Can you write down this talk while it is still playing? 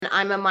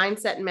I'm a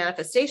mindset and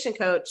manifestation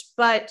coach,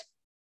 but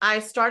I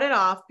started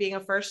off being a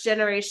first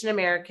generation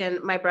American.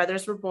 My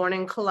brothers were born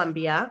in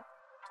Colombia,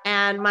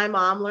 and my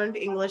mom learned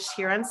English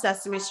here on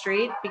Sesame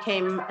Street,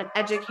 became an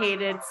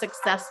educated,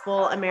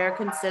 successful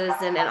American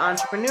citizen and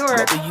entrepreneur.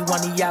 Whether you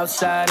on the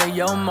outside of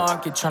your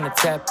market trying to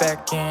tap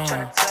back in,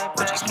 or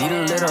just need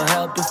a little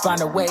help to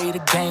find a way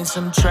to gain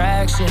some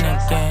traction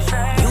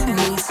again, you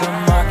need some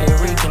market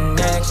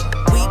reconnection.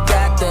 We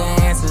got the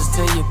answers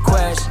to your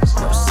questions.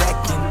 No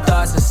second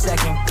thoughts or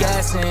second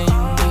guessing. You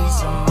need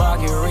some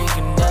market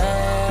reconnection.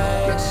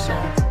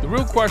 The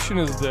real question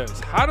is this: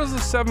 how does a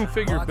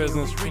seven-figure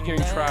business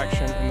regain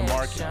traction in the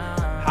market?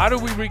 How do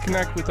we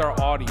reconnect with our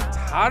audience?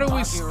 How do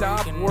we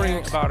stop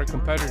worrying about our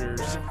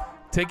competitors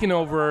taking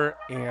over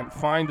and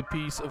find the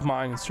peace of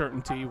mind and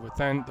certainty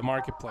within the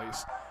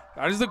marketplace?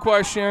 That is the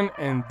question,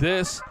 and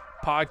this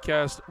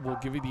podcast will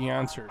give you the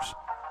answers.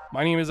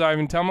 My name is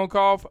Ivan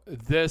Temokov.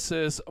 This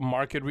is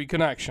Market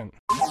Reconnection.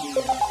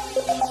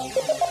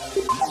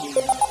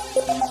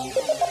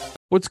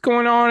 What's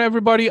going on,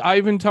 everybody?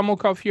 Ivan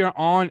Temokov here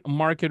on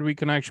Market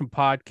Reconnection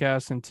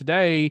Podcast, and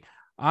today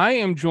I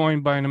am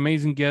joined by an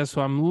amazing guest,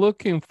 so I'm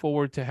looking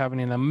forward to having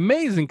an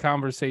amazing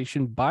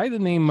conversation by the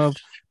name of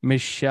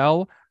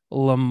Michelle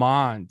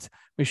Lamont.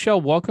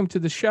 Michelle, welcome to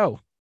the show.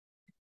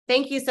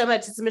 Thank you so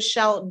much. It's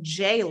Michelle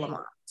J.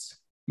 Lamont.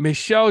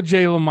 Michelle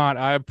J. Lamont.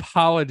 I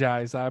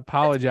apologize.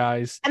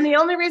 And the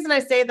only reason I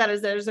say that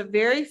is there's a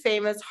very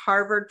famous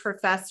Harvard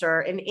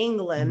professor in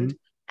England,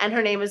 and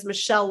her name is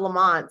Michelle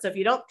Lamont. So if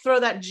you don't throw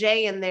that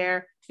J in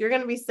there, you're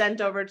going to be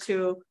sent over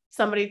to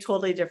somebody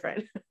totally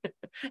different.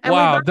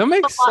 Wow, that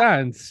makes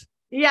sense.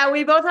 Yeah,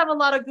 we both have a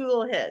lot of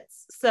Google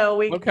hits. So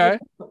we okay.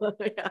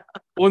 Yeah.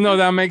 Well, no,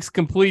 that makes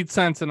complete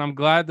sense, and I'm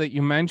glad that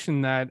you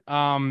mentioned that.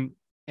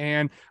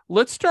 And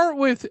let's start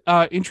with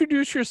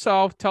introduce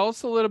yourself. Tell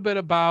us a little bit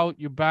about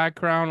your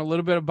background, a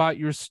little bit about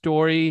your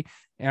story,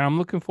 and I'm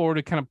looking forward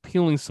to kind of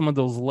peeling some of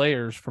those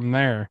layers from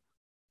there.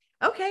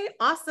 Okay,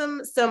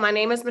 awesome. So my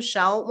name is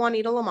Michelle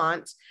Juanita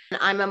Lamont, and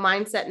I'm a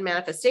mindset and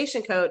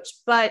manifestation coach,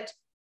 but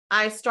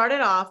I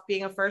started off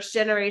being a first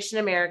generation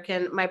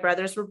American. My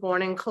brothers were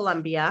born in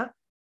Colombia,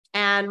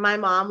 and my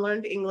mom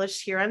learned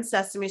English here on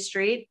Sesame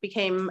Street,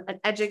 became an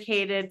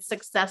educated,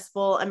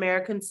 successful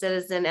American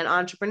citizen and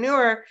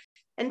entrepreneur,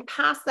 and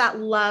passed that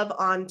love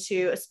on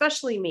to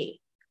especially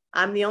me.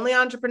 I'm the only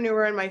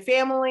entrepreneur in my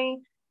family,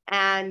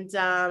 and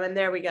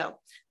there we go.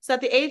 So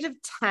at the age of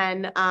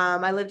 10,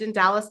 I lived in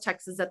Dallas,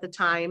 Texas at the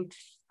time.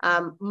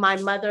 My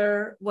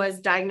mother was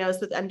diagnosed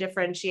with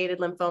undifferentiated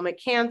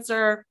lymphomic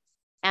cancer.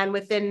 And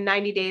within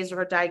 90 days of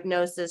her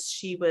diagnosis,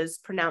 she was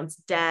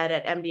pronounced dead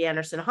at MD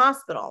Anderson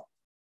Hospital.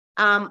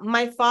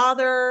 My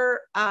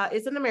father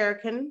is an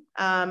American.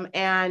 So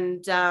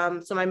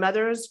my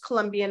mother's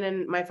Colombian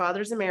and my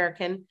father's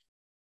American.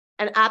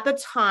 And at the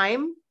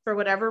time, for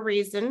whatever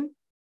reason,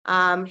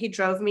 he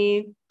drove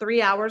me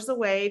 3 hours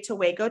away to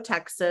Waco,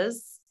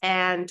 Texas,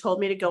 and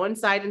told me to go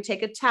inside and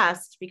take a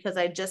test because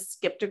I just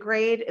skipped a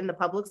grade in the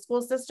public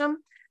school system.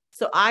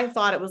 So I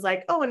thought it was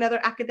like, oh, another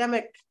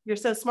academic, you're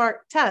so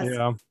smart test.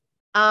 Yeah.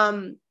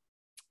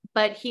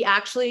 But he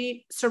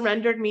actually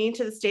surrendered me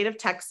to the state of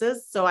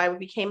Texas. So I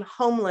became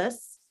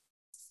homeless.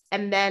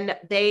 And then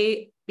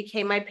they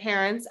became my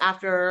parents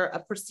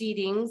after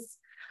proceedings.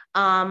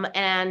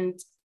 He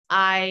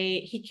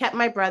kept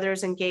my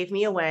brothers and gave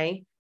me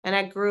away. And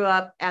I grew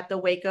up at the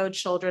Waco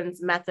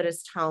Children's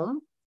Methodist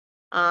Home,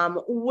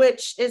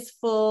 which is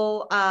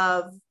full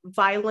of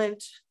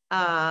violent,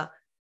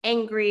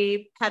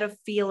 angry,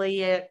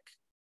 pedophilic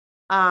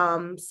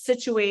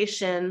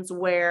situations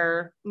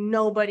where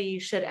nobody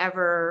should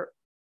ever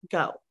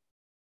go.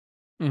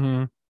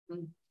 Mm-hmm.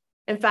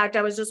 In fact,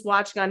 I was just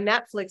watching on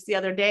Netflix the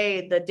other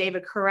day, the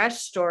David Koresh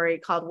story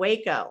called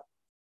Waco.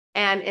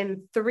 And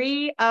in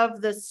 3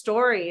 of the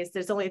stories,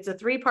 it's a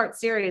 3-part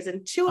series,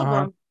 and 2 of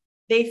them,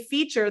 they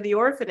feature the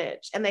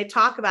orphanage and they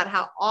talk about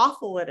how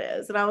awful it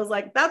is. And I was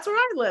like, that's where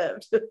I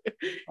lived.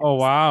 Oh,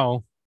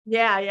 wow.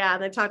 Yeah.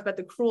 And they talked about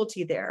the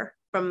cruelty there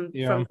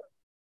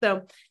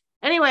So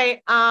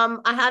anyway,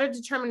 I had a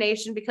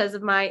determination because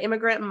of my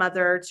immigrant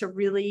mother to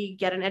really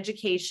get an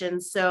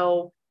education.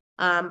 So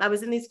I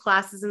was in these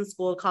classes in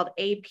school called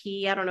AP.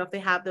 I don't know if they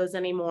have those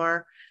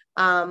anymore.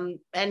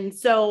 And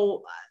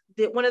so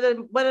one of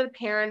the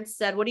parents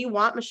said, what do you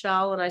want,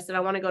 Michelle? And I said, I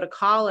want to go to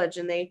college.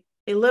 And they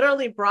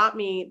literally brought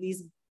me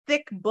these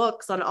thick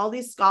books on all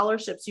these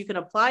scholarships you can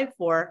apply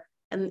for.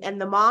 And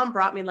the mom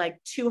brought me like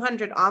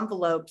 200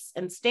 envelopes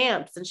and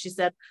stamps. And she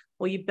said,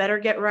 well, you better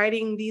get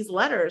writing these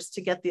letters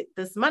to get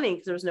this money,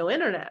 because there was no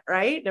internet,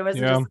 right? There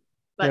wasn't just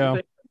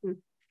button.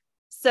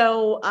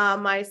 So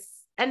my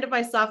end of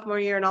my sophomore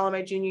year and all of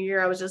my junior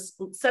year, I was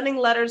just sending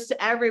letters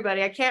to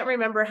everybody. I can't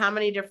remember how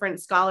many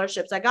different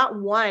scholarships. I got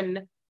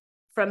one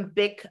from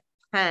Bic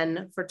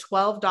Pen for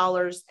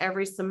 $12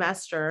 every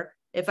semester.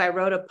 If I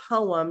wrote a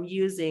poem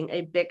using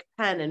a Bic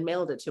pen and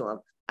mailed it to them,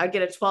 I'd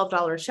get a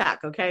 $12 check.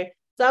 Okay.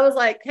 So I was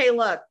like, hey,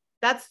 look,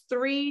 that's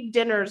 3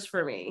 dinners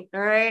for me. All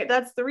right.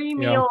 That's 3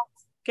 meals.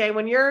 Okay.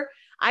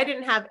 I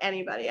didn't have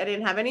anybody. I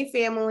didn't have any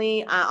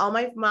family. All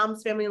my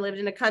mom's family lived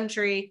in a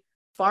country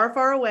far,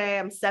 far away.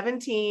 I'm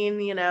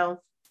 17, you know,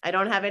 I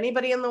don't have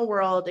anybody in the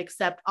world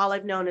except all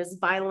I've known is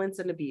violence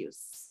and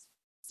abuse.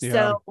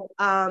 Yeah.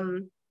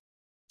 So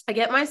I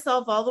get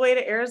myself all the way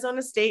to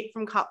Arizona State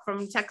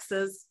from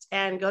Texas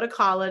and go to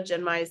college.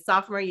 And my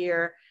sophomore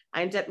year,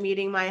 I ended up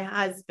meeting my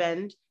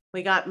husband.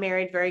 We got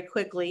married very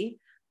quickly.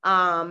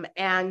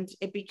 And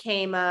it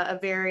became a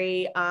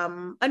very,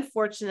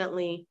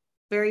 unfortunately,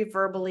 very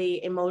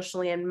verbally,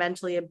 emotionally, and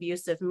mentally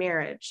abusive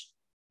marriage.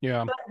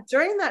 Yeah. But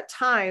during that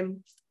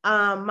time,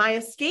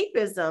 my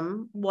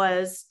escapism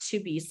was to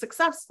be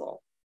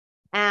successful.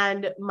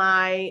 And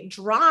my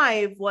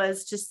drive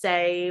was to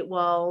say,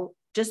 well,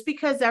 just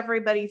because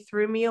everybody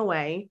threw me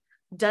away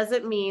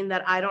doesn't mean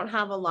that I don't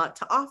have a lot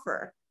to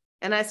offer.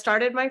 And I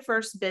started my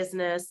first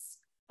business,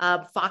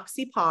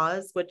 Foxy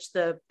Paws, which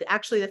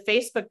actually the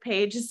Facebook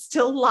page is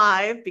still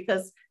live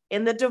because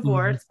in the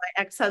divorce,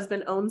 my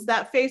ex-husband owns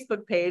that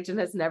Facebook page and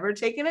has never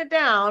taken it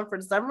down for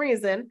some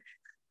reason.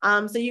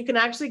 So you can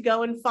actually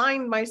go and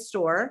find my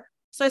store.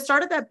 So I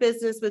started that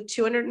business with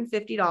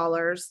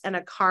 $250 and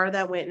a car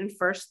that went in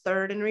first,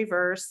 third, and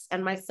reverse.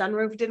 And my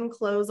sunroof didn't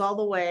close all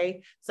the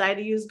way. So I had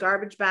to use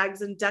garbage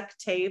bags and duct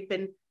tape.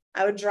 And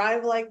I would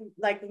drive like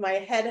my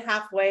head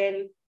halfway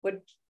and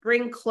would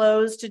bring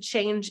clothes to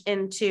change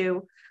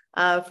into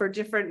for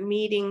different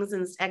meetings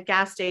and at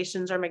gas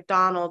stations or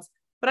McDonald's.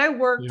 But I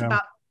worked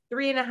about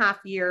 3.5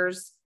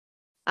 years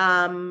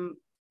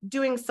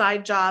doing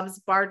side jobs,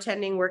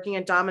 bartending, working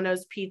at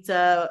Domino's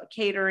Pizza,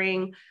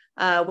 catering,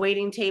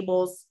 waiting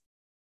tables,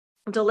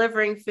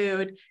 delivering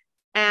food.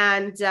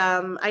 And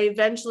I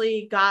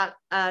eventually got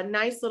a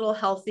nice little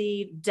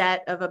healthy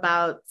debt of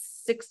about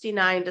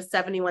 $69,000 to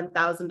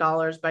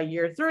 $71,000 by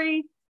year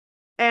 3.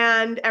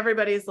 And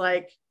everybody's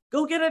like,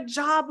 go get a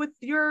job with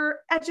your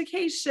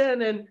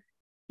education and,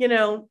 you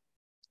know,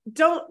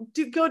 go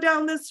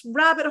down this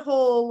rabbit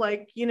hole.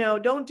 Like, you know,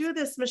 don't do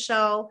this,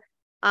 Michelle.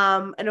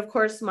 And of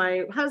course,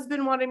 my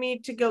husband wanted me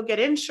to go get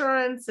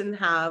insurance and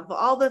have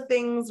all the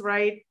things,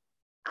 right?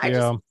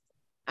 I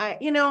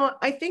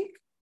think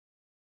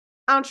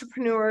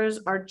entrepreneurs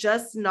are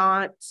just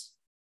not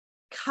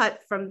cut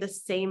from the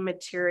same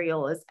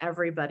material as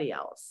everybody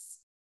else.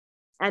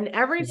 And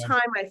every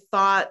time I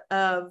thought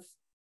of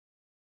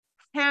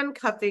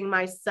handcuffing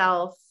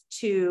myself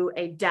to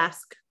a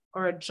desk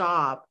or a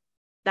job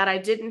that I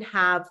didn't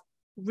have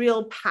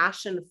real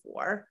passion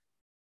for,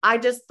 I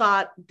just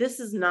thought, this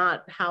is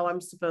not how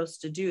I'm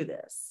supposed to do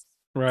this.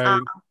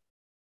 Right.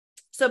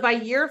 So by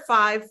year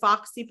 5,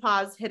 Foxy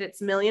Paws hit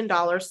its $1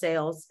 million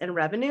sales and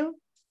revenue.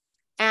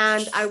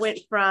 And I went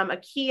from a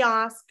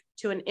kiosk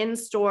to an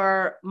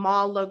in-store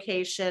mall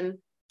location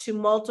to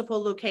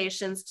multiple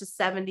locations to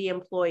 70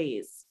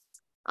 employees.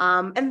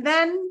 And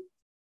then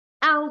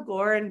Al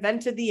Gore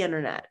invented the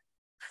internet.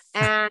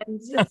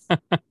 And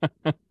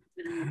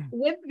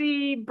with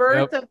the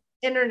birth of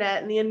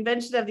internet and the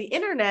invention of the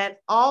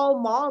internet, all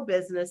mall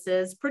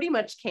businesses pretty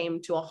much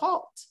came to a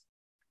halt.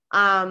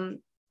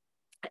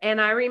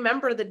 And I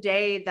remember the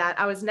day that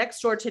I was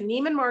next door to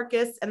Neiman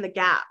Marcus and the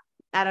Gap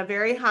at a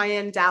very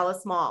high-end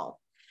Dallas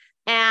mall.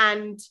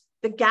 And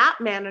the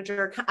Gap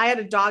manager, I had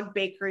a dog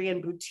bakery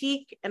and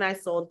boutique, and I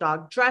sold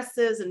dog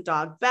dresses and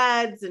dog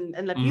beds. And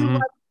if you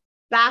love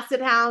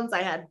basset hounds,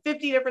 I had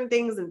 50 different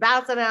things in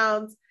basset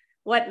hounds,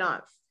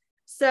 whatnot.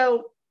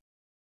 So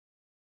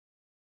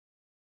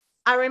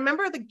I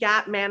remember the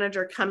Gap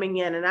manager coming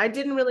in, and I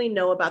didn't really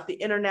know about the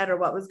internet or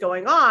what was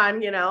going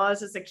on. You know, I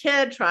was just a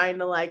kid trying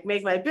to like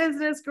make my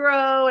business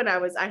grow. And I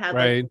had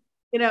like,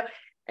 you know,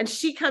 and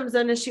she comes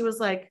in and she was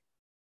like,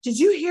 did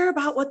you hear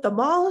about what the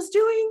mall is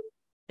doing?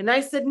 And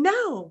I said,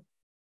 no.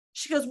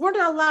 She goes, we're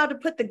not allowed to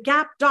put the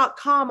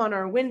gap.com on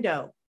our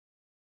window.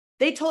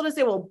 They told us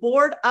they will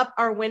board up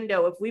our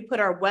window if we put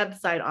our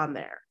website on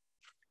there.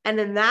 And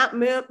in that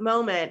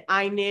moment,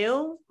 I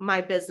knew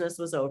my business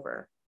was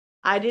over.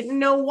 I didn't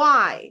know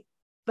why,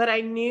 but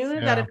I knew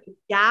that if the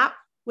Gap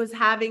was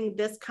having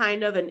this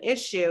kind of an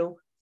issue,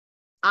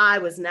 I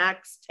was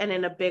next, and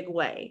in a big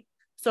way.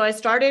 So I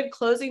started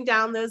closing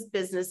down those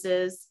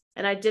businesses,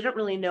 and I didn't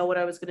really know what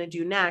I was going to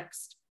do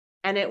next.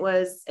 And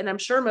I'm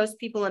sure most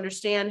people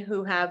understand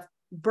who have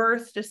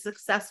birthed a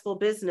successful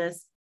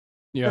business.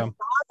 The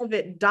thought of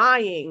it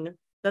dying,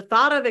 the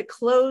thought of it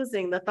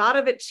closing, the thought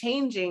of it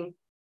changing,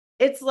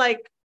 it's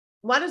like,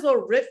 might as well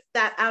rip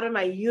that out of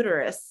my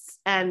uterus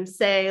and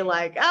say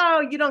like, oh,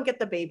 you don't get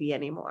the baby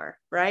anymore.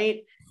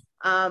 Right.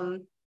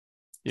 So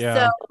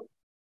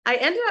I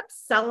ended up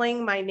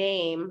selling my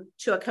name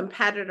to a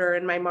competitor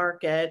in my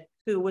market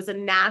who was a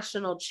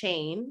national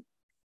chain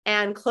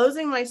and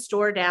closing my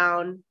store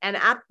down. And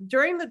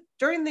during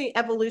the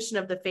evolution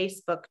of the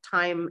Facebook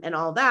time and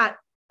all that,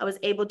 I was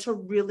able to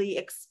really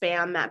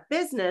expand that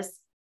business.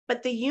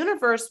 But the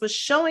universe was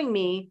showing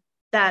me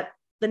that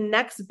the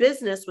next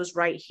business was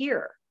right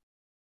here.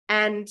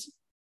 And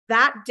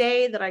that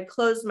day that I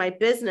closed my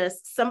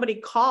business, somebody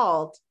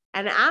called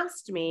and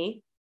asked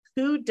me,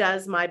 who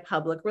does my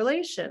public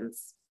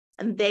relations?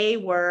 And they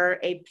were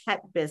a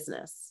pet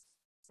business.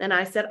 And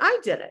I said, I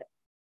did it.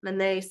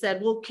 And they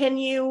said, well, can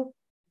you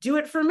do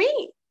it for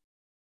me?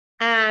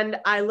 And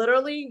I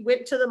literally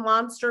went to the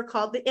monster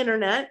called the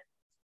internet,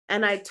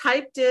 and I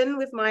typed in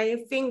with my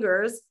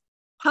fingers,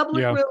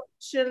 public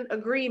relation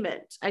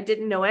agreement. I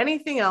didn't know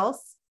anything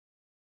else.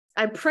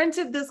 I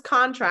printed this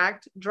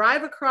contract,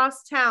 drive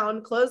across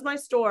town, close my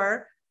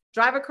store,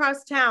 drive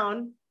across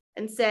town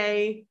and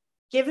say,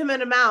 give him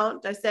an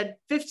amount. I said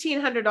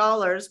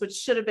 $1,500, which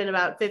should have been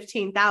about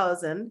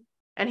 15,000.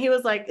 And he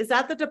was like, is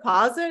that the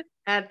deposit?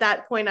 At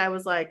that point, I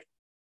was like,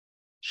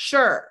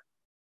 sure.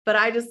 But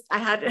I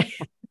had to,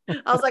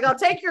 I was like, I'll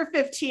take your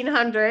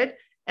 1,500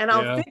 and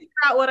I'll figure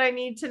out what I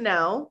need to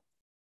know.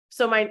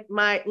 So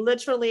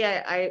literally,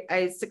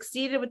 I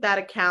succeeded with that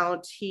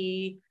account.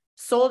 He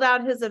sold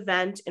out his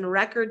event in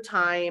record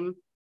time.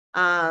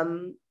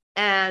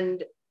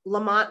 And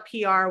Lamont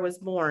PR was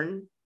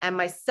born. And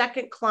my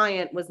second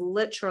client was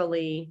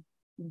literally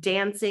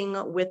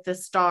Dancing with the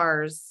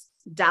Stars,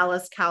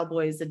 Dallas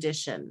Cowboys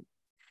edition.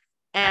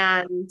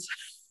 And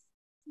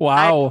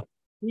wow.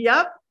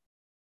 Yep.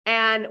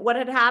 And what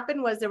had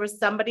happened was there was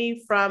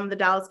somebody from the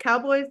Dallas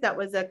Cowboys that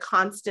was a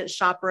constant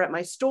shopper at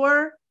my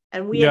store.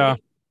 And we had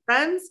been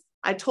friends.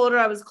 I told her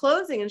I was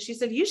closing and she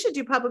said, you should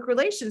do public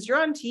relations.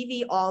 You're on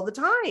TV all the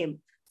time.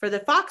 For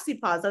the Foxy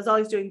Paws, I was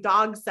always doing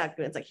dog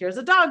segments. Like, here's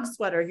a dog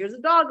sweater. Here's a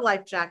dog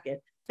life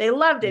jacket. They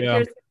loved it.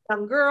 Here's a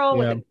young girl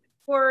with a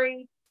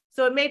story.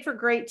 So it made for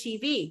great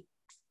TV.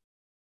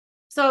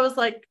 So I was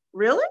like,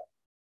 really?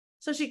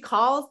 So she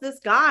calls this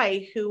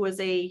guy who was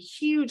a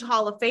huge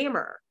Hall of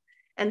Famer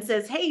and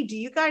says, hey, do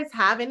you guys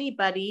have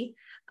anybody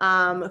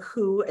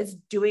who is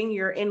doing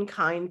your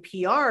in-kind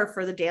PR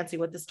for the Dancing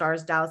with the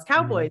Stars Dallas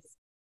Cowboys?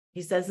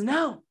 He says,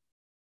 no.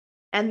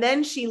 And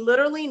then she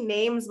literally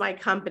names my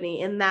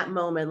company in that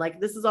moment. Like,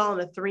 this is all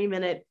in a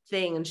 3-minute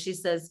thing. And she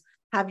says,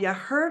 have you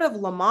heard of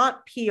Lamont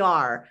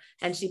PR?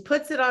 And she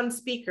puts it on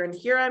speaker. And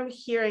here I'm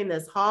hearing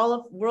this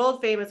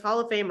world famous Hall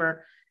of Famer.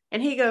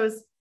 And he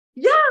goes,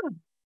 yeah, I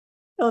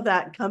know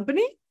that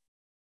company.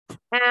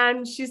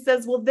 And she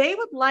says, well, they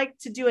would like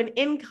to do an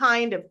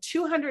in-kind of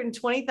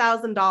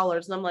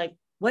 $220,000. And I'm like,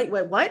 wait,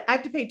 what? I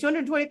have to pay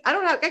 220. I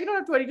don't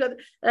have 20. And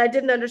I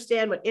didn't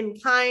understand what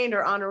in-kind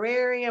or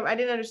honorarium. I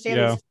didn't understand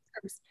these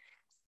terms.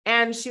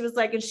 And she was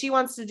like, and she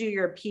wants to do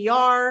your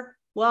PR.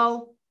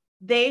 Well,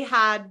 they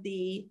had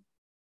the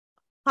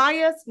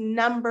highest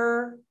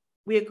number.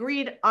 We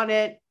agreed on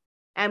it.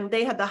 And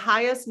they had the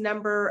highest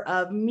number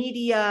of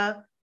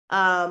media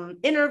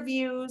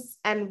interviews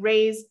and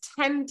raised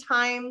 10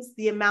 times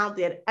the amount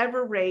they had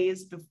ever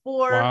raised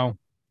before. Wow.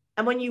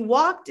 And when you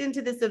walked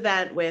into this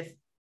event with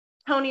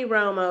Tony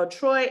Romo,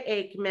 Troy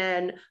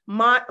Aikman,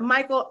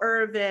 Michael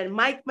Irvin,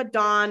 Mike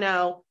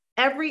Madonna,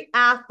 every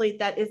athlete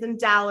that is in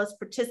Dallas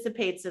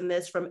participates in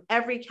this from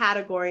every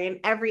category and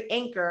every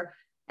anchor.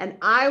 And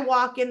I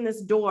walk in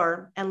this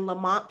door and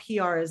Lamont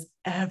PR is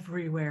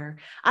everywhere.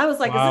 I was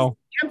like, wow. Is this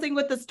Dancing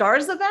with the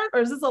Stars event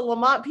or is this a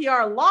Lamont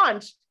PR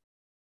launch?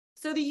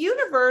 So the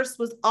universe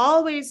was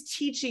always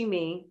teaching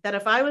me that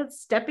if I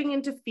was stepping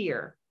into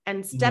fear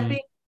and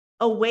stepping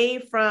away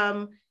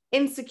from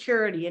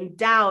insecurity and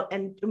doubt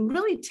and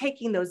really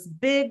taking those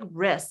big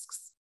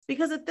risks,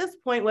 because at this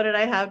point, what did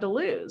I have to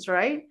lose,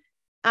 right?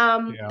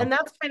 And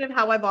that's kind of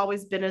how I've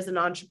always been as an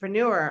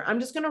entrepreneur. I'm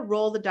just going to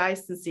roll the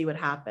dice and see what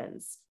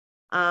happens.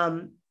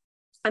 And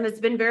it's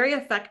been very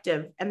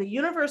effective. And the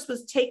universe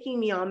was taking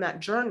me on that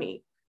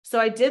journey. So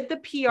I did the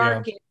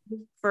PR gig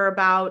for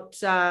about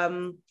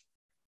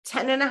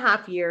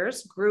 10.5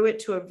 years, grew it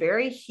to a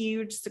very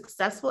huge,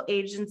 successful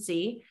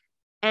agency,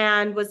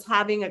 and was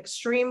having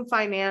extreme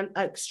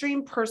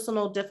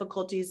personal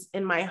difficulties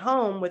in my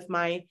home with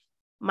my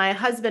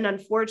husband.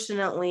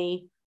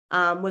 Unfortunately,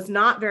 was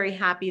not very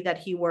happy that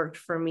he worked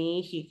for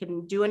me. He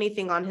couldn't do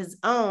anything on his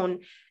own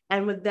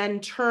and would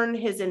then turn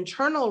his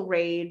internal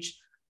rage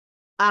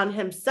on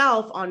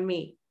himself on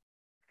me.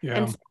 Yeah.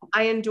 And so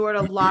I endured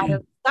a lot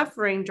of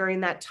suffering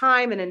during that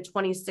time. And in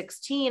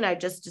 2016, I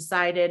just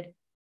decided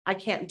I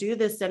can't do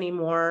this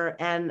anymore.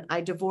 And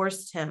I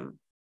divorced him.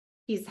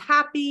 He's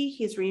happy.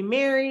 He's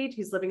remarried.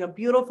 He's living a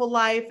beautiful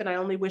life. And I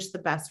only wish the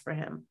best for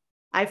him.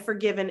 I've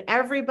forgiven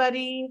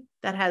everybody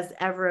that has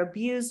ever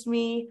abused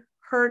me,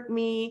 hurt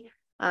me.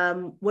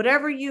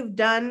 Whatever you've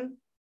done,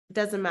 it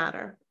doesn't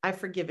matter. I've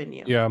forgiven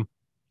you. Yeah.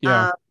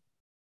 Yeah.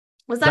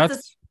 That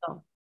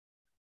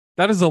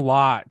is a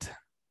lot.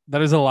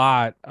 That is a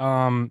lot.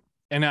 And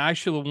I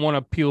actually want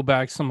to peel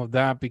back some of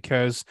that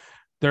because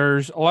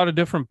there's a lot of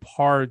different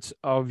parts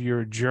of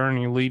your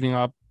journey leading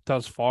up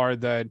thus far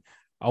that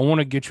I want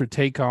to get your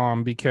take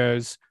on,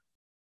 because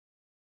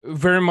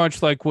very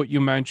much like what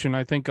you mentioned,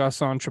 I think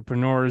us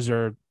entrepreneurs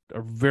are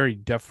very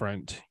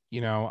different.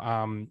 You know,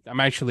 I'm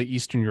actually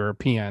Eastern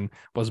European,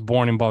 was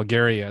born in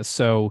Bulgaria.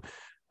 So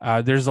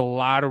there's a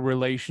lot of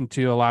relation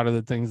to a lot of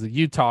the things that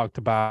you talked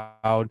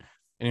about.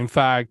 And in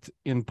fact,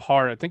 in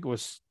part, I think it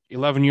was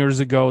 11 years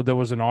ago, there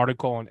was an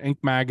article in Inc.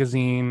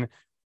 magazine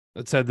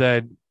that said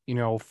that, you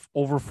know,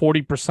 over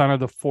 40% of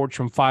the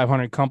Fortune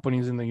 500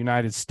 companies in the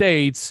United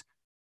States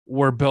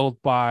were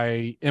built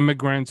by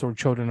immigrants or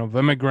children of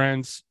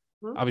immigrants.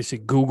 Mhm. Obviously,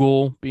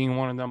 Google being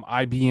one of them,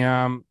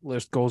 IBM,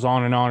 list goes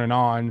on and on and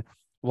on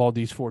of all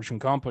these Fortune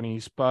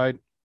companies. But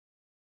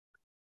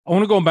I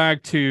want to go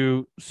back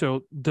to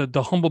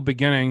the humble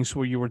beginnings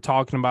where you were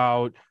talking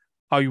about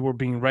how you were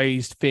being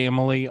raised,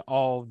 family,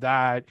 all of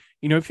that.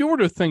 If you were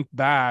to think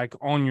back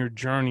on your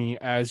journey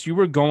as you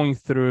were going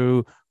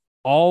through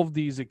all of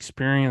these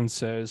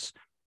experiences,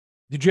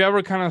 did you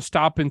ever kind of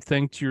stop and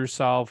think to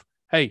yourself,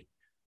 hey,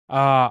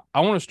 I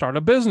want to start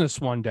a business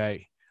one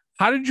day?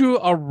 How did you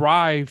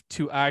arrive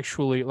to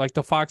actually, like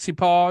the Foxy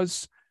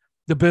Paws,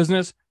 the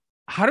business?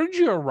 How did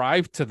you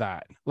arrive to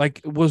that?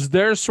 Like, was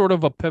there sort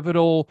of a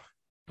pivotal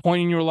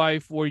point in your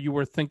life where you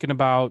were thinking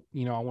about,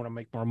 I want to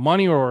make more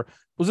money, or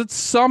was it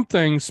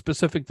something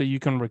specific that you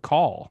can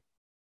recall?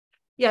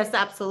 Yes,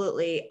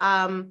 absolutely.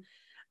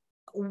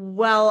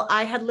 Well,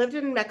 I had lived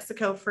in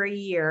Mexico for a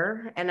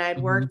year and I'd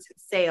worked in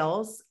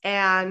sales,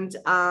 and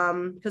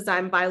because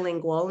I'm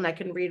bilingual and I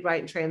can read,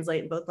 write, and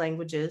translate in both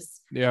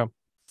languages. Yeah.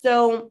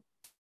 So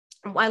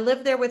I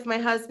lived there with my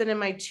husband and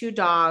my 2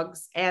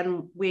 dogs,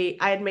 and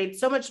I had made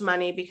so much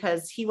money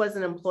because he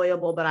wasn't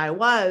employable, but I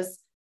was,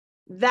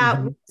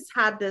 that we just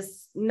had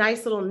this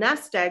nice little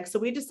nest egg. So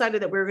we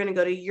decided that we were going to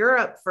go to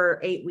Europe for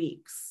 8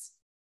 weeks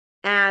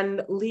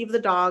and leave the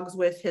dogs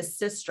with his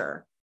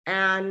sister.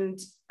 And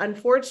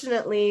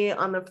unfortunately,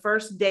 on the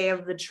first day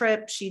of the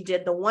trip, she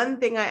did the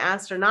one thing I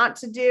asked her not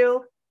to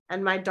do,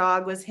 and my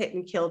dog was hit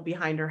and killed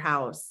behind her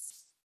house.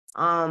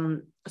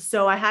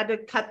 So I had to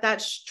cut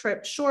that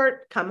trip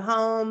short, come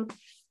home,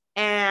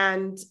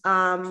 and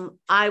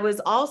I was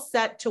all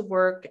set to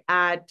work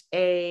at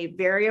a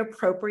very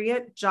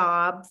appropriate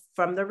job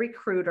from the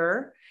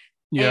recruiter.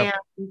 Yeah.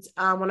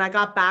 And when I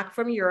got back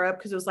from Europe,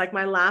 because it was like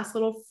my last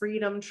little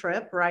freedom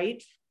trip,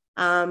 right?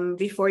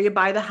 Before you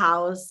buy the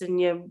house and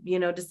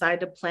you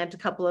decide to plant a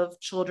couple of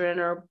children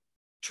or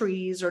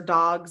trees or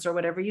dogs or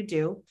whatever you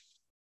do.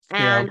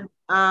 And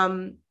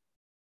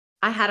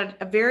I had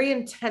a very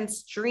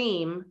intense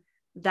dream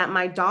that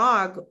my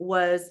dog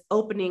was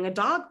opening a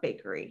dog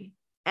bakery.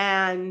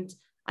 And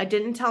I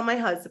didn't tell my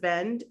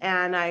husband.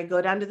 And I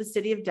go down to the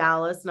city of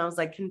Dallas and I was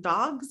like, can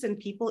dogs and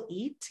people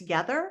eat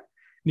together?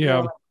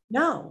 Yeah. Like,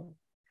 no.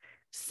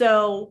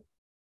 So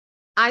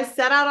I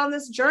set out on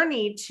this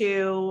journey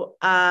to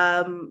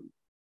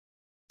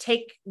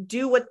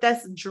do what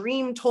this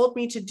dream told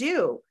me to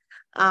do.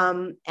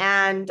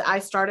 And I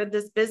started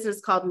this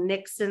business called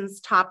Nixon's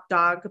Top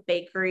Dog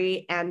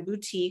Bakery and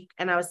Boutique,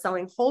 and I was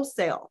selling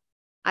wholesale.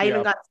 I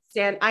even got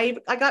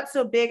I got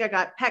so big, I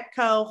got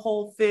Petco,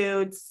 Whole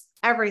Foods,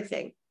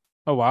 everything.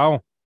 Oh,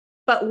 wow.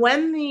 But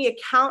when the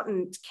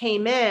accountant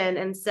came in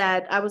and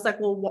said, I was like,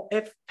 well,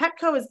 if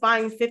Petco is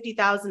buying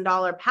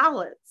 $50,000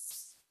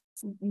 pallets,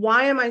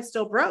 why am I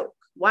still broke?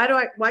 Why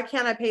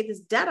can't I pay this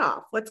debt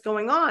off? What's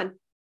going on?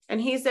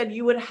 And he said,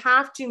 you would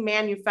have to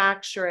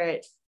manufacture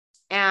it.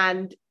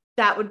 And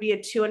that would be a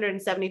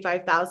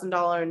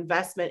 $275,000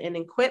 investment in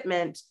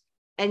equipment.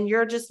 And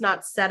you're just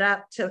not set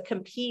up to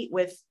compete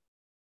with,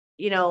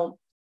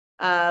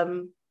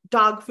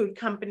 dog food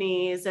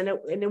companies. And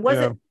it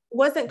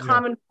wasn't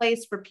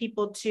commonplace for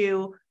people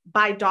to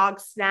buy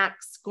dog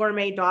snacks,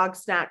 gourmet dog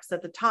snacks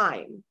at the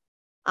time.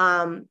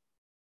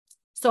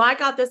 So I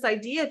got this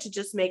idea to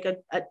just make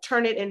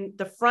turn it in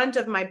the front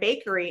of my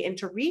bakery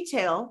into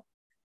retail,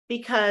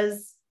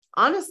 because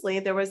honestly,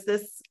 there was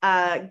this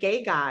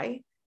gay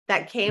guy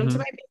that came to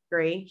my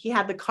bakery. He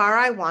had the car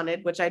I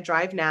wanted, which I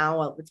drive now.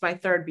 Well, it's my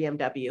 3rd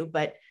BMW,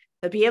 but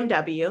the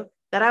BMW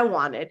that I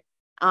wanted.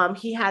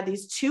 He had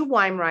these 2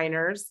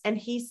 Weimaraners, and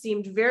he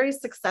seemed very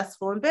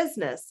successful in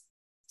business.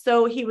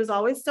 So he was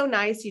always so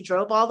nice. He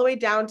drove all the way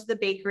down to the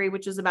bakery,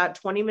 which was about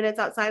 20 minutes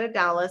outside of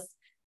Dallas.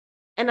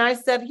 And I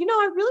said, I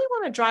really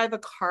want to drive a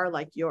car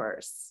like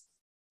yours.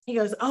 He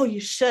goes, oh, you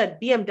should.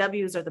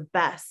 BMWs are the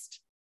best.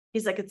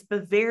 He's like, it's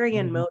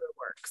Bavarian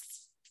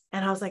Motorworks.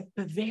 And I was like,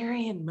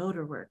 Bavarian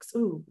Motorworks.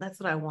 Ooh, that's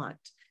what I want.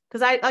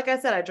 Because like I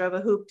said, I drove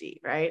a hoopty,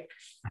 right?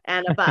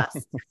 And a bus.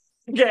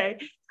 Okay.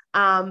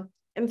 And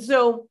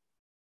so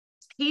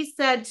he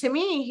said to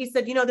me,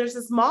 there's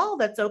this mall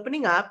that's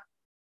opening up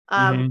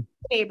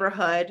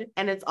neighborhood,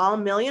 and it's all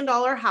 $1 million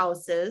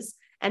houses.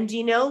 And do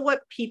you know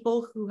what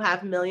people who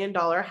have $1 million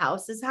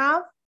houses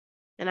have?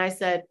 And I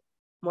said,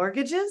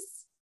 mortgages?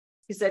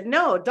 He said,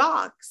 no,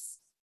 dogs.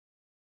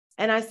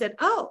 And I said,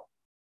 oh.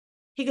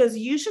 He goes,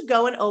 you should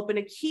go and open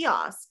a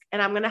kiosk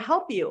and I'm going to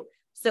help you.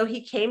 So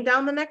he came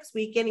down the next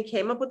weekend. He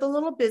came up with a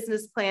little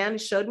business plan,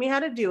 showed me how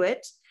to do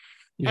it.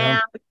 Yeah.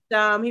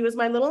 And he was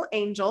my little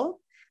angel.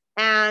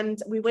 And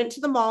we went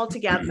to the mall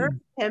together,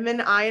 him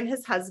and I and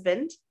his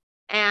husband.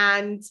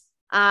 And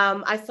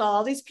I saw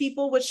all these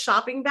people with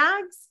shopping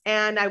bags,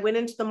 and I went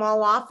into the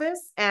mall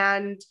office,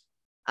 and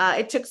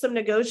it took some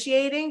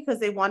negotiating because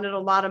they wanted a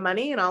lot of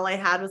money. And all I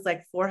had was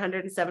like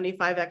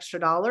 $475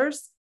 extra.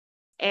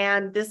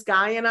 And this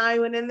guy and I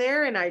went in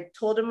there and I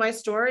told him my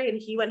story, and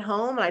he went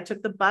home, and I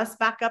took the bus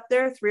back up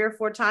there 3 or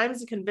 4 times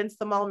to convince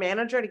the mall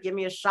manager to give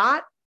me a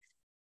shot.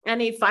 And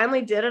he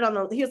finally did it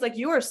he was like,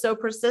 you are so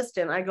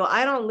persistent. I go,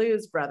 I don't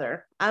lose,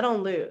 brother. I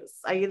don't lose.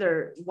 I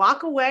either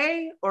walk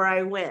away or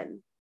I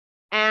win.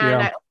 And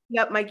I opened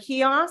up my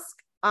kiosk.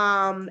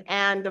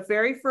 And the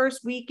very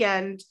first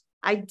weekend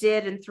I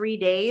did in 3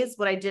 days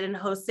what I did in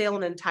wholesale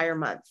an entire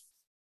month.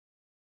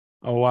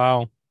 Oh,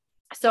 wow.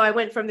 So I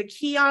went from the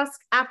kiosk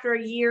after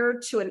a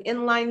year to an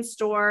inline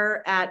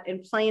store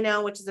in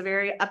Plano, which is a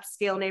very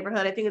upscale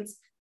neighborhood. I think it's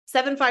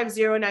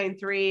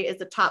 75093 is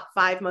the top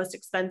 5 most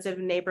expensive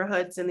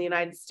neighborhoods in the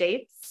United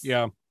States.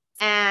 Yeah.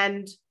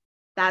 And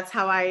that's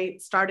how I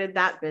started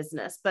that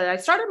business. But I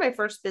started my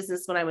first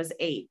business when I was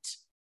 8.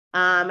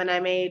 And I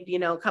made,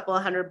 a couple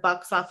of $100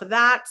 off of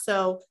that.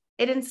 So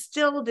it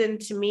instilled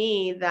into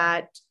me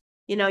that,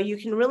 you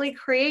can really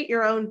create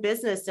your own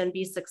business and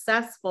be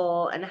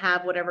successful and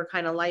have whatever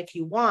kind of life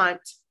you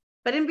want.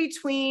 But in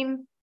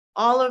between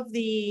all of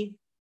the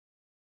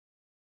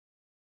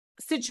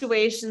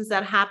situations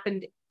that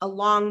happened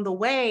along the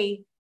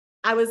way,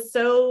 I was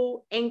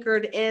so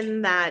anchored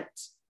in that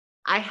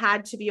I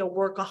had to be a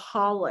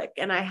workaholic,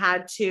 and I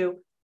had to,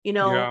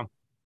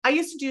 I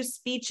used to do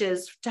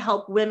speeches to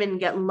help women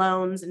get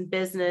loans in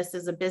business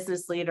as a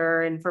business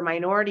leader and for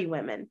minority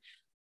women.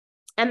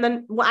 And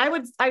then I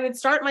would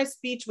start my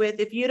speech with,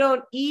 if you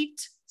don't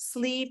eat,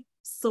 sleep,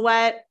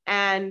 sweat,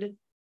 and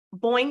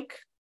boink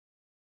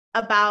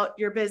about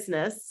your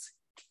business,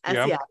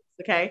 SES,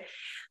 okay,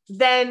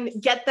 then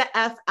get the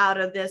F out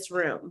of this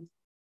room.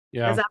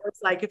 Yeah. Because I was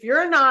like, if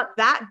you're not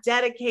that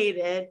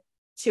dedicated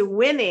to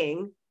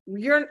winning,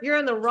 you're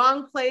in the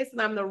wrong place,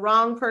 and I'm the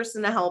wrong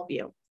person to help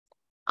you.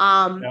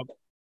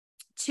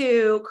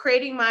 To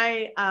creating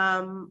my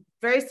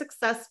very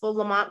successful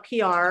Lamont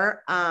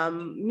PR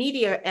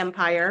media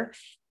empire,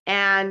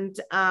 and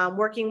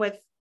working with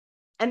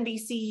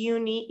NBC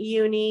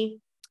Uni,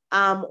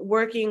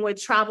 working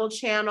with Travel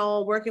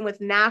Channel, working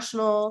with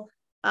national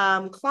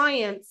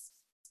clients.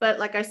 But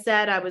like I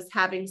said, I was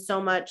having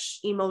so much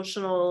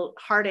emotional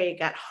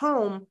heartache at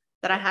home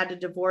that I had to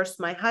divorce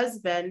my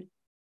husband.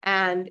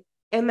 And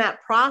in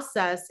that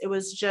process, it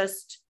was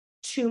just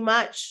too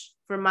much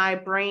for my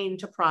brain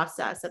to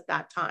process at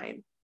that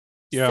time.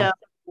 Yeah. So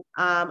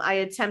I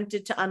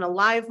attempted to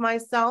unalive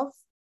myself.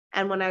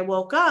 And when I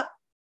woke up,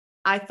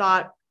 I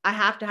thought, I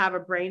have to have a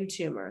brain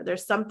tumor.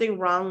 There's something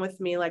wrong with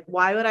me. Like,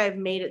 why would I have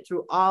made it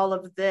through all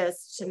of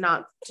this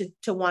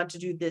to want to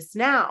do this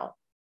now?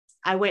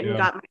 I went and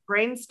got my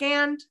brain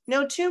scanned,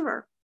 no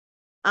tumor.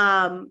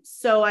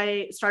 So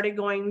I started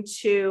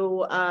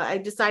I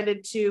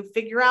decided to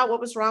figure out what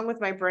was wrong with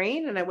my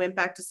brain. And I went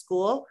back to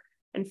school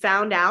and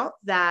found out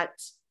that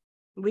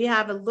we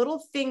have a little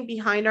thing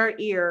behind our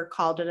ear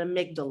called an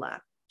amygdala.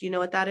 Do you know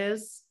what that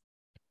is?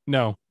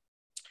 No.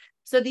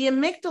 So the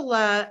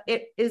amygdala,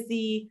 it is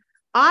the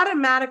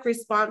automatic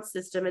response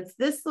system. It's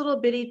this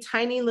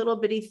tiny little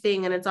bitty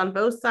thing, and it's on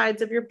both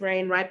sides of your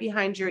brain, right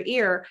behind your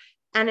ear.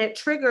 And it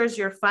triggers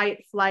your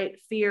fight, flight,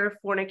 fear,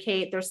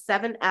 fornicate. There's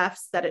 7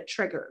 F's that it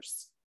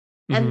triggers.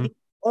 Mm-hmm. And the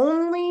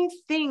only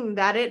thing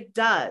that it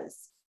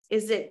does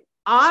is it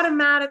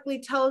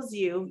automatically tells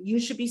you, you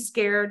should be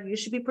scared, you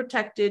should be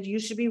protected, you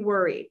should be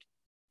worried.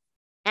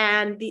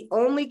 And the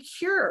only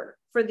cure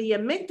for the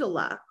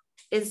amygdala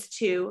is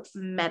to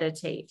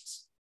meditate.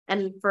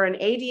 And for an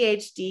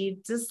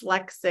ADHD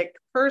dyslexic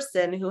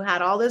person who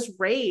had all this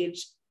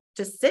rage,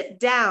 to sit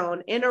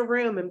down in a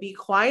room and be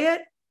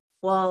quiet,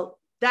 well,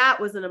 that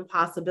was an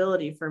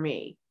impossibility for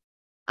me.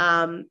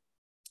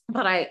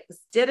 But I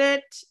did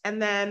it,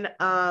 and then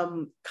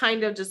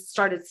kind of just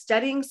started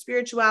studying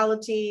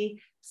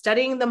spirituality,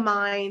 studying the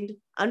mind,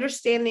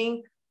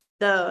 understanding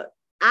the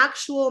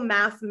actual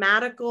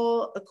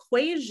mathematical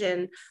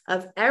equation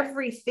of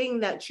everything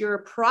that you're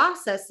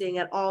processing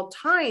at all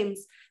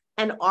times.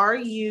 And are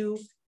you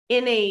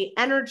in a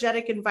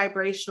energetic and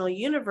vibrational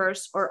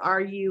universe, or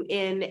are you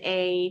in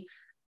a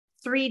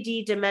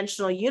 3D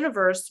dimensional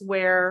universe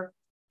where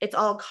it's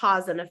all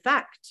cause and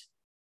effect?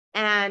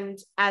 And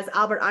as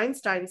Albert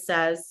Einstein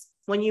says,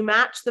 when you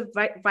match the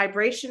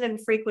vibration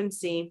and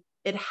frequency,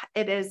 it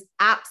is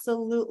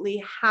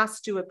absolutely has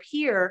to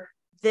appear.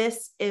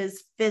 This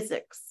is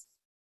physics.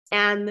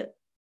 And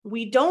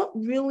we don't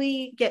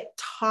really get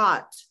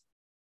taught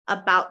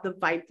about the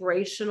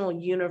vibrational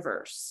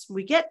universe.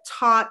 We get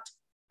taught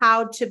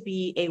how to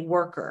be a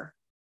worker.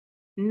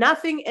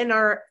 Nothing in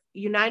our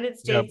United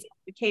States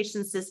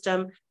education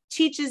system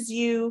teaches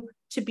you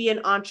to be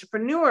an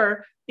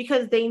entrepreneur,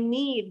 because they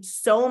need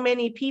so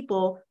many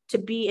people to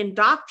be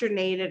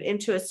indoctrinated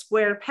into a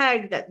square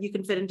peg that you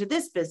can fit into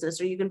this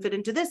business, or you can fit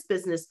into this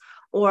business,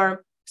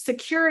 or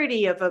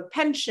security of a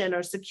pension,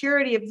 or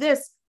security of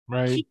this.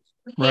 Right.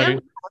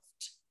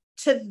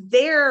 To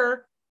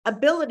their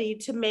ability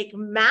to make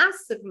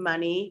massive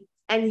money,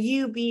 and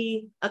you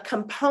be a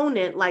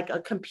component like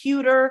a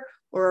computer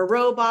or a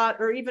robot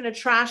or even a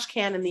trash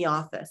can in the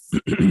office.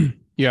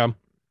 Yeah.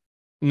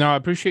 No, I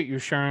appreciate you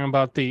sharing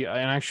about I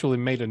actually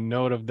made a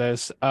note of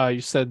this.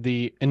 You said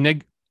the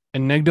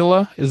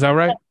amygdala, is that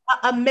right?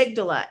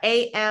 Amygdala,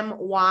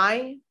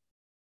 AMY.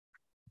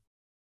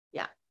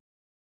 Yeah.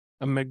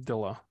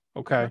 Amygdala.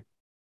 Okay.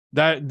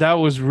 That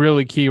was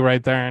really key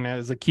right there, and it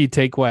was a key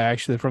takeaway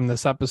actually from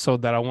this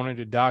episode that I wanted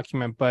to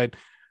document. But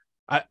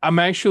I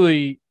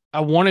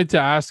wanted to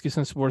ask you,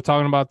 since we're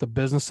talking about the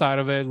business side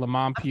of it,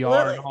 Lamont PR and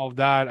Absolutely. all of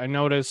that. I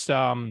noticed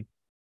on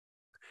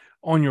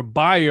your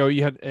bio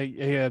you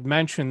had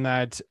mentioned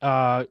that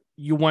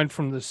you went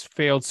from this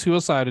failed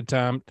suicide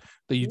attempt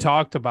that you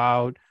talked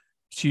about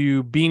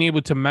to being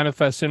able to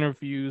manifest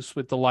interviews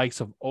with the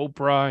likes of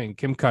Oprah and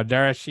Kim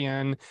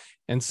Kardashian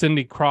and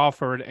Cindy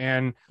Crawford.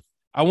 And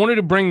I wanted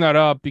to bring that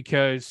up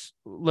because,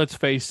 let's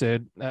face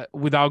it,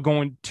 without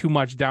going too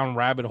much down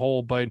rabbit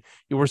hole, but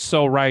you were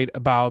so right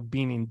about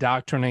being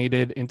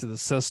indoctrinated into the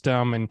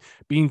system and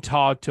being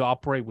taught to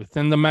operate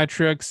within the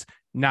metrics,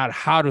 not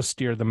how to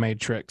steer the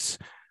matrix,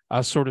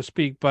 so to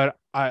speak.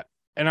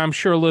 And I'm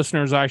sure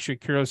listeners are actually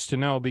curious to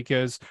know,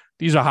 because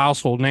these are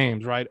household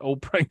names, right?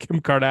 Oprah and Kim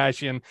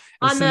Kardashian and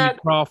On Cindy the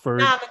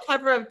Crawford. Yeah, the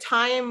cover of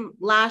Time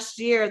last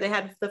year, they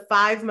had the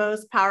 5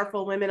 most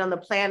powerful women on the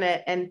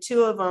planet, and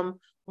 2 of them,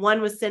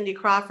 one was Cindy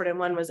Crawford and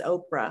one was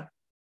Oprah.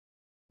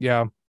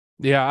 Yeah.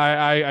 Yeah,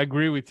 I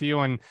agree with you.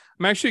 And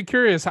I'm actually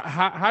curious,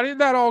 how did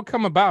that all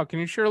come about? Can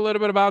you share a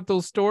little bit about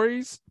those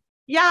stories?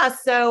 Yeah,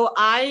 so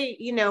I,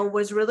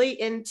 was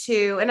really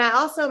into, and I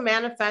also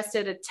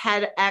manifested a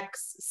TEDx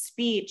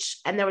speech,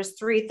 and there was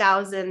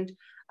 3,000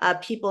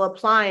 people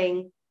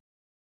applying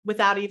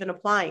without even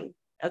applying.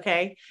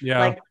 Okay, Yeah.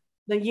 like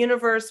the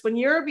universe, when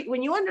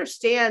you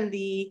understand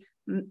the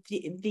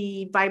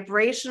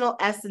vibrational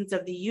essence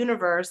of the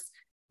universe,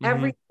 Hmm.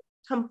 everything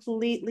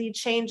completely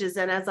changes.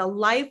 And as a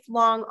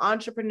lifelong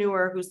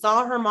entrepreneur who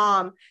saw her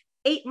mom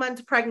 8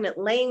 months pregnant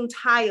laying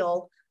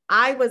tile,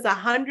 I was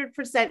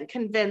 100%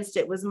 convinced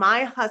it was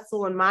my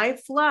hustle and my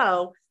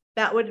flow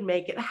that would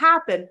make it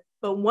happen.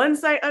 But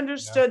once I Yeah.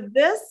 understood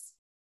this,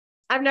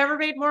 I've never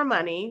made more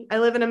money. I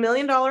live in $1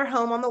 million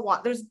home on the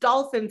water. There's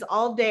dolphins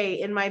all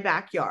day in my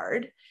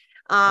backyard.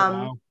 Oh, Um,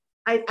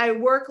 wow. I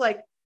work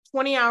like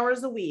 20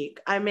 hours a week.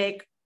 I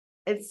make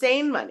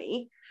insane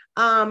money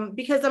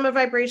because I'm a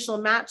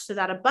vibrational match to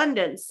that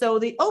abundance. So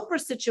the Oprah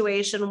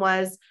situation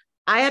was,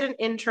 I had an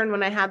intern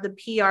when I had the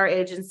PR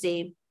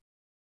agency,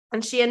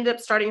 and she ended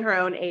up starting her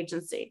own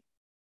agency.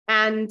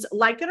 And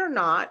like it or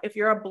not, if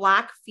you're a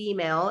Black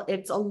female,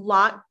 it's a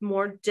lot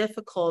more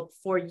difficult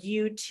for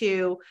you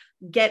to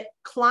get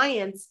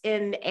clients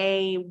in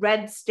a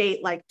red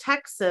state like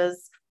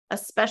Texas,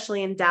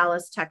 especially in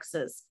Dallas,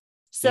 Texas.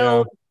 Yeah.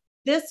 So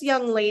this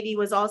young lady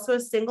was also a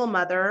single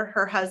mother.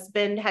 Her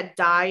husband had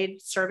died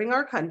serving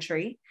our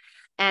country,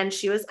 and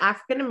she was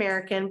African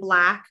American,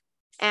 Black.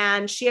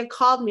 And she had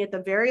called me at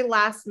the very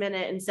last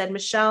minute and said,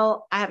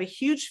 Michelle, I have a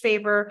huge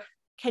favor.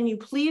 Can you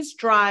please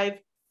drive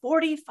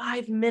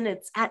 45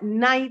 minutes at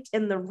night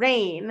in the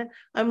rain?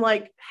 I'm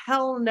like,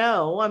 hell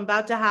no. I'm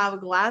about to have a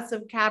glass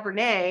of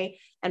Cabernet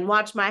and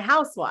watch my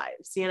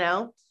housewives.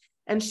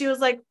 And she was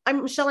like,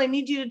 Michelle, I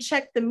need you to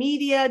check the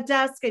media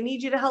desk. I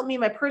need you to help me.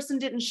 My person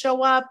didn't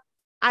show up.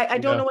 I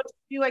don't Yeah. know what to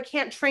do. I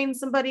can't train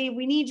somebody.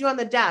 We need you on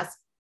the desk.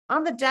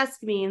 On the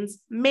desk means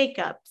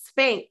makeup,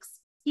 Spanx,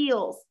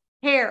 heels,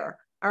 hair.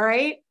 All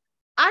right.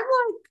 I'm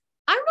like,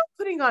 I'm not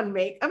putting on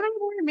makeup. I'm not even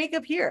wearing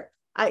makeup here.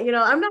 I'm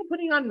not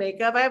putting on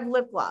makeup. I have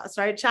lip gloss,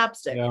 right?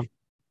 Chapstick. Yeah.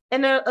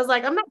 And I was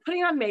like, I'm not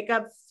putting on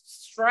makeup,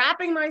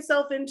 strapping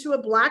myself into a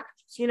black,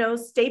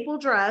 staple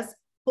dress,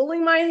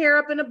 pulling my hair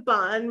up in a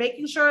bun,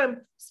 making sure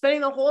I'm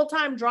spending the whole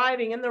time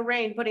driving in the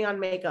rain, putting on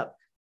makeup.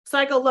 So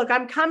I go, look,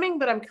 I'm coming,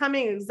 but I'm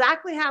coming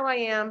exactly how I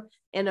am,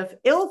 in an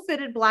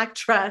ill-fitted black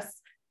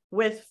dress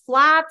with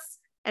flats.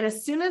 And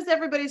as soon as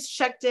everybody's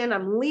checked in,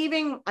 I'm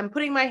leaving. I'm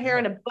putting my hair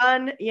in a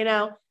bun.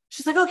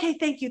 She's like, okay,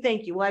 thank you,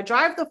 thank you. Well, I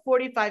drive the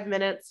 45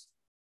 minutes.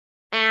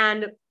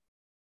 And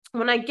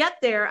when I get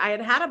there,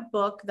 I had a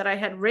book that I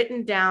had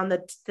written down,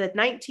 the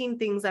 19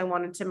 things I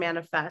wanted to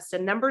manifest.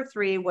 And number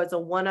 3 was a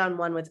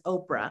one-on-one with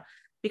Oprah,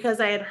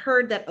 because I had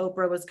heard that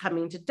Oprah was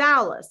coming to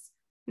Dallas.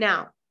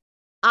 Now,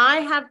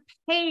 I have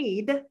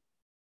paid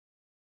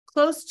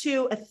close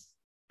to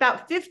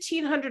about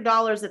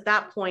 $1,500 at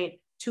that point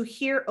to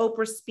hear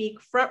Oprah speak,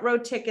 front row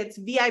tickets,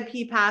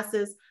 VIP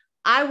passes.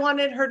 I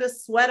wanted her to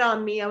sweat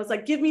on me. I was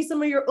like, give me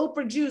some of your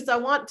Oprah juice. I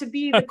want to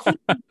be the queen.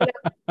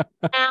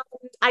 And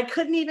I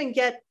couldn't even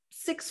get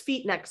 6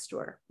 feet next to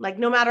her. Like,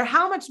 no matter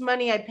how much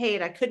money I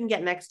paid, I couldn't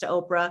get next to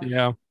Oprah.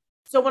 Yeah.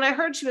 So when I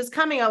heard she was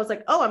coming, I was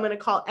like, oh, I'm going to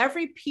call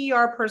every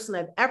PR person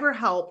I've ever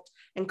helped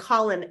and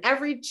call in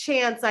every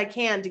chance I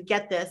can to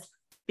get this.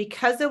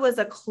 Because it was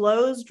a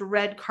closed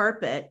red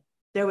carpet,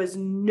 there was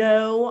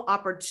no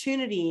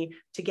opportunity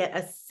to get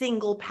a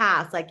single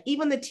pass. Like,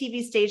 even the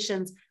TV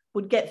stations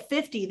would get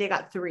 50, they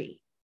got 3.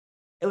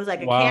 It was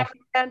like a Wow.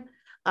 cameraman,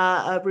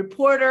 a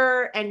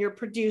reporter, and your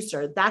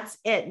producer. That's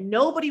it.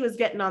 Nobody was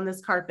getting on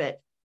this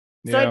carpet.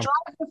 So I Yeah.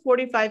 drive for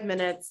 45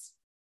 minutes,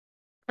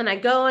 and I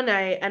go and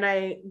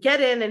I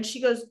get in, and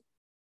she goes,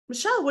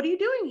 Michelle, what are you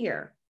doing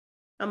here?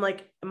 I'm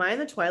like, am I in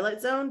the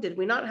Twilight Zone? Did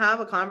we not have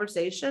a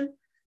conversation?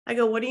 I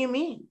go, what do you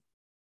mean?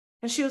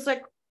 And she was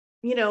like,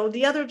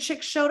 the other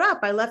chick showed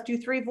up. I left you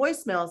 3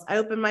 voicemails. I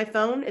opened my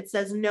phone. It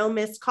says no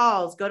missed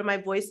calls. Go to my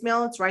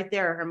voicemail. It's right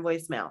there, her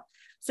voicemail.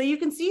 So you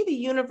can see the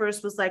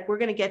universe was like, we're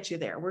going to get you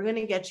there. We're going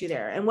to get you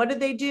there. And what did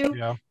they do?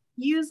 Yeah.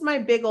 Use my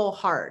big old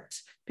heart,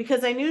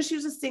 because I knew she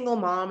was a single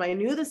mom. I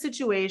knew the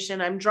situation.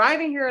 I'm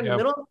driving here in the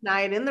middle of the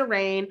night in the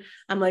rain.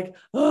 I'm like,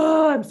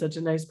 oh, I'm such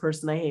a nice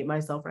person. I hate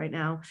myself right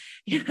now,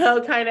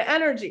 kind of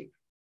energy.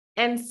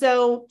 And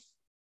so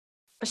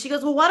she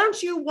goes, well, why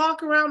don't you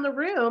walk around the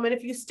room? And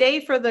if you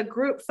stay for the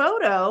group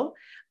photo,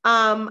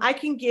 I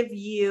can give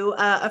you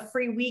a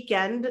free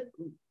weekend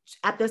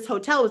at this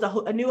hotel. It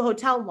was a new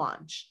hotel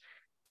launch.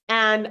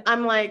 And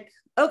I'm like,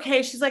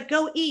 okay. She's like,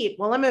 go eat.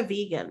 Well, I'm a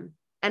vegan.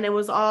 And it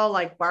was all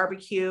like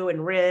barbecue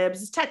and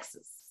ribs. It's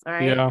Texas. All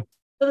right. Yeah.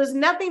 So there's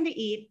nothing to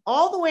eat.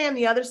 All the way on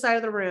the other side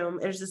of the room,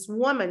 there's this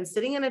woman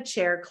sitting in a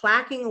chair,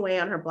 clacking away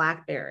on her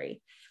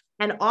BlackBerry.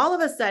 And all of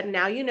a sudden,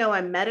 now,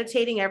 I'm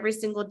meditating every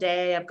single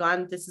day.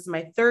 This is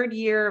my 3rd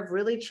year of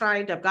really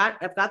trying to,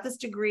 I've got this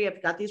degree.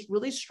 I've got these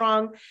really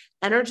strong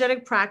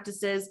energetic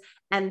practices,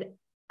 and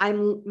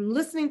I'm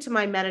listening to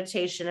my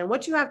meditation. And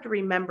what you have to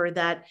remember,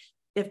 that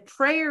if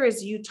prayer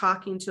is you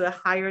talking to a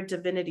higher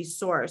divinity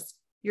source,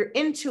 your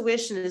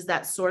intuition is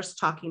that source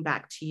talking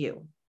back to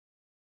you.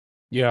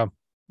 Yeah.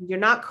 You're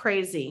not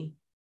crazy.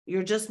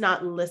 You're just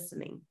not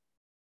listening.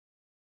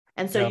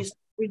 And so you start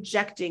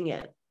rejecting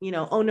it.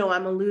 Oh no,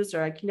 I'm a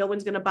loser. No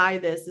one's going to buy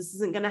this. This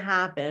isn't going to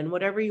happen,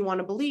 whatever you want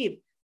to believe.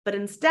 But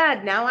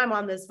instead, now I'm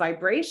on this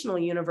vibrational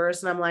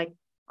universe, and I'm like,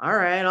 all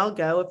right, I'll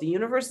go. If the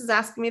universe is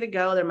asking me to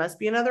go, there must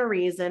be another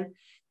reason.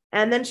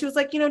 And then she was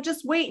like,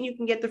 just wait and you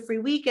can get the free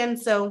weekend.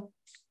 So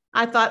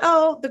I thought,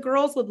 oh, the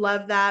girls would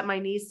love that. My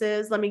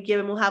nieces, let me give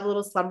them, we'll have a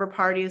little slumber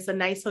party. It's a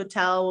nice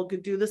hotel. We'll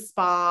do the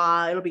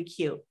spa. It'll be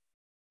cute.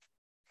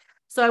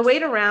 So I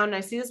wait around and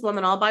I see this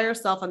woman all by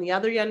herself on the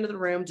other end of the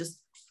room, just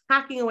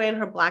hacking away on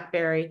her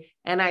BlackBerry.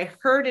 And I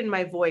heard in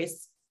my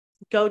voice,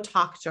 go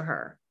talk to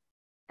her.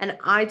 And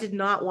I did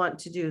not want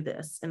to do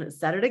this. And it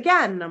said it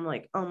again. And I'm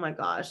like, oh my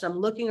gosh, I'm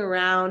looking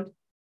around,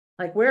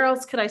 like, where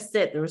else could I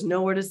sit? There was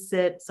nowhere to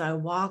sit. So I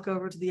walk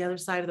over to the other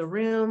side of the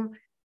room,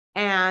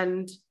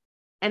 and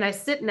I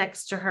sit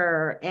next to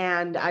her,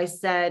 and I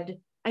said,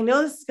 I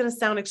know this is going to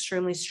sound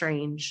extremely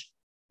strange,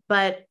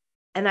 but,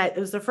 it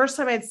was the first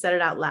time I'd said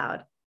it out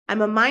loud.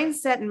 I'm a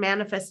mindset and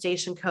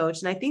manifestation coach,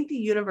 and I think the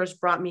universe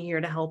brought me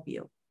here to help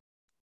you.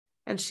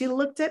 And she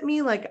looked at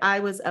me like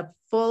I was a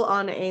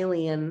full-on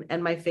alien,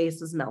 and my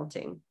face was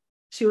melting.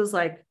 She was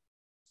like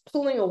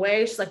pulling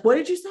away. She's like, what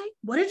did you say?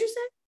 What did you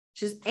say?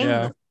 She's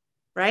angry,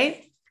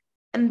 right?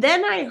 And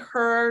then I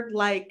heard,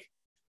 like,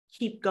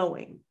 keep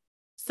going.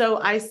 So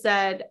I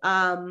said,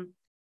 I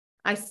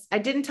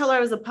didn't tell her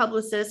I was a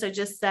publicist. I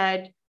just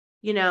said,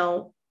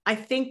 I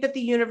think that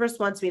the universe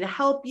wants me to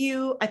help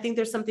you. I think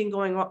there's something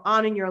going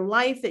on in your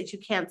life that you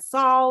can't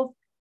solve.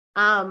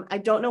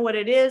 I don't know what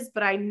it is,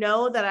 but I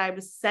know that I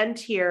was sent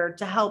here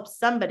to help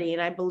somebody,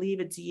 and I believe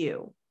it's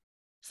you.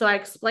 So I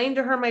explained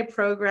to her my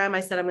program.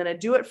 I said, I'm going to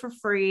do it for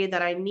free,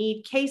 that I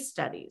need case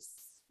studies.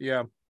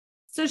 Yeah.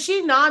 So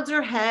she nods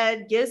her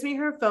head, gives me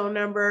her phone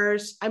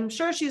numbers. I'm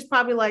sure she's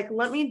probably like,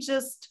 let me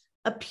just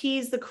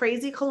appease the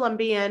crazy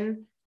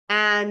Colombian,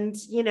 and,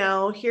 and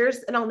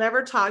I'll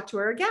never talk to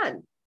her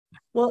again.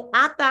 Well,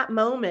 at that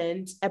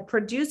moment, a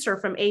producer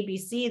from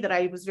ABC that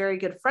I was very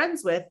good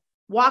friends with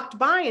walked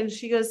by, and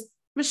she goes,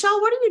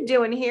 Michelle, what are you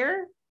doing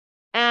here?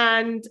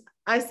 And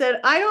I said,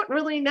 I don't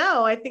really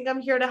know. I think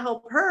I'm here to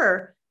help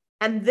her.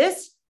 And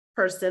this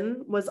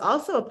person was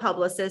also a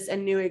publicist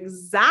and knew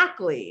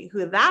exactly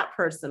who that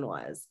person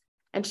was.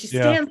 And she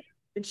stands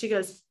and she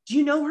goes, do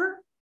you know her?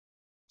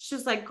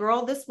 She's like,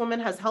 girl, this woman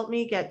has helped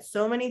me get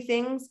so many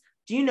things.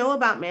 Do you know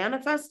about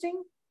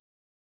manifesting?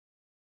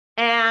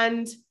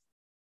 And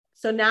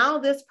so now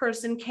this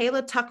person,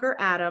 Kayla Tucker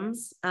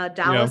Adams,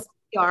 Dallas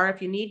PR,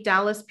 if you need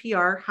Dallas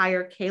PR,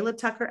 hire Kayla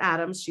Tucker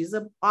Adams. She's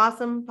an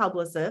awesome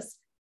publicist.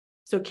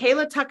 So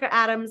Kayla Tucker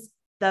Adams,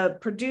 the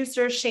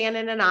producer,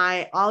 Shannon, and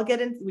I all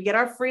we get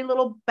our free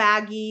little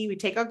baggie. We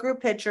take our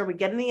group picture, we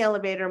get in the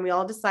elevator, and we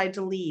all decide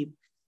to leave.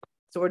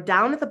 So we're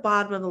down at the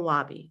bottom of the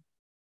lobby,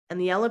 and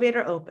the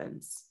elevator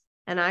opens.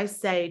 And I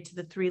say to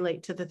the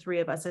three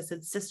of us, I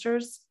said,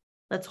 sisters,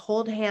 let's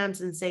hold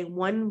hands and say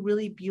one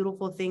really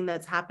beautiful thing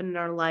that's happened in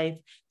our life,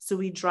 so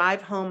we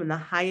drive home in the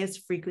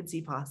highest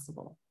frequency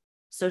possible.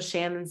 So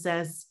Shannon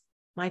says,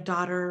 my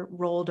daughter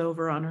rolled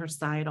over on her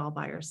side all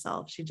by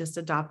herself. She just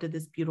adopted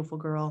this beautiful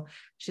girl.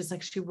 She's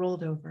like, she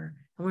rolled over.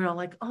 And we were all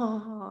like,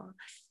 oh.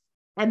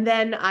 And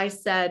then I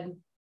said,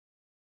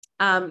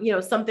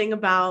 something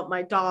about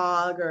my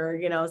dog, or,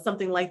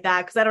 something like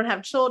that, because I don't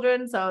have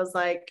children. So I was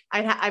like,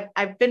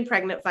 I've been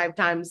pregnant 5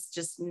 times,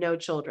 just no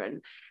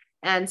children.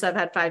 And so I've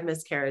had 5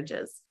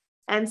 miscarriages.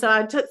 And so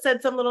I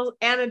said some little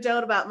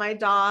anecdote about my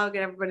dog,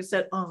 and everybody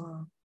said,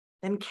 oh.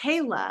 And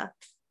Kayla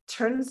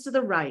turns to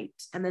the right,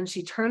 and then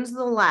she turns to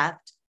the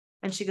left,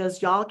 and she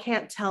goes, y'all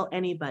can't tell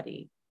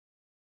anybody.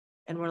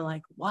 And we're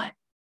like, what?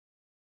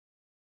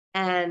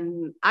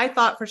 And I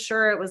thought for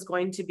sure it was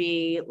going to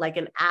be like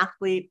an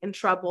athlete in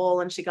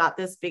trouble, and she got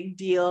this big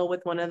deal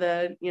with one of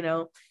the,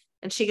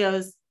 and she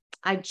goes,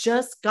 I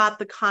just got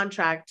the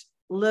contract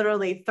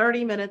literally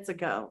 30 minutes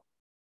ago.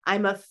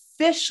 I'm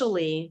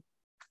officially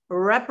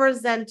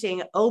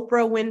representing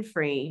Oprah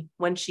Winfrey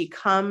when she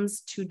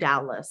comes to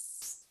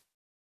Dallas.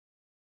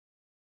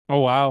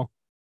 Oh, wow.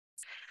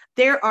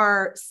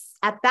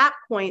 At that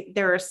point,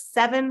 there are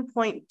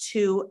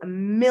 7.2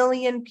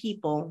 million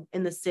people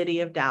in the city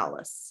of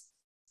Dallas.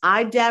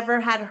 I never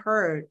had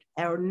heard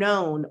or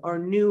known or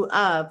knew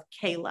of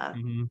Kayla.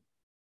 Mm-hmm.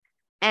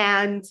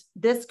 And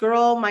this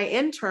girl,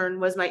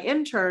 was my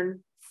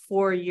intern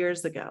 4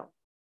 years ago.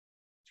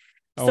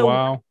 Oh, so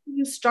wow. when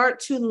you start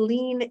to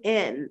lean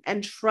in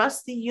and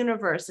trust the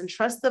universe and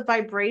trust the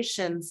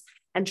vibrations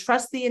and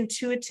trust the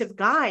intuitive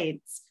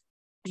guides,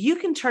 you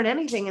can turn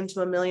anything into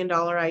 $1 million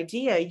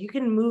idea. You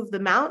can move the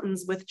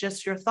mountains with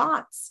just your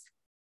thoughts.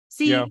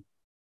 See,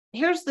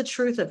 Here's the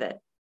truth of it.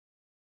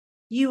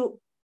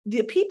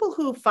 The people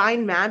who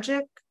find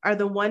magic are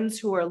the ones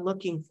who are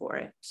looking for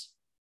it.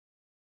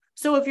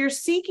 So if you're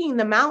seeking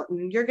the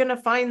mountain, you're going to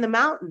find the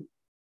mountain.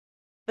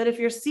 But if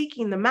you're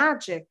seeking the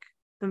magic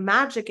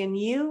in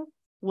you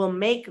will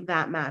make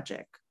that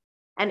magic.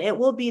 And it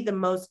will be the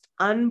most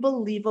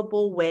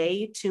unbelievable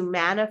way to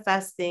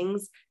manifest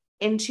things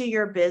into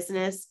your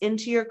business,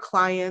 into your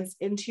clients,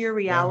 into your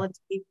reality.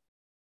 Yeah.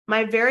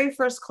 My very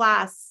first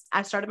class,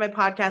 I started my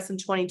podcast in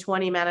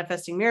 2020,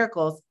 Manifesting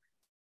Miracles.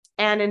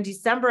 And in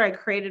December, I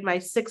created my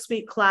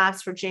 6-week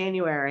class for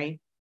January.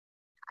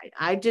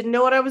 I didn't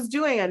know what I was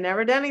doing. I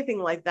never did anything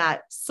like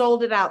that.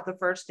 Sold it out the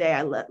first day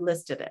I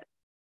listed it.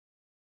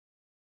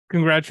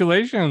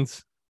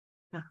 Congratulations.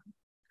 Yeah.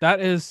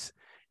 That is,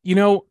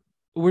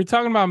 we're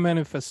talking about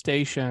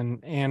manifestation,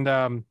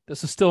 and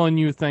this is still a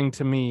new thing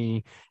to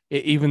me,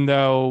 even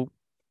though,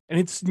 and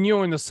it's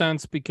new in the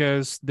sense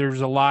because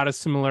there's a lot of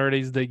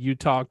similarities that you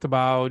talked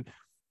about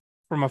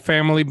from a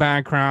family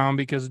background,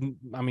 because,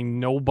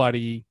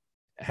 nobody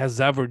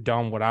has ever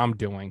done what I'm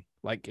doing,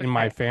 like in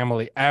my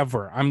family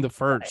ever. I'm the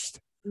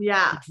first.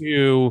 Yeah.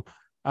 To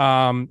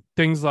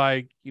things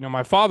like,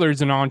 my father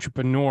is an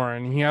entrepreneur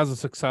and he has a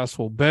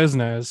successful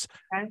business.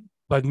 Okay.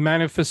 But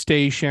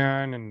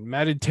manifestation and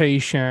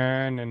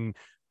meditation and,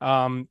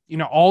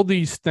 all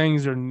these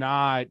things are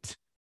not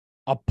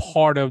a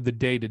part of the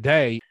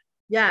day-to-day.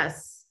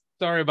 Yes.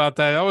 Sorry about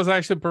that. That was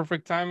actually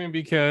perfect timing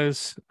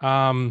because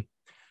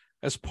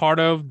as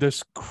part of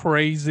this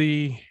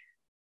crazy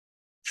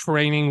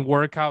training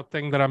workout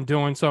thing that I'm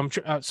doing, so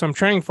I'm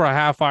training for a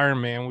half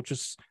Ironman, which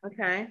is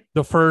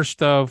the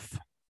first of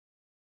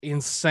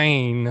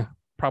insane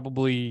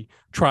probably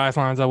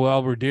triathlons I will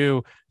ever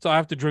do. So I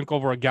have to drink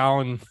over a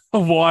gallon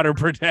of water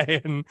per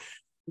day. And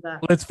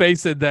let's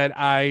face it, that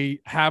I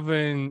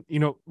haven't,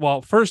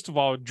 first of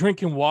all,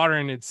 drinking water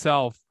in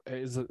itself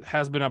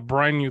has been a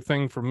brand new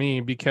thing for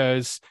me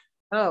because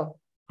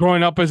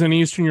growing up as an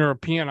Eastern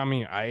European,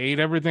 I ate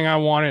everything I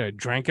wanted. I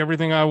drank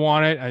everything I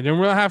wanted. I didn't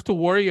really have to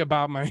worry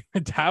about my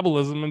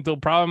metabolism until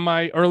probably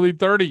my early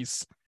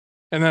 30s.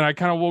 And then I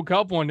kind of woke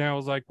up one day. I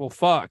was like, well,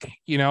 fuck,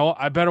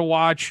 I better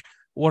watch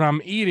what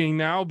I'm eating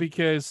now,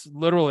 because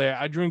literally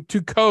I drink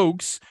 2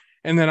 Cokes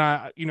and then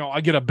I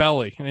get a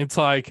belly, and it's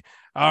like,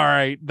 all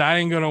right, that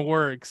ain't going to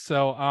work.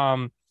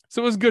 So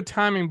it was good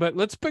timing. But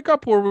let's pick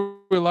up where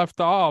we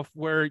left off,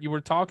 where you were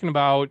talking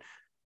about,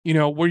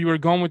 where you were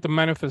going with the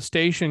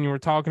manifestation. You were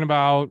talking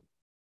about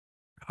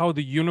how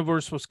the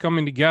universe was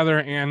coming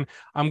together. And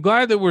I'm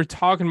glad that we're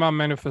talking about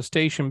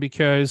manifestation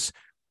because,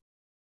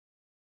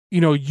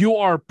 you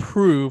are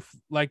proof,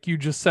 like you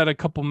just said a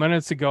couple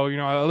minutes ago.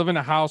 I live in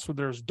a house where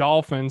there's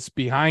dolphins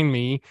behind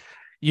me,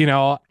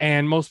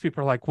 and most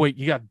people are like, wait,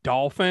 you got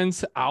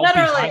dolphins out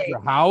behind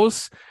your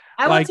house?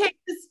 I will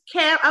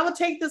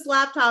take this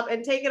laptop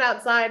and take it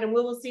outside and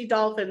we will see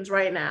dolphins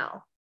right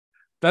now.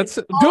 Do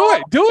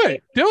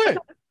it.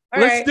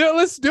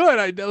 Let's do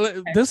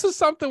it. This is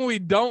something we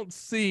don't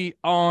see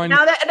on.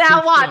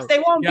 Now watch, they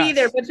won't be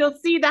there, but you'll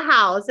see the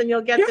house and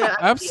you'll get the.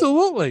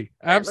 Absolutely.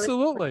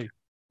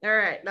 All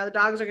right. Now the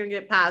dogs are going to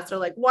get past. They're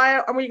like, why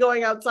are we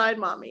going outside,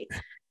 mommy?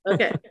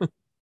 Okay.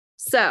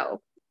 So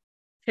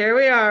here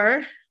we are.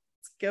 Let's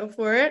go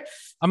for it.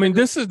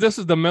 This is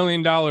the $1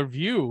 million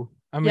view.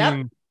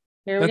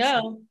 Here we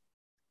go.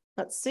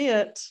 Let's see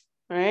it.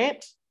 All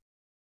right.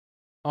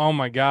 Oh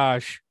my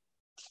gosh.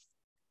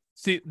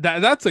 See,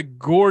 that's a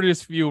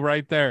gorgeous view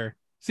right there.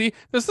 See,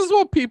 this is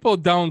what people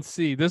don't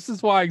see. This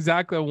is why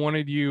exactly I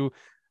wanted you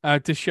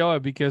to show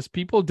it, because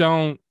people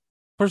don't.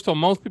 First of all,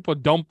 most people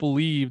don't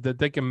believe that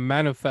they can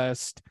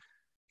manifest.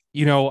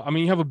 You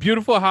have a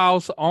beautiful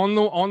house on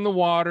the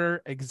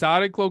water,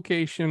 exotic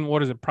location.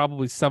 What is it?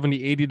 Probably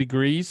 70, 80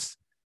 degrees.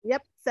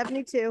 Yep,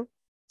 72.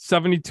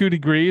 72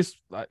 degrees.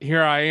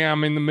 Here I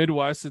am in the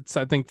Midwest. It's,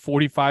 I think,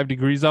 45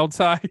 degrees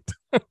outside.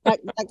 that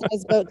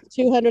guy's about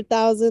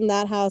 200,000.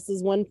 That house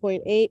is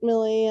 1.8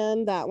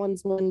 million. That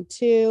one's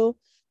 1.2.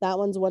 That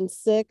one's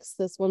 1.6.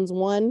 This one's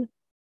 1.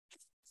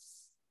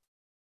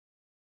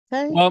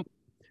 Okay. Well,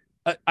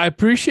 I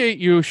appreciate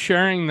you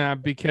sharing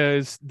that,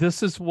 because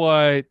this is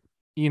what,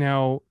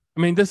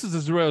 this is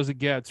as real as it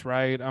gets,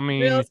 right? As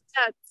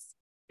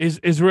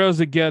real as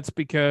it gets,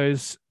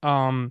 because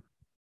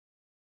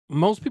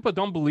most people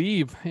don't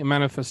believe in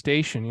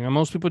manifestation.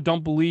 Most people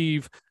don't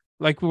believe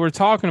like we were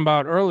talking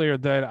about earlier,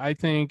 that I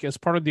think as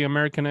part of the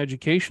American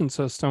education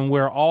system,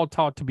 we're all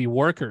taught to be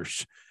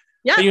workers.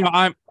 Yeah. You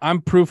know,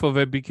 I'm proof of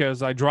it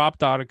because I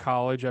dropped out of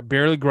college. I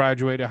barely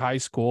graduated high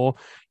school,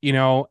 you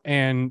know,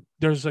 and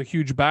there's a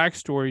huge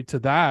backstory to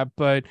that.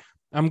 But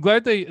I'm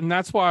glad and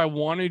that's why I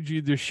wanted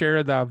you to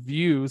share that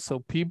view so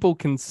people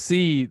can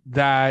see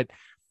that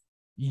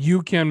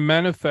you can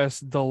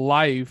manifest the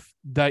life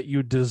that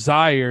you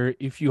desire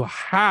if you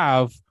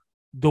have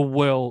the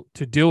will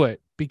to do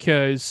it.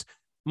 Because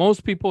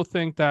most people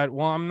think that,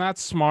 well, I'm not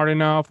smart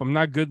enough, I'm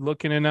not good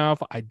looking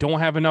enough, I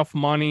don't have enough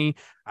money,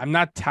 I'm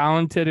not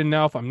talented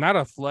enough, I'm not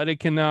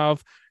athletic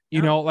enough,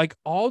 you know, like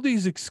all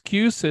these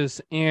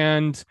excuses.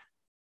 And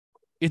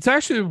it's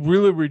actually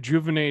really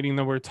rejuvenating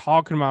that we're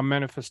talking about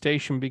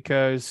manifestation,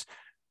 because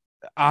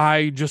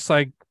I, just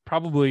like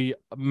probably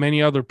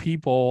many other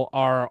people,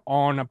 are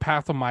on a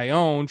path of my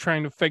own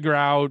trying to figure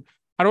out,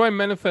 how do I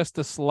manifest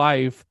this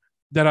life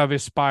that I've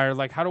aspired?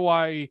 Like, how do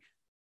I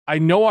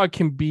know I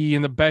can be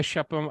in the best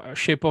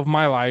shape of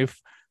my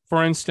life.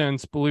 For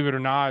instance, believe it or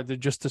not,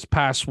 just this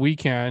past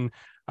weekend,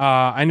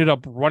 I ended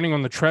up running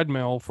on the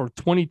treadmill for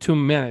 22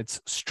 minutes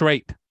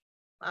straight.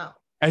 Wow.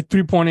 At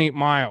 3.8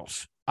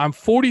 miles. I'm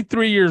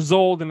 43 years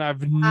old, and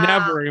I've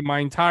never in my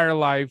entire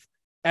life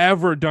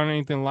ever done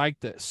anything like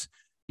this.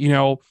 You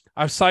know,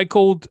 I've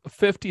cycled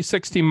 50,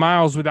 60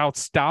 miles without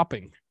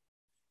stopping.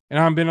 And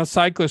I've been a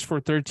cyclist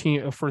for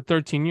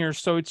 13 years.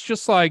 So it's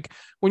just like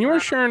when you were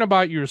sharing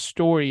about your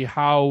story,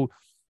 how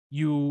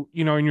you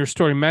know, in your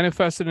story,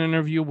 manifested an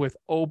interview with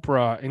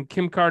Oprah and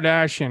Kim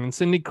Kardashian and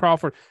Cindy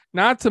Crawford,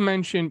 not to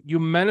mention you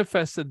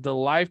manifested the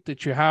life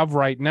that you have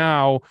right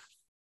now,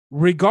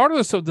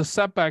 regardless of the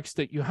setbacks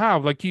that you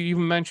have. Like you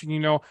even mentioned, you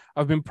know,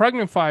 I've been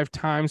pregnant 5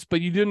 times,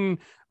 but you didn't,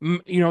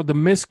 you know, the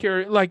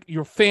miscarriage, like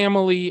your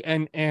family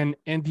and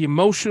the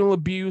emotional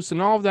abuse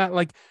and all of that,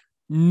 like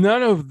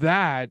none of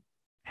that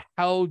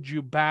held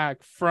you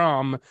back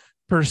from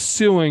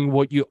pursuing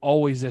what you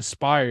always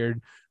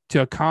aspired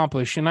to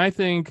accomplish. And I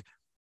think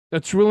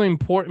that's really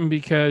important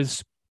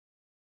because,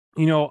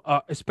 you know,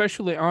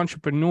 especially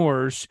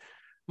entrepreneurs,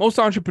 most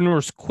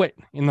entrepreneurs quit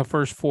in the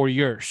first 4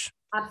 years.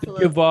 Absolutely.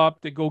 They give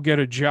up, they go get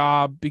a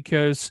job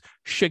because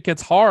shit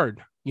gets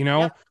hard, you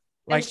know? Yep.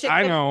 Like,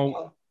 I know.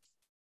 Real.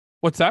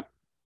 What's that?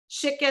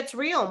 Shit gets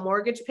real.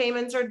 Mortgage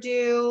payments are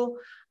due.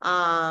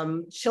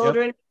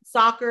 Children,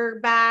 soccer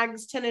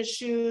bags, tennis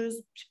shoes,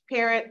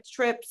 parent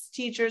trips,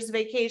 teachers,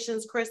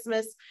 vacations,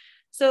 Christmas.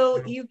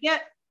 So you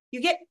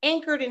get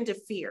anchored into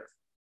fear.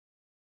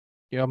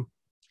 Yep.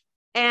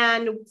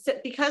 And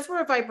because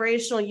we're a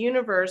vibrational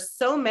universe,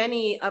 so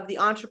many of the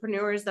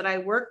entrepreneurs that I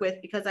work with,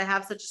 because I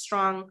have such a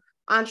strong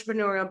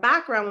entrepreneurial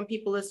background, when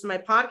people listen to my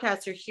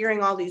podcast, are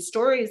hearing all these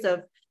stories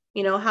of,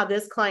 you know, how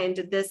this client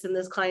did this and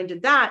this client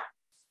did that.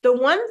 The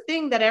one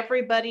thing that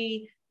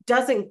everybody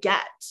doesn't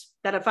get,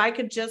 that if I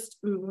could just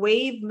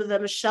wave the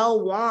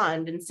Michelle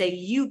wand and say,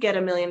 you get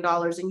 $1 million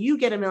and you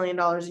get $1 million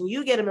and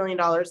you get $1 million,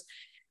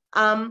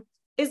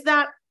 is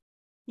that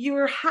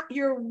you're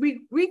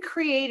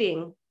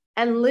recreating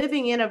and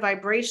living in a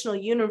vibrational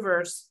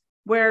universe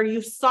where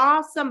you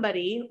saw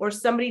somebody, or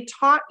somebody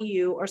taught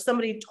you, or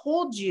somebody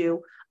told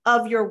you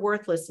of your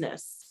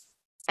worthlessness.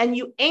 And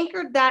you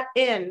anchored that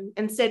in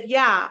and said,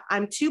 yeah,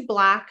 I'm too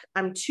black,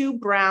 I'm too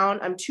brown,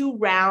 I'm too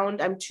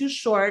round, I'm too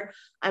short,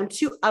 I'm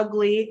too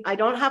ugly, I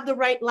don't have the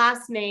right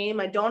last name,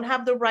 I don't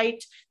have the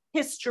right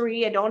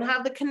history, I don't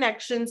have the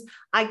connections,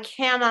 I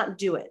cannot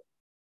do it.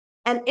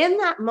 And in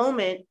that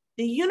moment,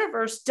 the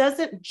universe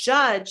doesn't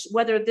judge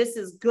whether this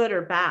is good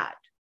or bad.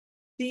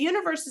 The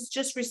universe is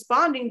just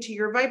responding to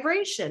your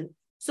vibration.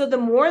 So the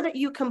more that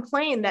you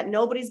complain that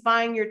nobody's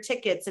buying your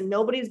tickets and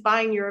nobody's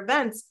buying your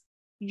events,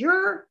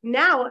 you're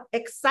now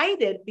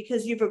excited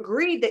because you've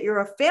agreed that you're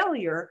a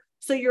failure.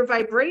 So your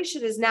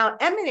vibration is now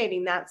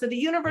emanating that. So the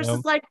universe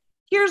is like,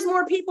 here's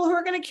more people who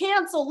are going to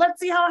cancel. Let's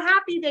see how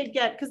happy they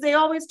get, because they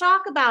always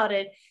talk about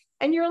it.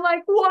 And you're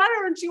like, why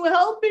aren't you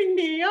helping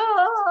me?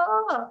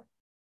 Ah.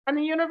 And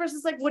the universe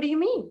is like, what do you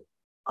mean?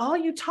 All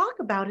you talk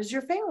about is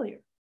your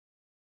failure.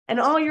 And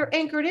all you're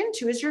anchored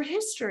into is your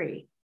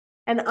history.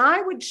 And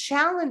I would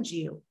challenge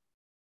you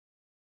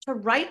to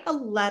write a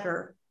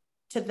letter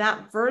to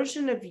that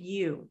version of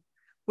you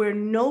where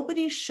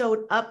nobody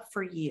showed up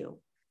for you,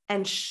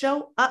 and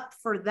show up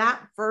for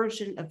that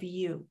version of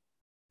you.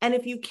 And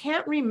if you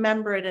can't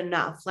remember it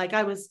enough, like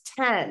I was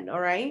 10, all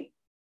right,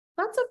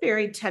 that's a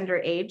very tender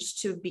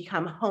age to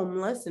become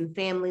homeless and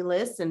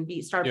familyless and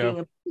start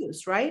being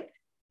abused, right?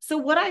 So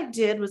what I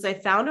did was I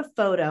found a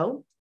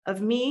photo of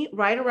me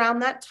right around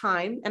that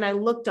time, and I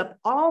looked up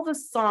all the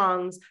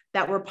songs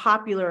that were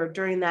popular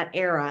during that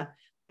era.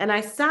 And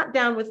I sat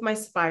down with my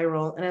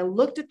spiral and I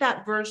looked at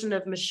that version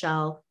of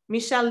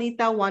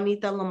Michelita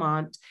Juanita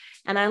Lamont.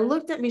 And I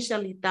looked at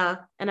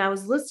Michelita and I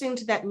was listening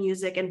to that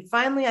music. And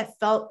finally, I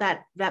felt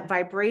that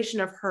vibration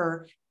of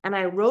her. And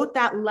I wrote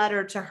that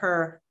letter to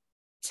her,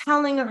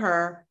 telling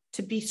her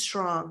to be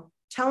strong,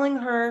 telling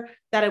her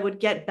that I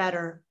would get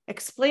better,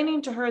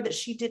 explaining to her that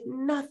she did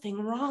nothing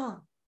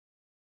wrong.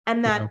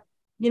 And that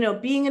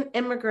being an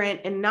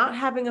immigrant and not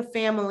having a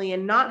family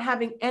and not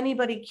having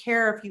anybody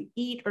care if you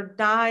eat or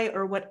die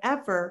or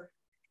whatever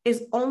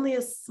is only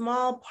a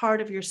small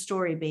part of your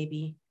story,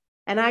 baby.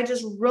 And I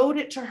just wrote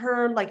it to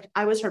her like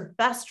I was her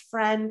best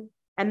friend.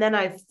 And then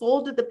I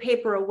folded the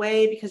paper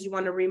away because you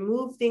want to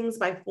remove things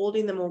by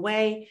folding them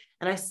away.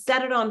 And I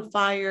set it on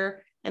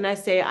fire and I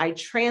say, I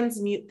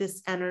transmute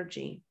this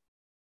energy.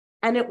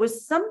 And it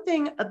was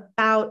something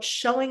about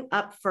showing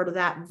up for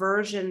that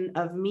version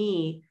of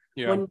me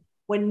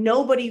when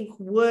nobody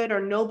would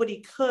or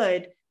nobody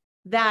could,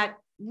 that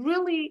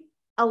really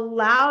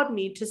allowed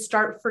me to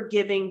start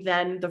forgiving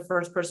then the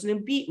first person who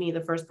beat me,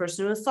 the first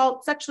person who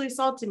sexually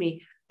assaulted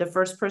me, the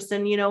first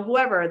person,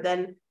 whoever,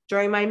 then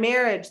during my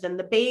marriage, then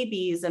the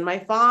babies and my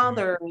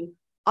father and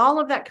all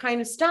of that kind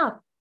of stuff,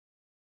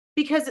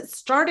 because it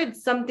started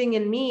something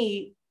in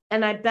me.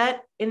 And I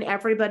bet in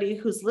everybody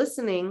who's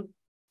listening,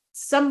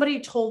 somebody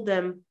told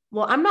them,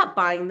 well, I'm not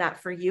buying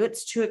that for you.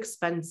 It's too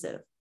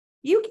expensive.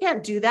 You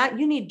can't do that.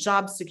 You need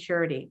job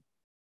security.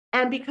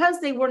 And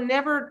because they were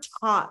never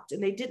taught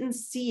and they didn't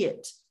see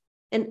it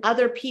in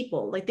other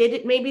people, like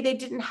maybe they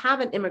didn't have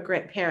an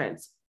immigrant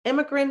parents.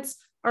 Immigrants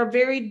are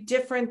very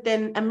different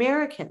than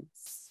Americans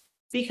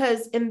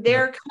because in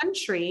their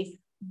country,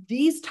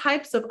 these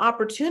types of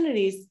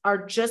opportunities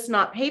are just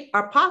not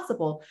are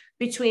possible,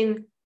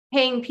 between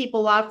paying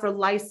people off for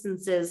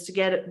licenses to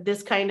get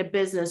this kind of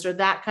business or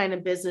that kind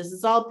of business.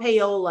 It's all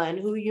payola and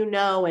who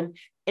and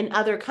in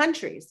other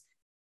countries.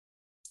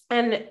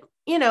 And,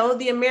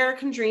 the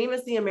American dream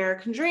is the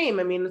American dream.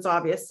 I mean, it's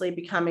obviously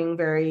becoming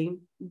very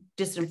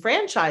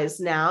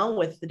disenfranchised now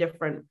with the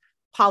different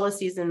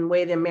policies and the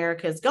way that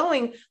America is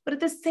going. But at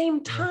the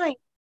same time,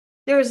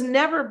 there has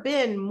never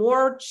been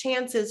more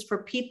chances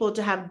for people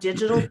to have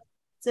digital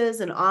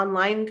businesses and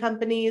online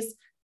companies.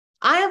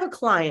 I have a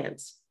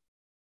client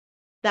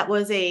that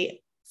was a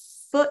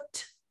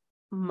foot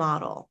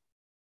model,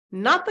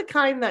 not the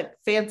kind that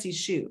fancy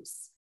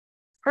shoes.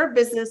 Her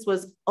business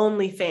was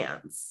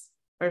OnlyFans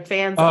or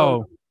fans.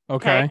 Oh,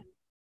 okay.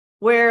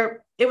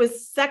 Where it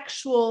was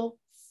sexual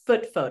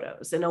foot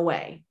photos in a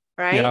way,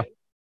 right? Yeah.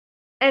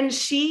 And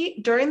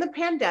she, during the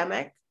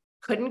pandemic,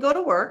 couldn't go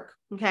to work.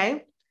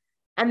 Okay.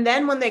 And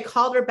then when they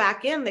called her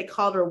back in, they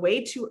called her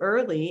way too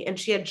early, and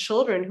she had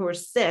children who were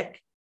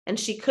sick, and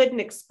she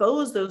couldn't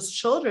expose those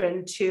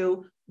children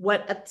to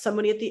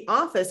somebody at the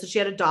office. So she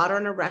had a daughter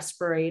on a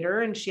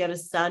respirator, and she had a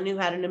son who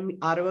had an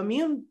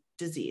autoimmune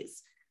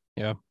disease.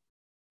 Yeah.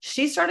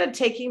 She started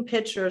taking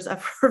pictures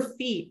of her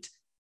feet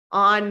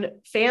on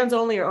Fans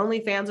Only or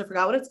OnlyFans. I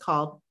forgot what it's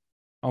called.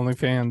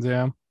 OnlyFans,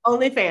 yeah.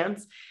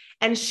 OnlyFans.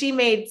 And she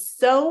made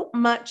so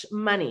much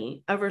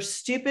money of her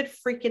stupid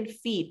freaking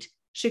feet.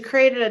 She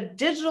created a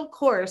digital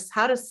course,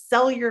 how to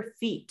sell your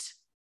feet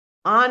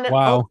on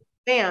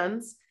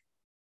OnlyFans.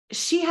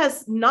 She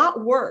has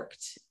not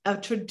worked a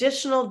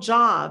traditional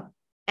job.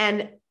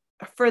 And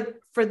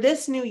for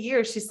this new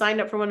year, she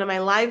signed up for one of my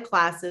live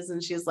classes,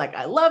 and she's like,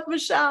 I love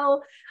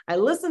Michelle. I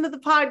listened to the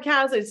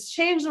podcast. It's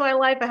changed my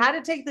life. I had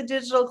to take the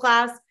digital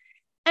class.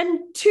 And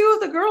two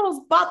of the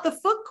girls bought the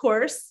foot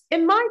course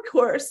in my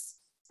course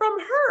from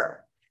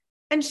her.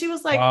 And she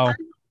was like, wow.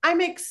 I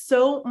make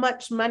so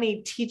much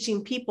money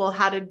teaching people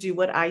how to do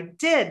what I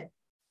did.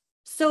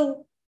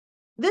 So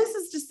this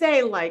is to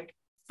say, like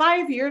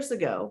 5 years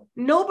ago,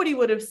 nobody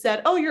would have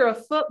said, oh, you're a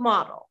foot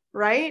model,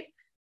 right?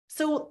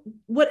 So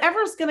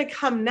whatever's going to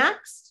come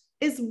next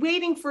is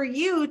waiting for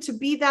you to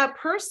be that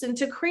person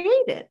to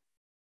create it.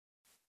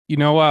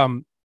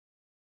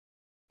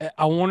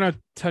 I want to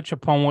touch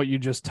upon what you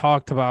just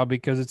talked about,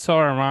 because it's so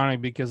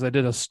ironic, because I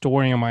did a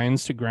story on my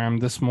Instagram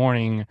this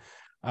morning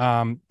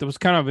that was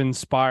kind of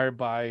inspired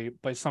by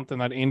something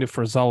that Andy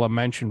Frisella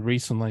mentioned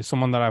recently,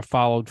 someone that I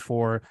followed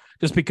for,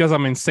 just because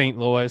I'm in St.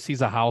 Louis.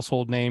 He's a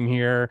household name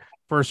here.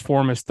 First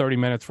Form is 30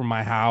 minutes from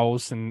my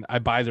house, and I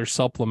buy their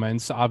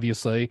supplements,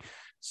 obviously.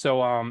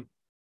 So,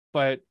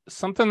 but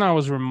something I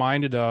was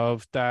reminded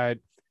of that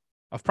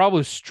I've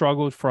probably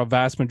struggled for a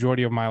vast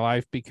majority of my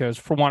life, because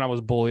for one, I was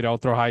bullied all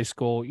through high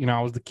school.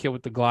 I was the kid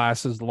with the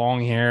glasses,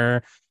 long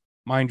hair.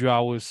 Mind you,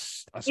 I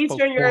spoke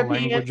 4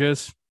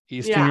 languages,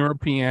 Eastern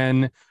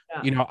European.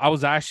 Yeah. I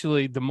was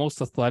actually the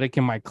most athletic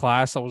in my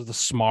class. I was the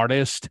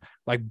smartest,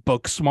 like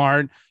book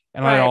smart,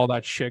 and I let all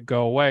that shit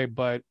go away.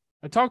 But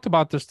I talked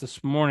about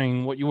this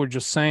morning, what you were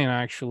just saying,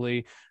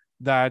 actually,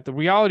 that the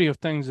reality of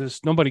things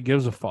is nobody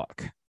gives a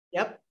fuck.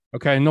 Yep.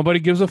 Okay. Nobody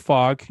gives a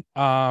fuck.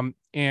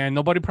 And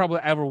nobody probably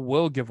ever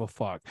will give a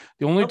fuck.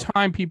 The only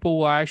time people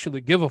will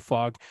actually give a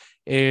fuck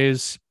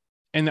is,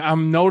 and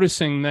I'm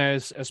noticing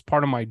this as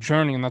part of my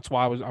journey, and that's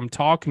why I'm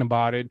talking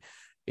about it,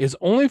 is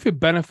only if it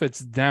benefits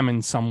them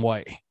in some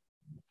way.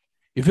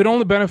 If it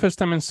only benefits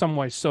them in some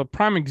way. So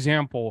prime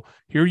example,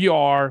 here you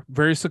are,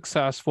 very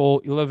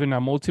successful. You live in a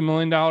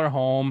multi-million-dollar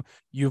home.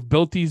 You've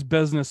built these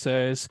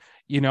businesses,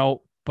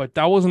 but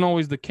that wasn't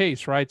always the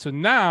case, right? So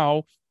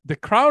now the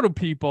crowd of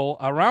people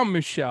around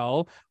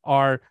Michelle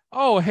are,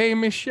 oh, hey,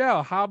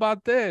 Michelle, how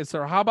about this?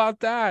 Or how about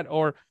that?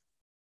 Or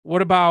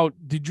what about,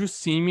 did you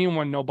see me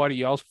when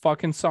nobody else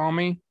fucking saw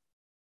me?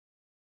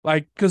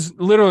 Like, because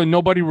literally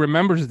nobody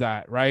remembers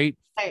that, right?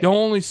 Right. They'll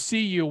only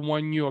see you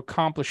when you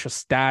accomplish a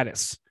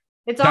status.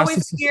 It's That's the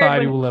always weird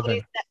society we live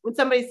in. when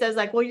somebody says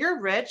like, "Well,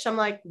 you're rich." I'm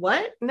like,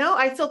 "What?" No,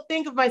 I still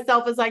think of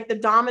myself as like the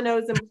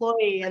Domino's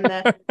employee and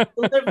the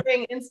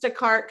delivering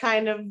Instacart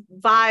kind of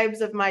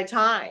vibes of my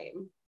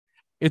time.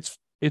 It's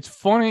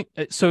funny.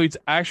 So it's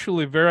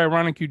actually very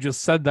ironic you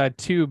just said that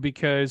too,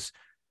 because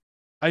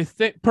I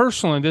think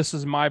personally, this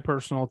is my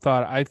personal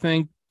thought. I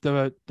think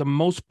the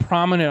most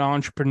prominent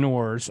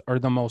entrepreneurs are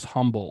the most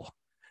humble.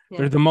 Yeah.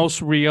 They're the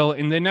most real,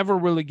 and they never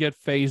really get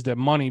phased at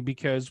money,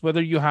 because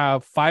whether you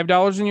have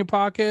 $5 in your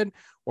pocket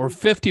or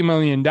 $50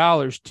 million,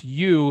 to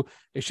you,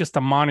 it's just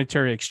a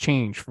monetary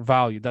exchange for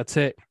value. That's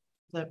it.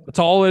 That's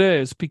all it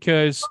is.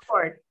 Because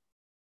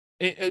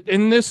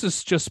and this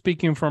is just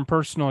speaking from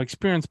personal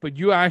experience, but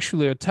you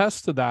actually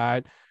attest to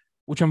that,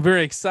 which I'm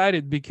very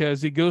excited,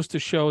 because it goes to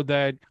show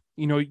that,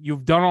 you know,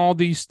 you've done all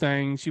these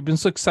things, you've been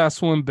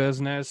successful in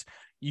business,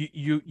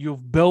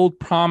 you've built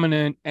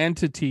prominent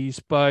entities,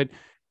 but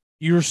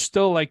you're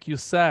still, like you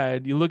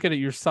said, you look at it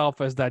yourself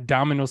as that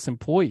Domino's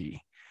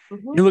employee.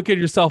 Mm-hmm. You look at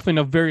yourself in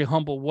a very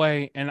humble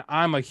way. And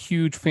I'm a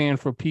huge fan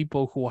for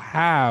people who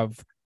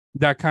have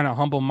that kind of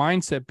humble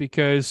mindset,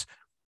 because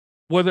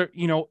whether,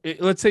 you know,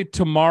 let's say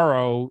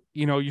tomorrow,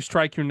 you know, you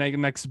strike your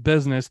next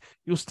business,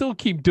 you'll still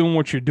keep doing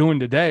what you're doing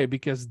today,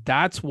 because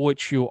that's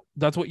what you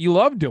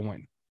love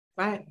doing.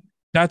 Right.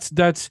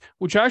 That's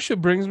which actually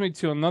brings me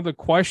to another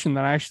question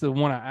that I actually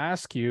want to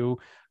ask you.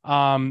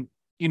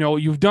 You know,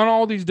 you've done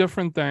all these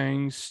different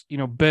things, you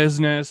know,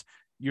 business,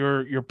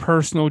 your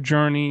personal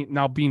journey,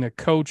 now being a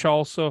coach,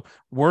 also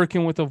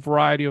working with a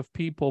variety of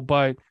people,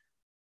 but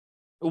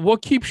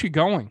what keeps you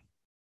going?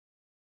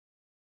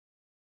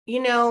 You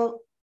know,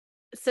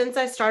 since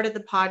I started the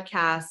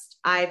podcast,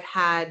 I've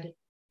had,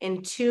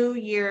 in 2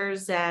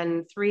 years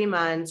and 3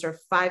 months or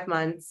 5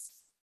 months,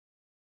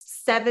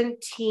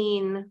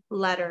 17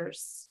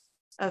 letters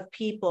of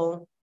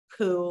people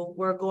who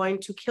were going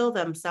to kill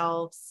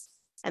themselves,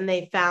 and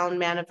they found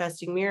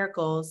Manifesting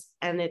Miracles,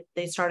 and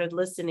they started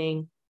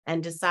listening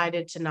and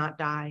decided to not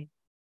die.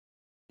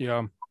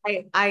 Yeah.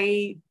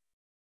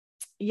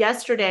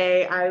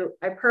 Yesterday,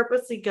 I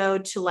purposely go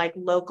to like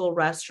local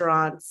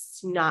restaurants,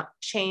 not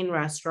chain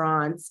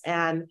restaurants.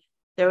 And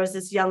there was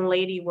this young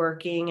lady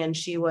working, and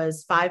she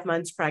was 5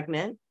 months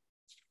pregnant.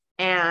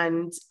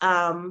 And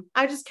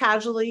I just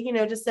casually, you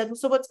know, just said,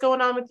 "So what's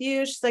going on with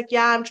you?" She's like,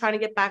 "Yeah, I'm trying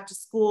to get back to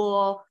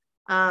school.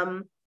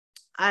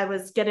 I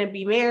was going to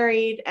be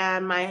married,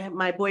 and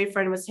my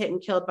boyfriend was hit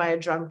and killed by a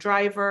drunk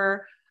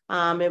driver.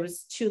 It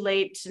was too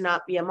late to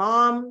not be a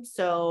mom.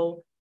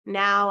 So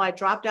now I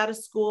dropped out of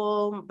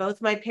school.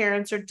 Both my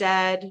parents are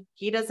dead.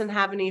 He doesn't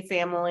have any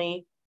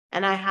family.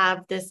 And I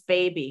have this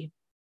baby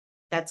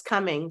that's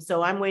coming.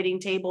 So I'm waiting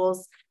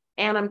tables,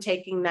 and I'm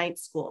taking night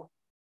school."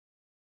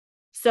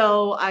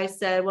 So I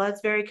said, "Well,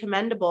 it's very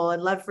commendable.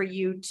 I'd love for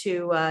you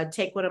to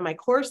take one of my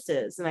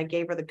courses." And I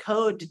gave her the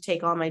code to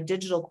take all my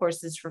digital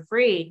courses for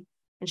free.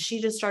 And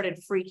she just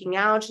started freaking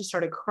out. She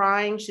started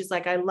crying. She's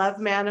like, "I love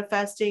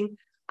manifesting.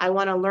 I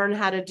want to learn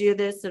how to do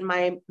this." And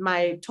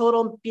my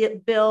total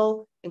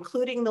bill,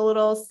 including the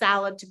little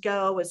salad to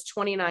go, was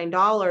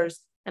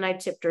 $29. And I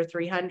tipped her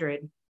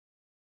 $300.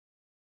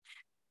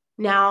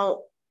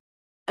 Now,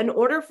 in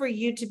order for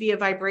you to be a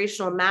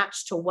vibrational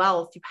match to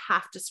wealth, you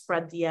have to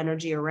spread the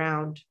energy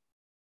around.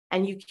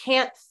 And you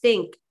can't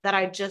think that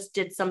I just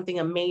did something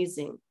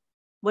amazing.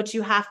 What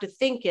you have to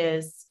think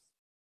is,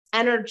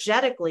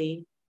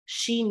 energetically,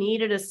 she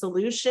needed a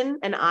solution,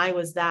 and I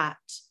was that.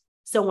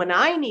 So when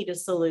I need a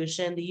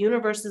solution, the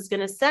universe is going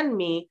to send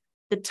me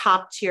the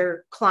top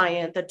tier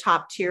client, the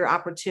top tier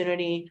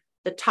opportunity,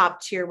 the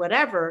top tier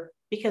whatever,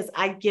 because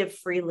I give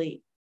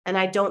freely. And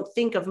I don't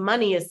think of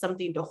money as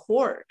something to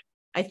hoard.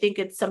 I think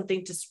it's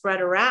something to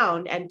spread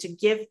around and to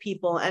give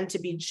people and to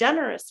be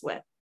generous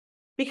with.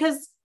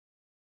 Because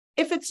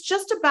if it's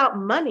just about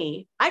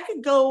money, I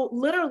could go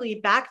literally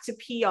back to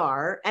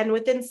PR and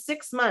within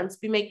 6 months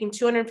be making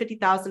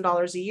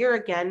 $250,000 a year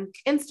again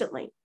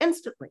instantly.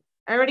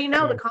 I already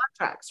know the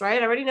contracts,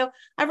 right?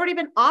 I've already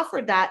been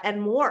offered that and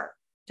more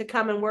to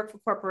come and work for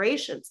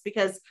corporations,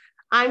 because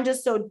I'm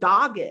just so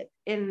dogged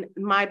in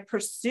my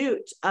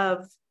pursuit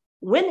of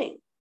winning.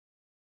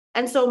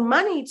 And so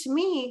money, to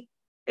me,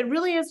 it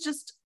really is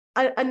just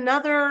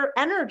another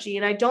energy.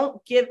 And I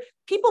don't give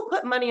people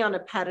put money on a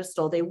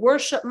pedestal. They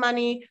worship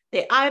money.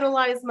 They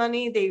idolize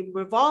money. They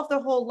revolve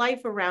their whole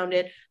life around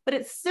it. But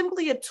it's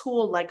simply a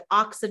tool like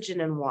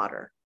oxygen and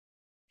water.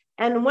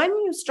 And when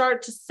you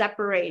start to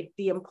separate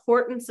the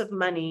importance of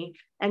money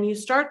and you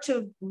start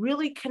to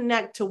really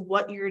connect to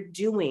what you're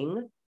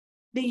doing,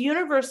 the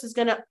universe is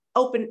going to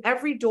open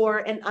every door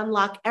and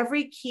unlock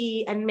every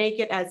key and make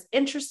it as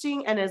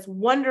interesting and as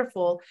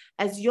wonderful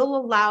as you'll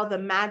allow the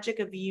magic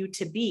of you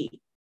to be.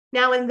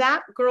 Now,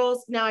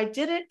 I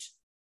did it,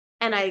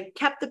 and I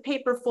kept the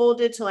paper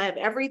folded till I have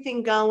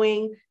everything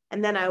going.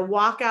 And then I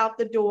walk out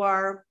the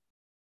door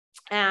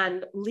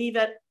and leave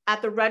it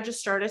at the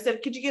register. And I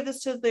said, "Could you give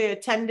this to the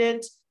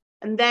attendant?"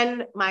 And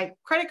then my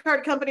credit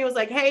card company was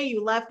like, hey,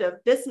 you left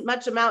this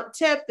much amount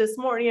tip this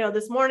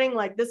morning,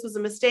 like this was a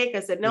mistake. I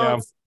said, no,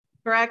 it's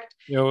correct.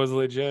 It was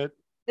legit.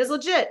 It's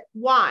legit.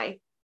 Why?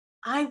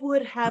 I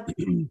would have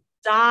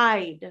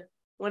died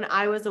when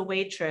I was a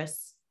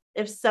waitress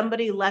if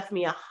somebody left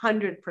me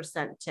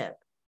 100% tip,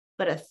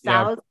 but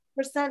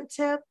 1,000%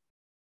 tip.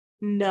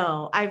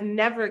 No, I've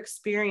never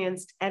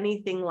experienced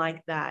anything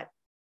like that.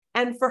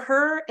 And for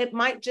her, it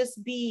might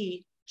just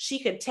be she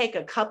could take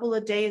a couple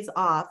of days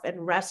off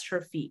and rest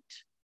her feet.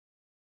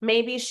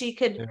 Maybe she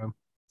could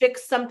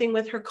fix something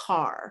with her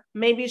car.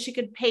 Maybe she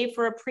could pay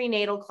for a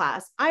prenatal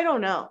class. I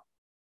don't know.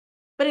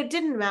 But it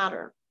didn't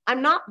matter.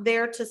 I'm not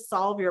there to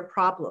solve your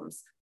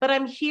problems, but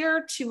I'm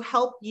here to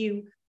help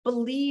you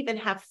believe and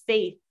have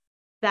faith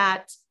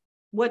that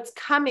what's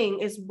coming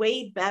is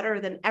way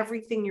better than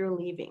everything you're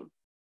leaving.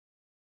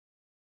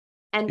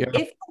 And if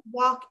you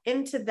walk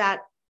into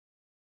that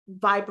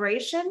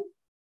vibration,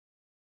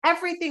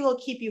 everything will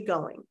keep you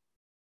going.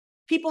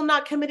 People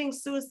not committing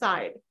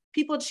suicide,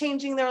 people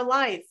changing their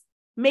life,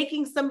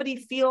 making somebody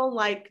feel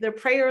like their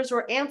prayers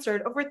were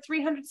answered over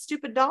 $300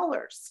 stupid.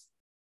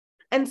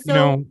 And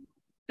so,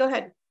 go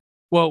ahead.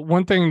 Well,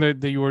 one thing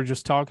that you were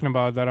just talking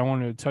about that I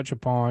wanted to touch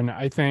upon,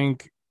 I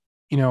think,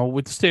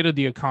 with the state of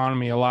the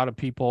economy, a lot of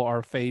people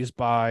are faced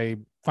by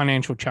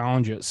financial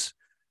challenges.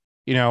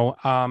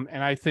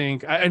 And I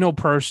think I know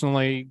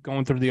personally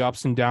going through the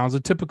ups and downs,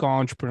 the typical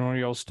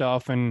entrepreneurial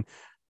stuff, and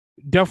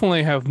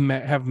definitely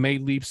have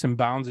made leaps and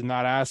bounds in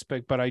that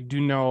aspect. But I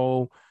do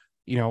know,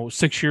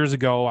 6 years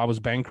ago, I was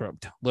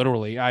bankrupt.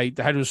 Literally, I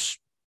had to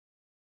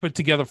put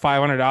together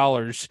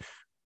 $500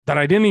 that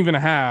I didn't even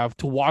have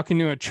to walk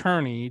into an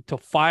attorney to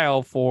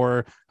file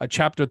for a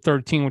Chapter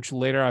 13, which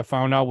later I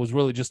found out was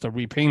really just a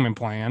repayment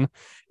plan.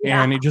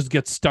 And it just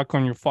gets stuck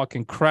on your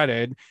fucking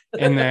credit.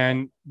 And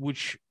then,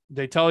 which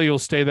they tell you'll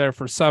stay there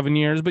for 7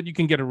 years, but you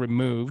can get it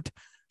removed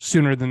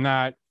sooner than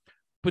that.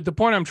 But the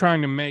point I'm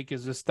trying to make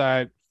is just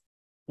that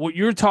what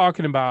you're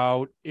talking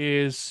about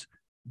is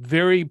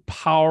very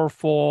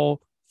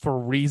powerful for a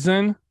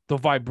reason, the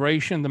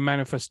vibration, the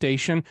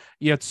manifestation,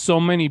 yet so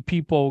many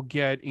people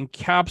get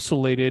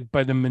encapsulated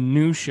by the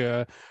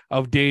minutia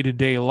of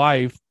day-to-day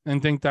life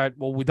and think that,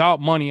 well,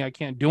 without money, I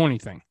can't do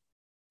anything.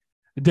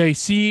 They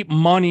see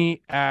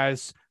money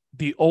as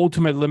the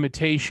ultimate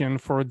limitation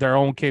for their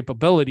own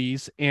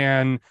capabilities.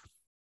 And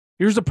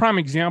here's a prime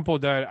example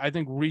that I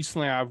think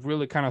recently I've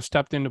really kind of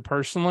stepped into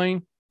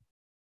personally.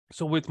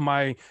 So with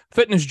my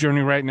fitness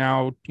journey right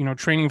now,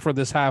 training for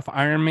this half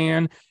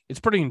Ironman, it's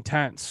pretty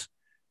intense.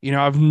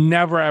 I've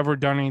never, ever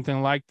done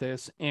anything like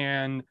this.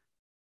 And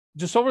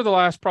just over the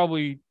last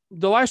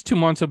 2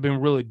 months have been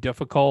really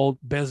difficult.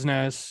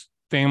 Business,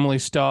 family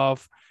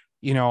stuff.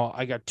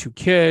 I got 2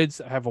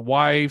 kids. I have a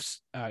wife,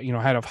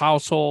 head of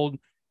household.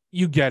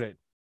 You get it.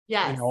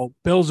 Yes.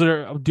 Bills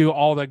do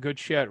all that good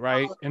shit,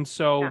 right? And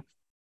so,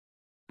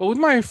 but with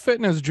my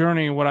fitness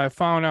journey, what I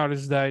found out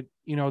is that,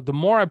 the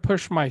more I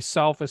push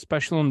myself,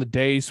 especially on the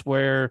days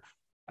where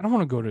I don't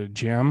want to go to the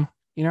gym,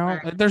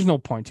 there's no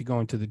point to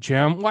going to the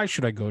gym. Why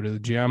should I go to the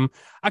gym?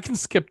 I can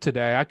skip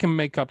today. I can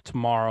make up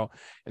tomorrow.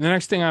 And the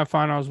next thing I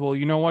found out was, well,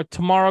 you know what?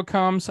 Tomorrow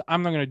comes,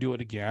 I'm not going to do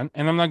it again.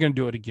 And I'm not going to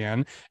do it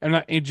again.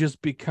 And it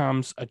just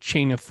becomes a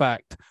chain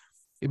effect.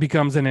 It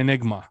becomes an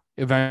enigma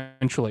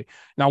eventually.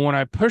 Now, when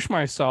I push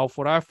myself,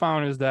 what I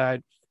found is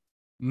that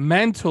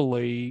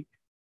mentally,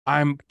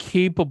 I'm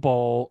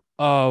capable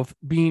of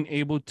being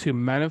able to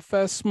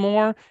manifest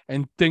more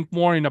and think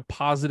more in a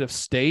positive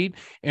state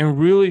and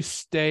really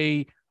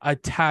stay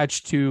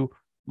attached to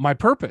my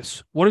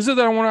purpose. What is it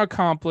that I want to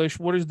accomplish?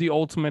 What is the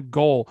ultimate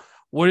goal?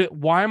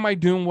 Why am I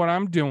doing what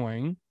I'm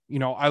doing?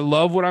 I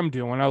love what I'm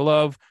doing. I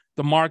love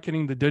the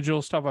marketing, the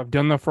digital stuff. I've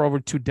done that for over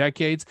 2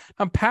 decades.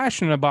 I'm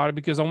passionate about it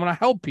because I want to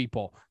help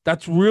people.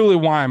 That's really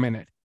why I'm in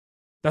it.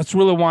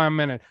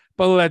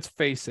 But let's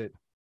face it.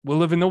 We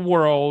live in a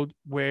world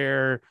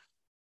where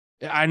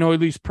I know, at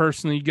least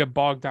personally, you get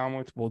bogged down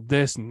with, well,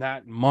 this and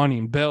that, and money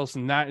and bills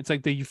and that. It's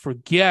like that you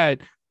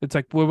forget. It's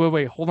like,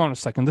 wait, hold on a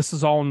second. This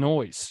is all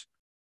noise.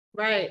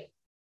 Right.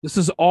 This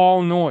is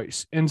all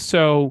noise. And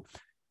so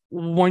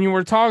when you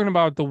were talking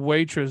about the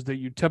waitress that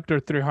you tipped her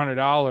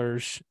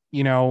 $300,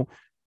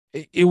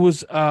 it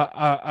was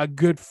a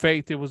good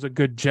faith. It was a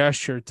good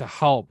gesture to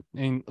help.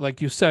 And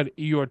like you said,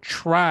 you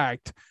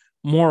attract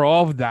more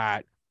of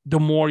that the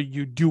more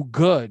you do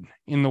good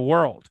in the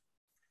world.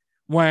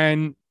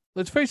 When,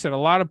 let's face it, a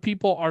lot of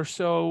people are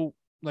so,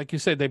 like you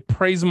said, they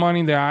praise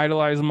money, they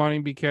idolize money,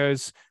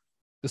 because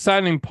the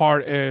saddening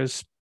part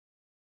is,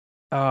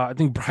 I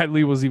think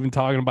Bradley was even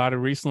talking about it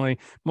recently,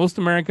 most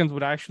Americans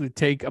would actually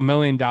take $1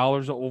 million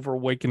over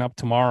waking up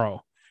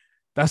tomorrow.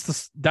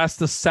 That's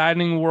the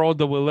saddening world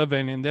that we live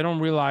in. And they don't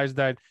realize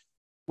that,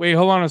 wait,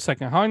 hold on a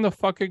second. How in the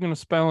fuck are you going to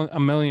spend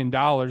 $1 million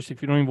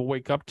if you don't even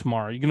wake up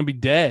tomorrow? You're going to be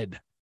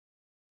dead.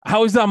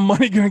 How is that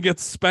money going to get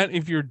spent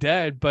if you're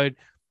dead? But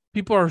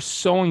people are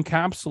so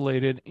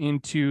encapsulated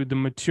into the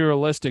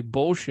materialistic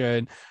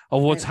bullshit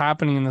of what's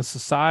happening in the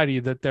society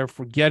that they're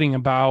forgetting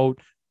about,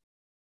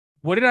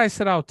 what did I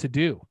set out to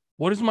do?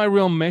 What is my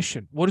real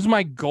mission? What is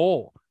my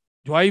goal?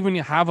 Do I even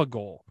have a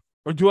goal?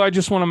 Or do I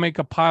just want to make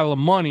a pile of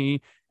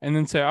money and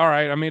then say, all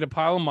right, I made a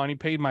pile of money,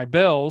 paid my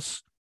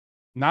bills.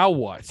 Now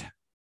what?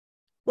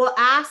 Well,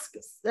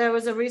 there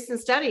was a recent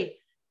study,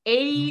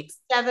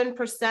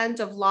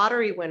 87% of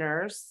lottery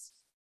winners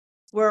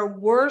were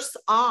worse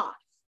off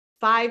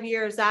 5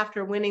 years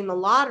after winning the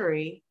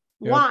lottery.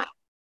 Yep. Why?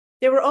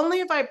 They were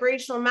only a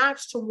vibrational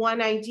match to one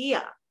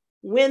idea,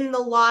 win the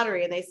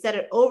lottery. And they said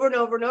it over and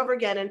over and over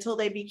again until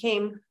they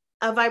became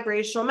a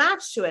vibrational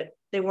match to it.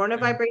 They weren't a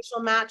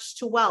vibrational match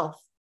to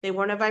wealth. They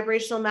weren't a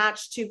vibrational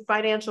match to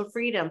financial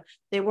freedom.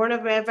 They weren't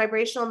a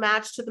vibrational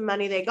match to the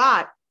money they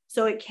got.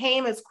 So it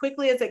came as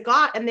quickly as it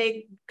got, and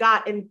they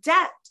got in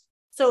debt.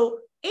 So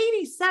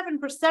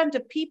 87%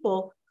 of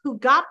people who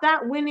got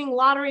that winning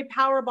lottery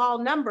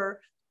Powerball number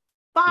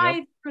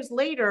 5 years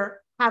later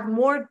have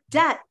more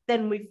debt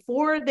than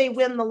before they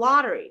win the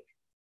lottery.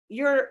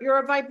 You're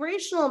a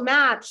vibrational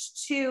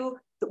match to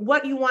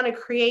what you want to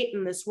create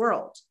in this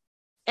world.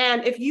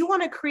 And if you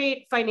want to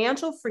create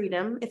financial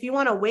freedom, if you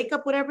want to wake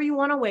up whenever you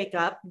want to wake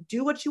up,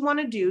 do what you want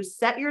to do,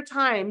 set your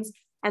times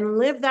and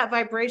live that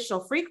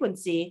vibrational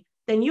frequency,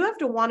 then you have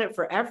to want it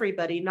for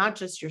everybody, not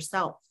just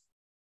yourself.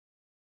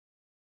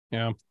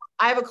 Yeah.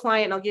 I have a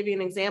client, I'll give you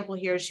an example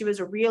here. She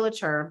was a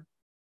realtor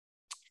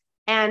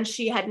and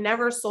she had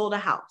never sold a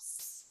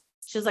house.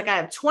 She was like, I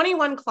have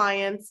 21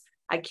 clients.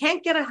 I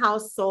can't get a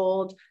house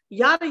sold,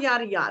 yada,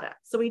 yada, yada.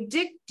 So we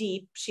dig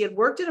deep. She had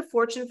worked at a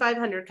Fortune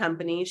 500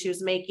 company. She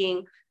was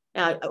making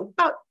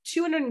about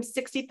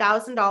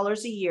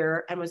 $260,000 a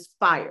year and was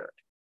fired.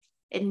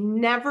 It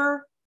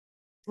never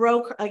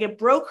broke, it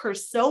broke her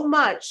so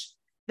much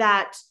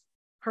that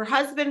her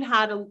husband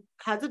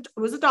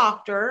was a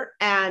doctor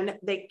and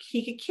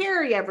he could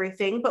carry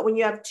everything. But when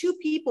you have two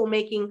people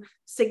making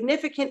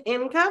significant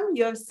income,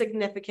 you have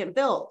significant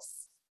bills.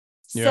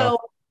 Yeah. So,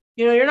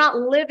 you're not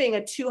living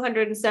a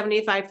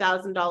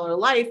 $275,000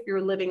 life.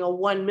 You're living a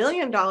 $1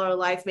 million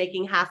life,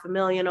 making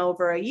 $500,000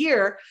 over a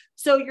year.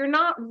 So you're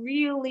not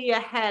really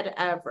ahead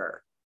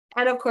ever.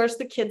 And of course,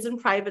 the kids in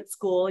private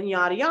school and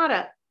yada,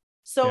 yada.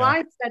 So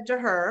I said to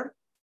her,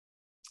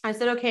 I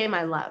said, okay,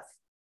 my love,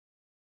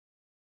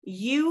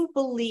 you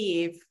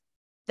believe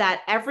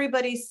that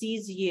everybody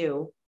sees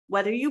you,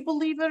 whether you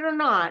believe it or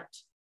not,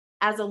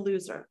 as a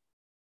loser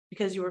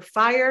because you were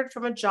fired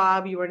from a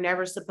job you were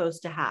never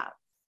supposed to have.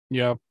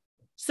 Yeah.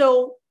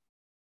 So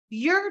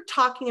you're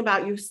talking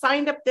about you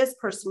signed up this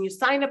person,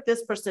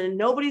 and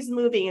nobody's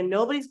moving and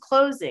nobody's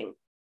closing.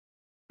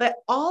 But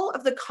all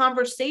of the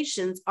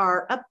conversations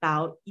are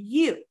about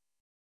you.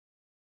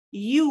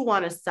 You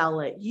want to sell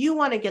it. You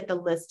want to get the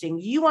listing.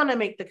 You want to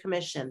make the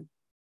commission.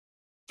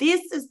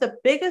 This is the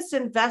biggest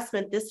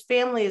investment this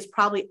family is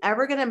probably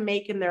ever going to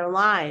make in their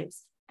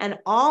lives. And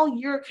all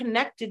you're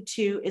connected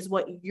to is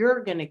what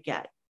you're going to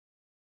get.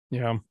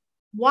 Yeah.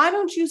 Why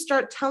don't you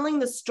start telling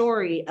the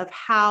story of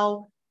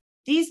how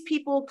these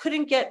people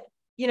couldn't get,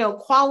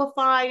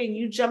 qualified and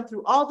you jumped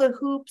through all the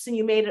hoops and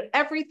you made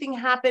everything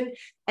happen.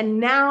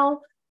 And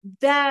now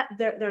that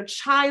their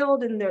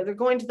child and they're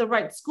going to the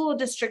right school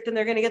district and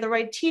they're going to get the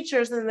right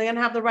teachers and they're going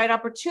to have the right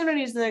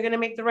opportunities and they're going to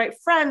make the right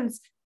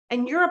friends.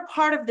 And you're a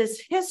part of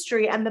this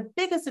history and the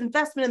biggest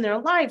investment in their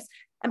lives,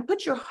 and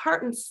put your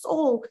heart and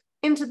soul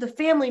into the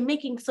family,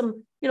 making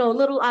some,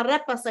 little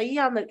arepas ahí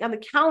on the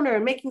counter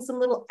and making some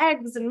little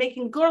eggs and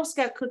making Girl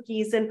Scout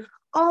cookies and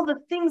all the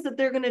things that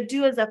they're going to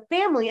do as a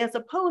family, as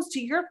opposed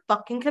to your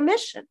fucking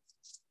commission.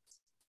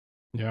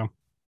 Yeah.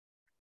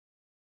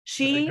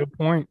 Good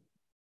point.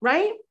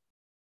 Right?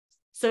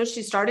 So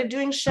she started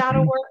doing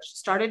shadow work.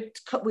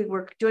 We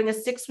were doing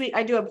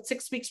I do a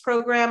 6 weeks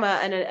program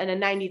and a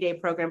 90-day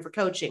program for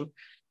coaching.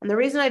 And the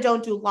reason I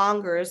don't do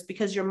longer is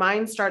because your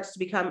mind starts to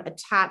become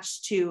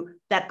attached to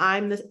that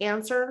I'm the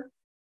answer.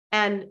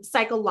 And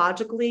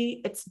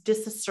psychologically, it's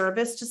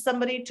disservice to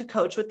somebody to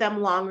coach with them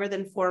longer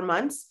than 4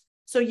 months.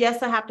 So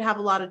yes, I have to have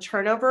a lot of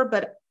turnover,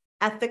 but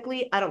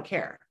ethically, I don't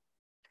care.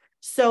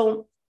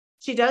 So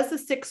she does the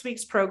 6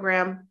 weeks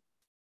program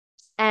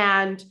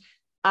and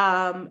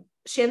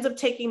she ends up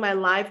taking my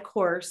live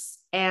course.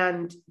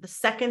 And the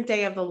second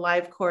day of the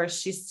live course,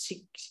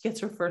 she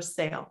gets her first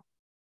sale.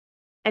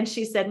 And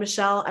she said,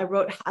 Michelle, I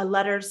wrote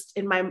letters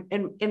in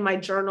my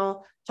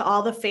journal to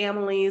all the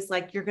families,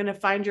 like, you're going to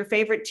find your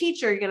favorite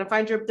teacher. They're going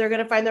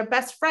to find their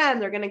best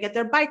friend. They're going to get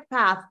their bike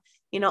path,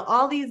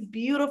 all these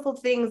beautiful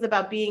things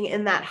about being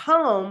in that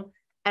home.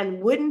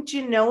 And wouldn't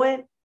you know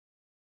it,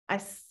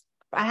 I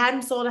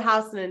hadn't sold a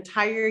house in an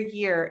entire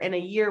year, in a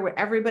year where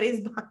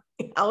everybody's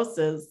buying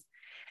houses.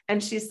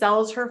 And she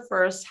sells her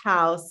first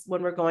house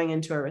when we're going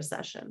into a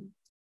recession.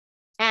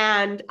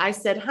 And I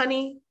said,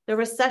 honey, the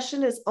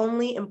recession is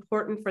only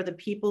important for the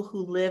people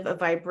who live a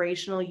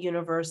vibrational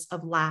universe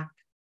of lack.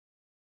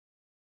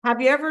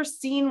 Have you ever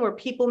seen where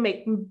people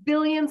make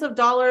billions of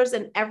dollars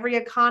in every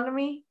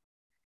economy?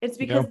 It's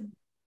because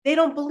they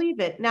don't believe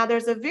it. Now,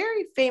 there's a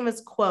very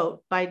famous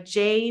quote by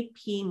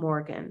J.P.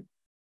 Morgan.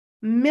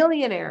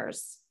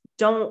 Millionaires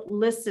don't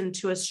listen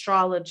to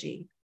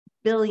astrology.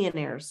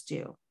 Billionaires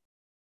do.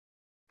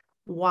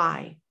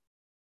 Why?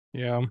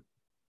 Yeah.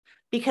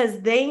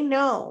 Because they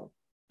know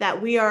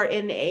that we have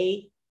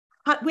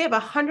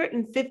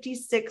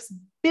 156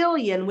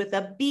 billion with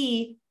a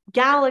B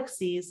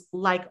galaxies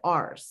like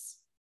ours.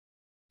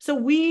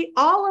 So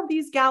all of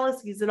these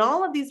galaxies and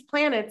all of these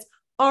planets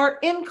are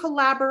in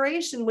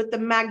collaboration with the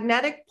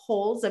magnetic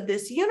poles of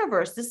this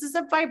universe. This is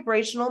a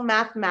vibrational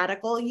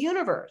mathematical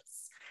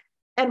universe.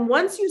 And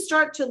once you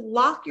start to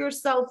lock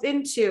yourself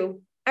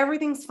into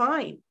everything's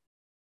fine,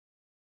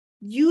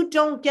 you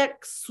don't get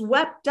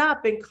swept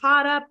up and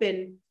caught up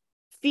in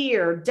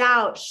fear,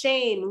 doubt,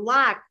 shame,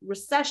 lack,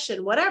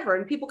 recession, whatever.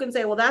 And people can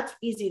say, well, that's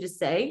easy to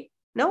say.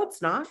 No,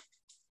 it's not.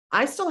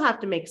 I still have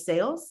to make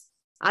sales.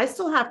 I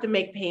still have to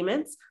make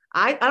payments.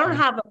 I don't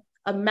have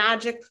a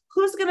magic,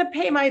 who's going to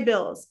pay my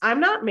bills? I'm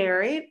not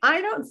married.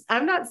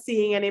 I'm not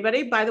seeing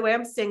anybody. By the way,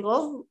 I'm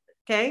single.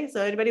 Okay.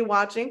 So anybody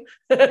watching,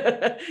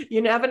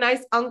 you have a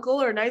nice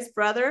uncle or a nice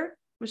brother.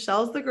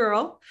 Michelle's the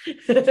girl.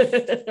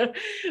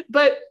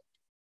 But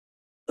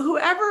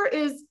whoever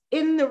is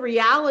in the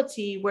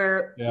reality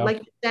where, like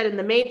you said, in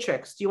the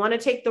Matrix, do you want to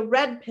take the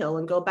red pill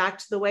and go back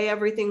to the way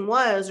everything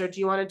was? Or do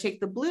you want to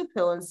take the blue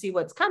pill and see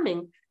what's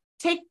coming?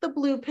 Take the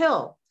blue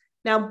pill.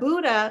 Now,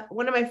 Buddha,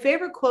 one of my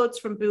favorite quotes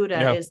from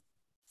Buddha is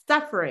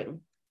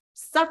suffering.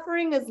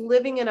 Suffering is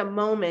living in a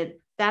moment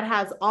that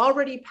has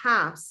already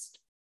passed,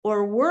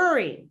 or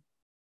worrying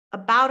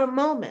about a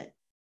moment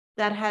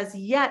that has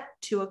yet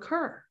to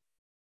occur.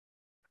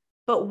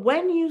 But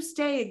when you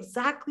stay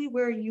exactly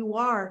where you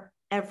are,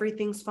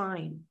 everything's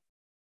fine.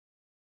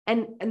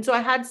 And so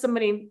I had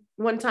somebody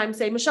one time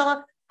say,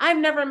 Michelle, I've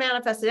never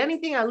manifested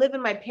anything. I live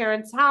in my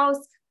parents' house.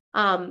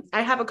 I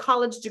have a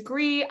college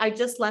degree. I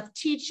just left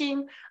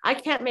teaching. I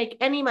can't make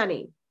any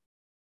money.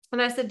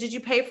 And I said, did you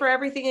pay for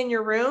everything in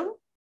your room?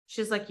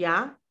 She's like,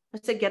 yeah. I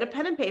said, get a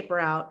pen and paper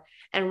out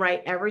and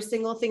write every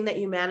single thing that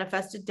you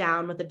manifested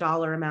down with a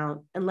dollar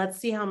amount. And let's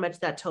see how much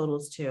that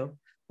totals to.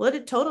 Well,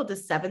 it totaled to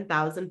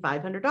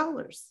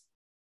 $7,500.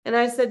 And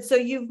I said, so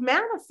you've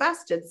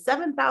manifested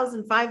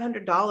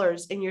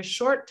 $7,500 in your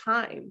short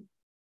time.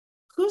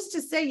 Who's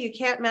to say you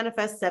can't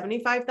manifest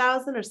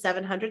 75,000 or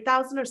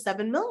 700,000 or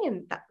 7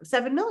 million?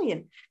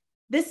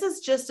 This is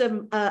just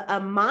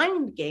a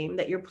mind game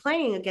that you're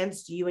playing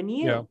against you and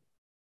you. Yeah.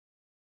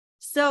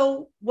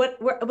 So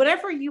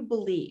whatever you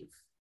believe,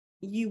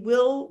 you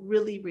will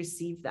really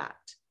receive that.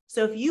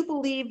 So if you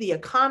believe the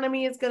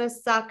economy is going to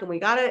suck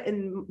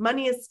and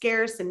money is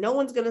scarce and no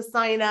one's going to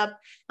sign up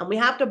and we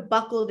have to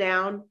buckle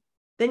down,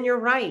 then you're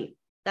right.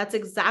 That's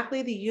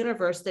exactly the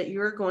universe that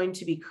you're going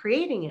to be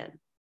creating in.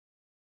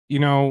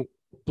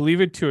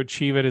 Believe it to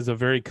achieve it is a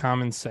very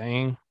common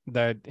saying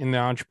that in the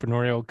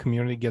entrepreneurial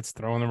community gets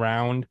thrown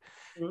around.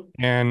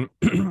 Mm-hmm. And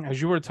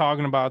as you were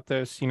talking about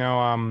this,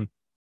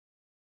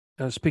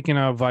 speaking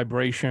of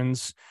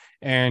vibrations,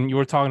 and you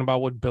were talking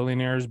about what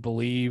billionaires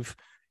believe,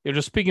 you're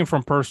just speaking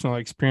from personal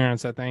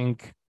experience. I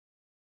think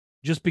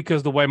just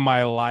because the way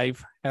my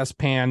life has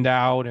panned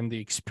out and the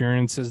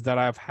experiences that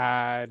I've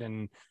had,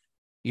 and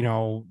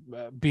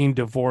being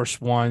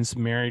divorced once,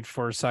 married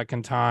for a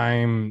second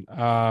time,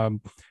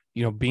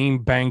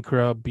 being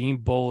bankrupt, being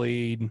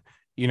bullied,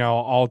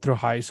 all through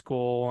high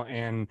school,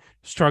 and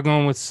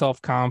struggling with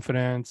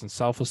self-confidence and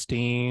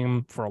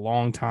self-esteem for a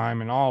long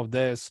time, and all of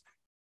this,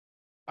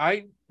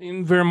 I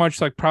very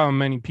much like probably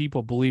many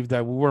people believe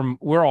that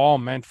we're all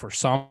meant for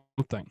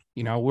something.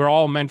 We're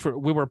all meant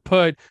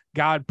for,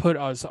 God put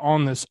us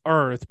on this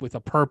earth with a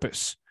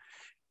purpose.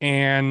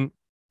 And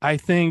I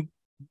think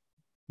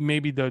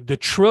maybe the $1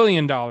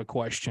 trillion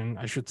question,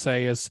 I should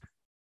say, is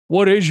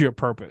what is your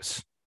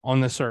purpose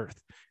on this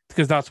earth?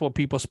 Because that's what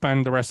people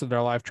spend the rest of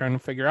their life trying to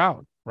figure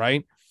out,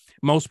 right?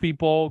 Most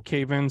people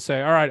cave in and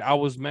say, all right, I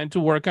was meant to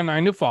work a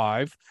 9 to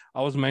 5.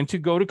 I was meant to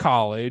go to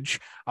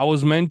college. I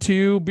was meant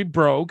to be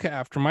broke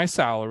after my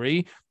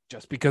salary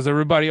just because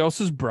everybody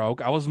else is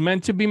broke. I was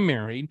meant to be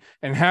married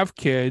and have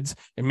kids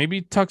and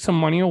maybe tuck some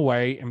money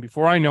away. And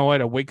before I know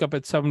it, I wake up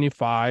at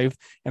 75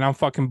 and I'm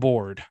fucking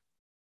bored.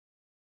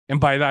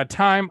 And by that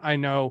time, I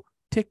know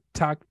tick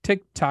tock,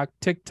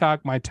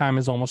 my time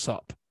is almost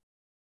up.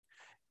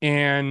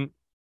 And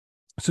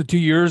so 2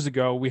 years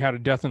ago, we had a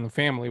death in the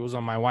family. It was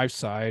on my wife's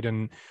side,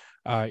 and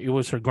it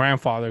was her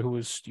grandfather, who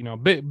was,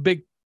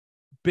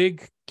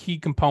 big key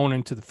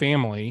component to the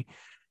family.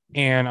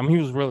 And he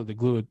was really the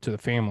glue to the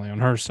family on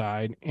her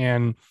side.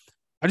 And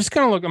I just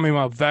kind of look,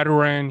 a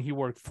veteran. He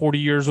worked 40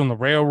 years on the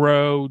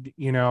railroad,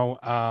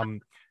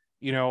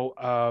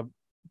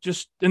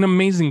 just an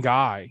amazing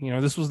guy.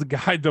 This was the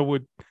guy that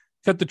would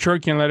cut the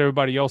turkey and let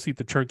everybody else eat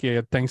the turkey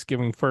at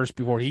Thanksgiving first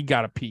before he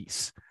got a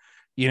piece.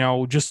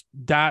 Just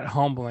that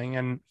humbling.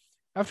 And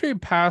after he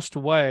passed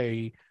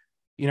away,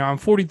 I'm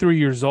 43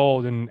 years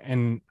old,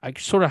 and I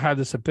sort of had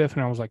this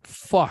epiphany. I was like,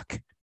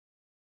 fuck,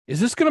 is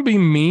this going to be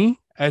me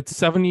at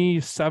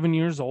 77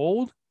 years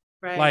old?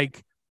 Right.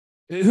 Like,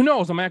 who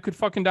knows? I could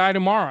fucking die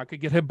tomorrow. I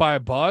could get hit by a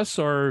bus,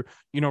 or,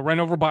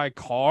 run over by a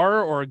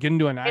car, or get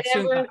into an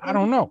accident. I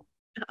don't know.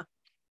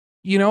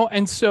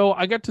 And so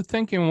I got to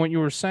thinking what you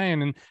were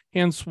saying, and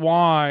hence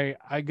why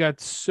I got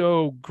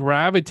so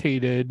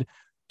gravitated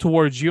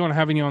towards you and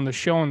having you on the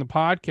show and the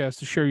podcast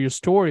to share your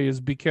story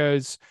is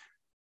because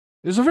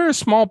there's a very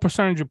small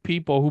percentage of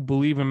people who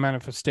believe in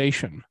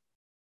manifestation,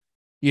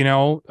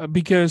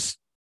 because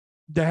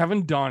they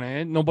haven't done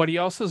it. Nobody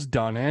else has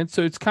done it.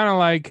 So it's kind of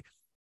like,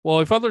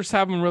 well, if others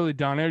haven't really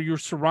done it, you're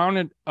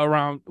surrounded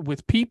around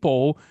with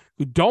people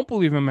who don't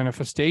believe in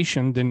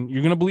manifestation, then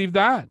you're going to believe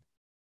that,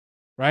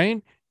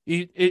 right?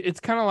 It's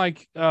kind of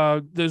like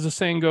there's a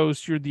saying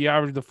goes, you're the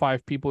average of the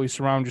 5 people you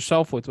surround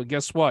yourself with. Well,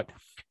 guess what?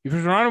 If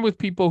you're surrounded with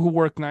people who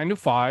work 9 to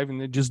 5 and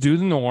they just do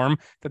the norm,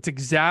 that's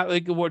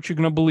exactly what you're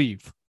going to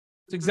believe.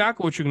 It's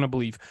exactly what you're going to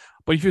believe.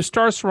 But if you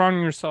start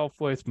surrounding yourself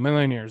with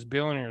millionaires,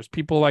 billionaires,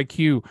 people like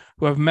you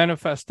who have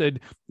manifested,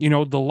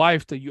 the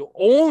life that you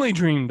only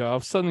dreamed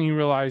of, suddenly you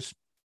realize,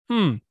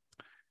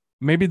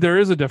 maybe there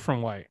is a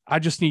different way. I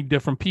just need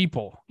different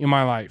people in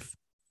my life.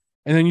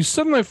 And then you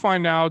suddenly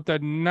find out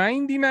that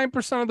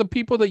 99% of the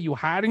people that you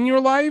had in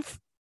your life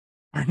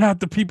are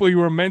not the people you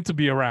were meant to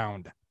be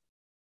around.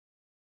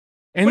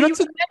 And you were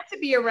meant to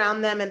be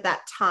around them at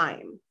that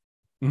time.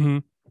 Mm-hmm.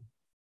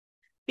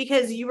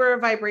 Because you were a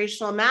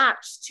vibrational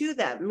match to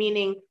them,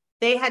 meaning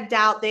they had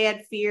doubt, they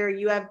had fear,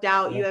 you have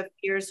doubt, you have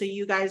fear, so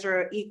you guys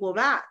are an equal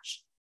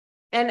match.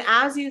 And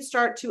as you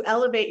start to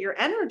elevate your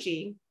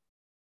energy,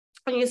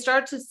 and you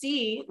start to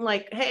see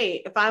like,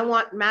 hey, if I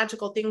want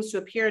magical things to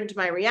appear into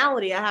my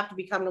reality, I have to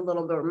become a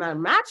little bit more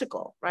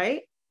magical,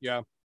 right?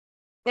 Yeah.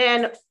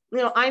 And,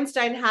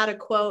 Einstein had a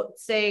quote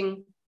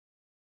saying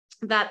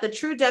that the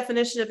true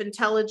definition of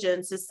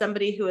intelligence is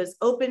somebody who is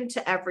open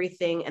to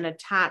everything and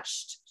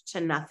attached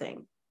to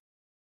nothing.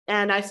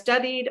 And I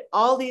studied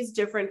all these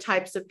different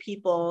types of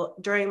people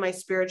during my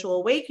spiritual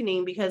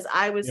awakening because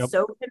I was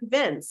so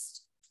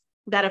convinced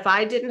that if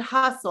I didn't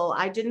hustle,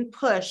 I didn't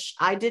push,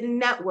 I didn't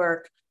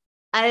network,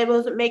 I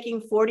wasn't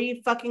making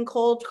 40 fucking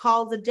cold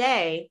calls a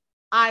day,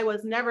 I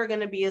was never going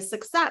to be a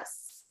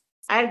success.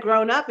 I had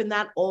grown up in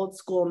that old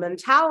school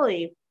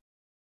mentality.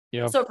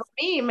 Yeah. So for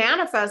me,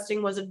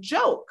 manifesting was a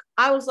joke.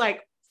 I was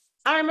like,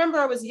 I remember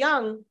I was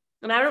young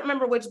and I don't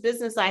remember which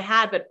business I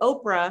had, but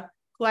Oprah,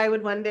 who I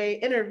would one day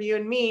interview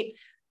and meet,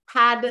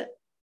 had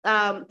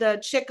the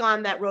chick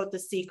on that wrote The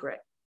Secret.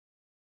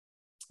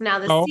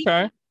 Now,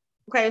 Secret,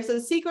 so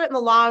The Secret and the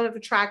Law of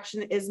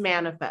Attraction is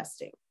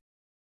manifesting.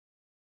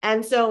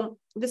 And so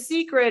The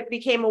Secret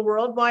became a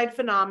worldwide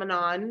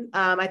phenomenon.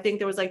 I think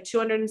there was like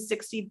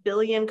 260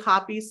 billion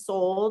copies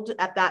sold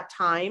at that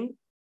time.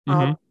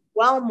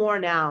 Well, more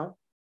now.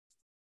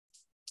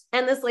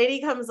 And this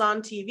lady comes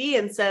on TV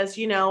and says,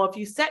 if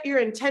you set your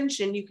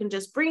intention, you can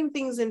just bring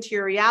things into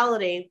your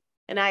reality.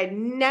 And I had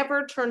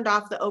never turned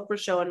off the Oprah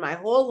show in my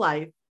whole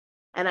life.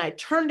 And I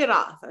turned it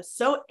off. I was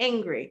so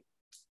angry.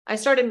 I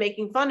started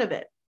making fun of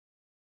it.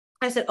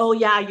 I said, oh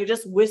yeah, you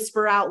just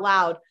whisper out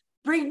loud,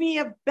 bring me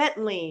a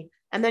Bentley.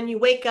 And then you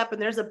wake up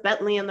and there's a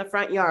Bentley in the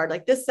front yard.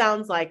 Like, this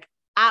sounds like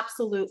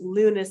absolute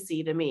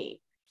lunacy to me.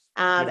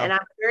 And I'm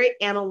a very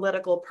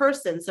analytical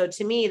person. So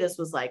to me, this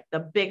was like the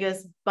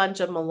biggest bunch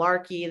of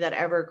malarkey that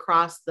ever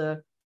crossed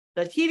the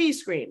TV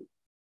screen.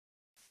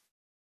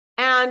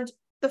 And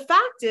the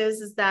fact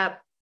is that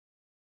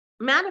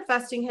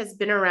manifesting has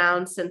been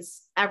around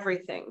since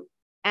everything.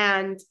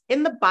 And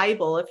in the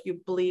Bible, if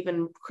you believe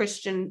in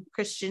Christian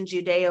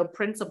Judeo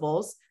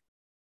principles,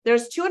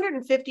 there's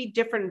 250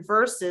 different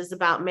verses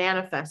about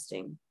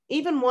manifesting.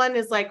 Even one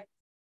is like,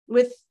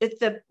 with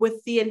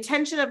the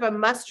intention of a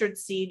mustard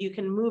seed, you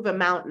can move a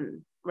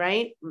mountain,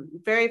 right?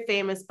 Very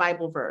famous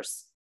Bible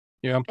verse.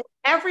 Yeah. In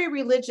every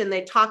religion,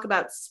 they talk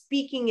about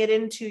speaking it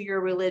into your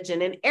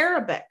religion. In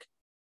Arabic,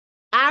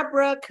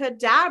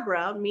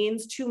 abracadabra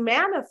means to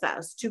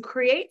manifest, to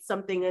create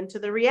something into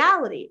the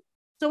reality.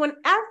 So in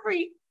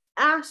every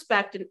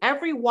aspect, in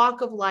every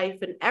walk of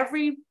life, in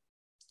every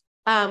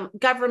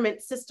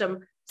government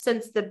system,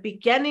 since the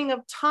beginning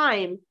of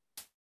time,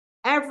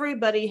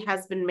 everybody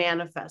has been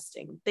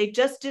manifesting. They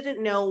just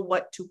didn't know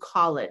what to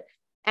call it.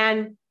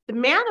 And the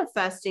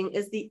manifesting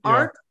is the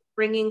art of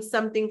bringing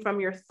something from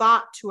your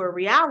thought to a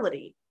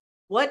reality.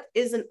 What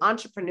is an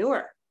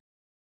entrepreneur?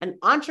 An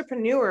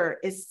entrepreneur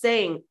is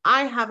saying,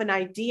 I have an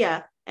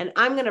idea and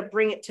I'm going to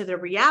bring it to the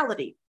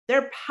reality.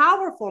 They're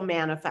powerful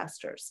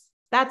manifestors.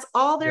 That's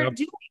all they're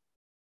doing.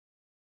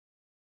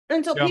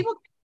 And so people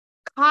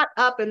get caught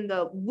up in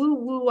the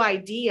woo-woo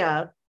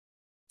idea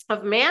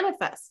of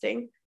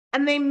manifesting,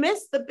 and they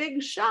miss the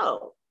big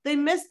show. They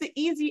miss the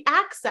easy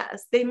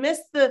access. They miss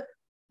the,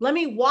 let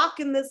me walk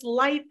in this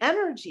light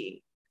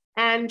energy.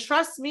 And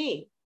trust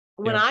me,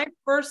 when I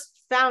first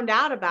found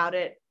out about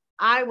it,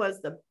 I was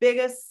the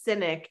biggest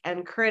cynic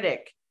and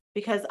critic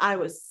because I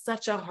was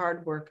such a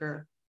hard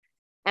worker.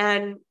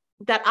 And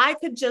that I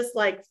could just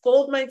like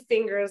fold my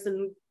fingers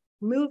and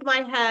move my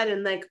head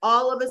and like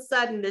all of a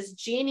sudden this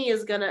genie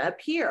is going to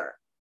appear.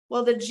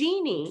 Well, the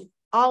genie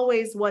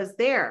always was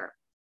there.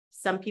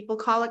 Some people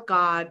call it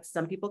God.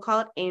 Some people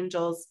call it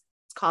angels.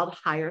 It's called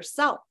higher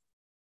self.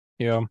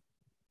 Yeah.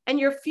 And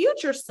your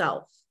future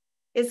self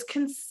is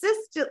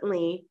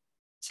consistently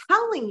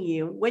telling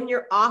you when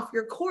you're off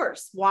your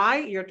course. Why?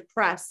 You're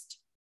depressed.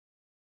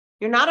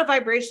 You're not a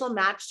vibrational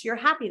match to your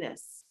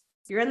happiness.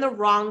 You're in the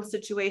wrong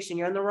situation.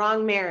 You're in the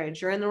wrong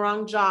marriage. You're in the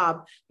wrong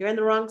job. You're in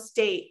the wrong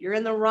state. You're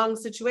in the wrong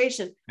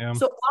situation. Yeah.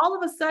 So all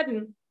of a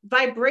sudden,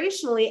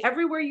 vibrationally,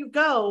 everywhere you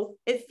go,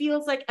 it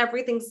feels like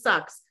everything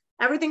sucks.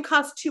 Everything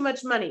costs too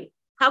much money.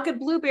 How could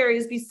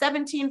blueberries be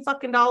 $17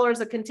 fucking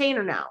a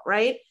container now,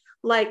 right?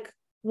 Like,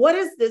 what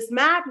is this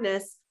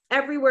madness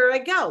everywhere I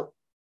go?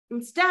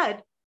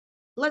 Instead,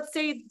 let's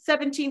say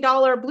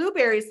 $17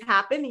 blueberries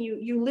happen.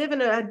 You live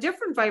in a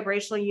different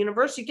vibrational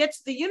universe. You get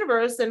to the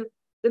universe and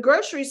the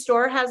grocery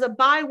store has a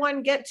buy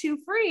one, get two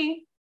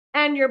free,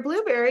 and your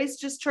blueberries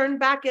just turn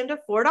back into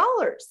 $4.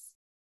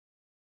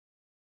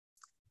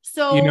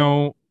 So, You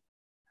know,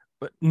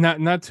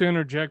 not to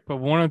interject, but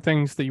one of the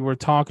things that you were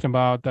talking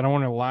about that I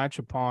want to latch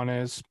upon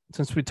is,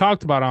 since we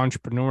talked about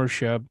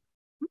entrepreneurship,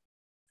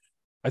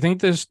 I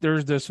think there's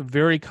this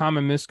very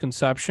common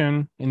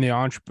misconception in the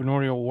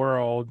entrepreneurial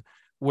world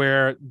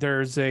where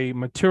there's a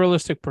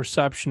materialistic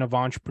perception of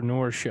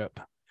entrepreneurship,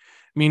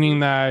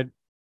 meaning that,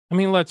 I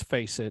mean, let's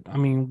face it. I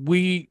mean,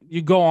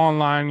 you go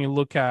online, you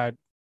look at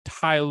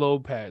Ty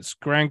Lopez,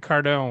 Grant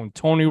Cardone,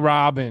 Tony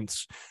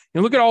Robbins,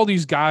 you look at all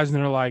these guys and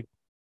they're like,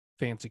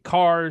 fancy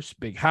cars,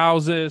 big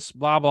houses,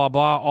 blah, blah,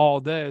 blah, all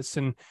this.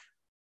 And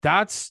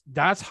that's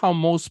how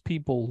most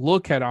people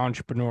look at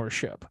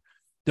entrepreneurship.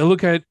 They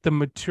look at the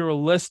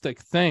materialistic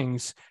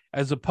things,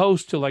 as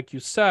opposed to, like you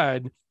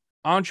said,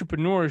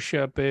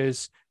 entrepreneurship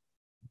is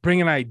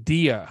bring an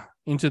idea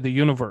into the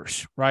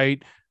universe,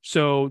 right?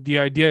 So the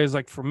idea is,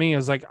 like, for me,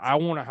 is like, I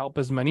want to help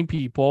as many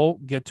people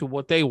get to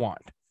what they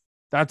want.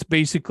 That's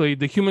basically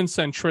the human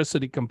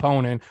centricity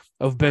component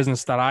of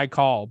business that I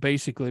call,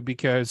 basically,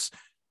 because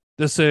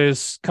this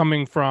is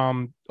coming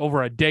from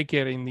over a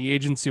decade in the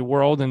agency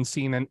world and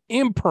seeing an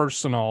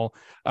impersonal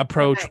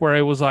approach where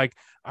it was like,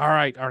 all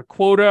right, our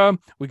quota,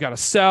 we got to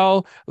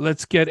sell.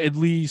 Let's get at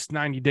least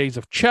 90 days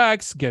of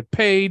checks, get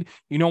paid.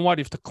 You know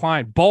what? If the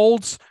client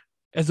bolts,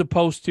 as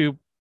opposed to,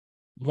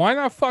 why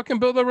not fucking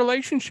build a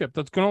relationship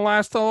that's going to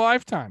last a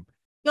lifetime?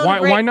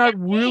 Why not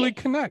really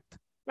connect?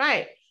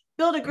 Right.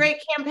 Build a great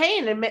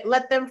campaign and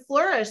let them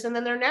flourish, and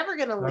then they're never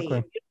going to leave.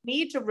 You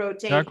need to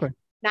rotate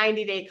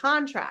 90-day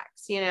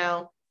contracts.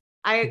 I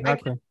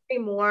can't say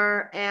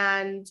more.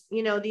 And,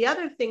 the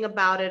other thing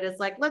about it is,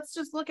 like, let's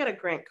just look at a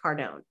Grant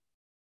Cardone.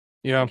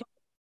 Yeah. Okay.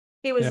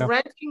 He was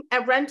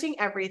renting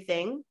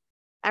everything.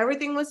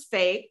 Everything was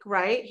fake,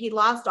 right? He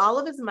lost all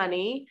of his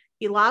money.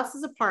 He lost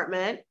his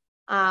apartment.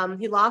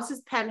 He lost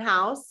his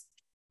penthouse.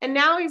 And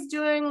now he's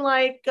doing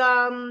ads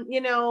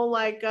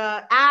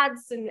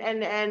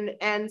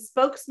and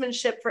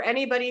spokesmanship for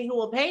anybody who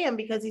will pay him,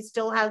 because he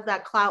still has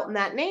that clout and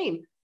that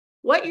name.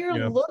 What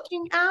you're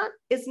looking at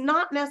is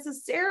not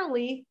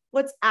necessarily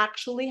what's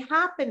actually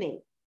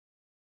happening.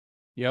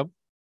 Yep.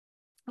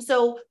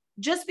 So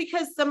just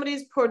because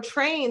somebody's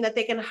portraying that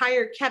they can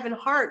hire Kevin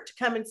Hart to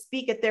come and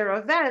speak at their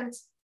event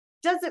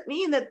doesn't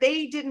mean that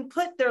they didn't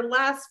put their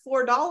last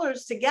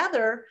 $4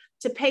 together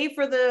to pay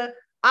for the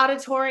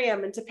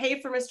auditorium and to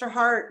pay for Mr.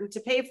 Hart and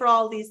to pay for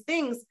all these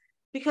things,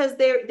 because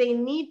they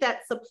need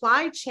that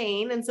supply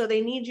chain. And so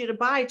they need you to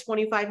buy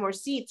 25 more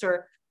seats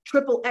or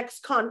triple X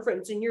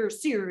conference in your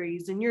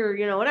series and your,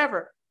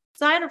 whatever.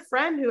 So I had a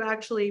friend who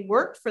actually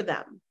worked for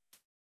them.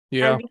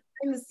 Yeah. And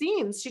behind the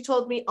scenes, she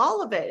told me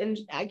all of it. And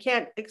I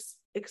can't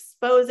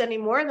expose any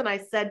more than I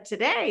said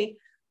today,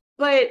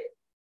 but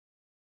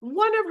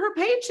one of her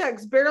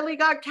paychecks barely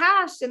got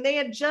cashed, and they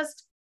had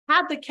just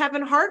had the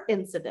Kevin Hart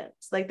incident.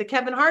 Like, the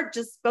Kevin Hart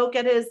just spoke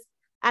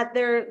at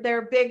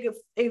their big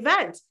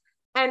event.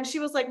 And she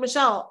was like,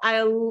 Michelle,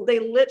 they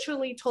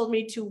literally told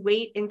me to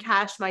wait and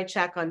cash my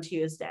check on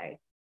Tuesday.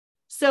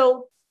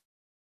 So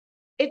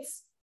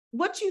it's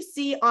what you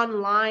see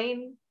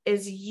online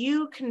is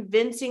you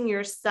convincing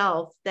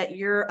yourself that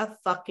you're a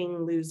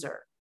fucking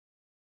loser.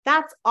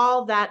 That's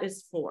all that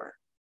is for.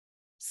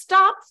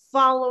 Stop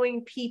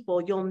following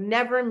people you'll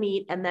never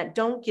meet and that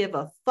don't give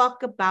a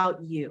fuck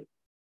about you.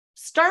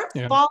 Start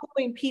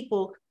following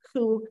people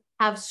who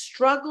have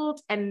struggled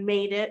and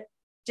made it,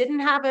 didn't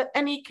have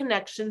any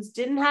connections,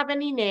 didn't have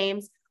any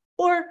names,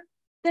 or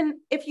then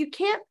if you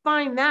can't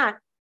find that,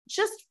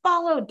 just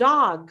follow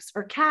dogs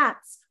or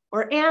cats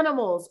or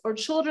animals or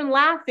children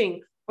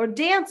laughing or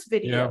dance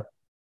video. Yeah.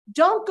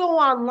 Don't go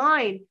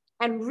online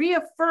and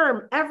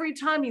reaffirm every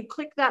time you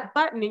click that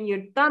button and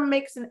your thumb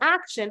makes an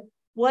action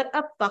what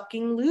a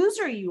fucking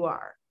loser you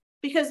are.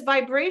 Because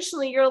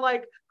vibrationally, you're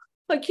like,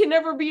 I can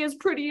never be as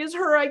pretty as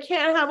her. I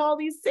can't have all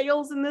these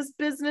sales in this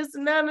business.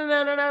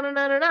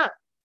 No.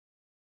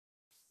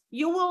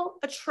 You will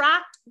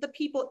attract the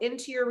people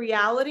into your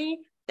reality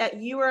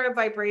that you are a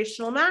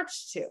vibrational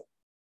match to.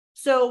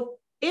 So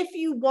if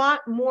you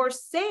want more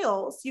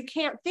sales, you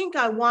can't think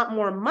I want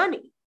more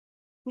money.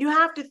 You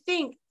have to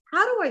think,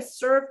 how do I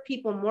serve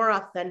people more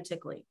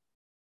authentically?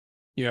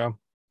 Yeah.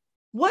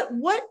 What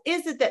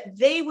is it that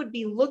they would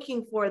be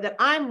looking for that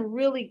I'm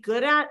really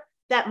good at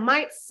that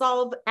might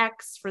solve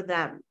X for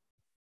them?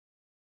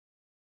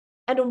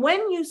 And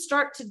when you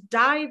start to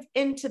dive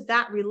into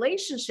that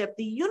relationship,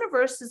 the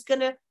universe is going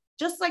to,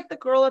 just like the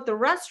girl at the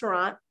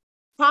restaurant,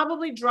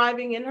 probably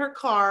driving in her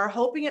car,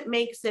 hoping it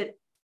makes it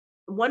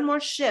one more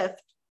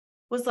shift,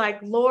 was like,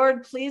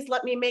 Lord, please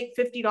let me make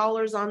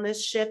 $50 on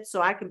this shift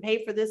so I can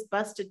pay for this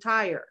busted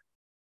tire.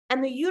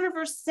 And the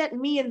universe sent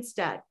me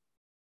instead,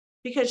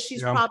 because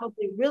she's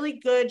probably really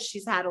good.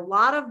 She's had a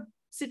lot of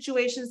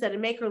situations that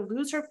make her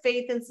lose her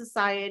faith in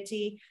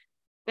society.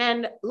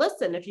 And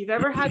listen, if you've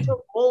ever had to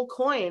roll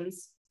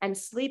coins and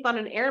sleep on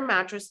an air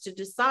mattress to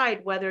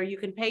decide whether you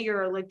can pay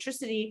your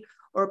electricity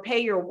or pay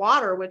your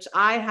water, which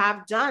I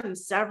have done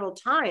several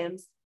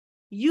times,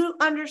 you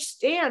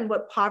understand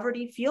what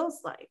poverty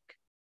feels like.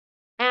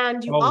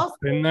 And you also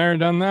been there,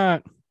 done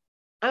that.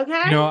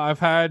 Okay. You know, I've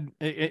had,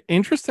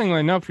 interestingly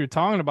enough, you're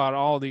talking about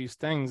all these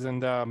things,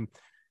 and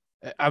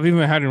I've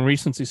even had in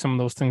recency some of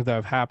those things that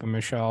have happened,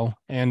 Michelle.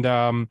 And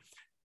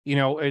you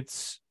know,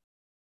 it's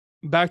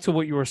back to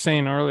what you were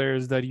saying earlier,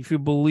 is that if you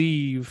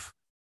believe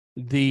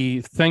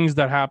the things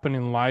that happen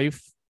in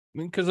life,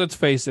 because let's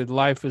face it,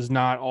 life is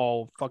not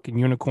all fucking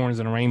unicorns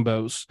and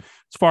rainbows.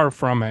 It's far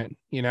from it,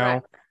 you know.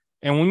 Right.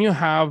 And when you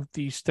have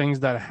these things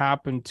that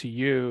happen to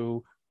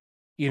you,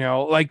 you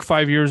know, like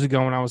 5 years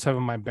ago when I was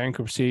having my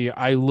bankruptcy,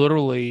 I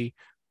literally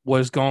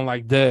was going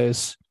like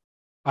this,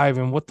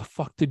 Ivan, what the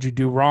fuck did you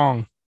do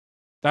wrong?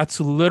 That's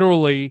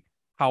literally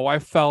how I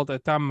felt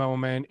at that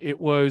moment.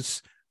 It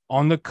was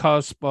on the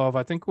cusp of,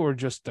 I think we were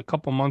just a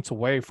couple months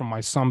away from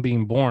my son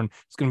being born.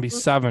 It's going to be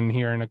 7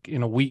 here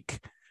in a week.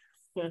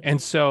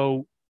 And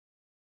so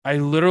I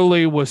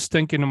literally was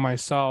thinking to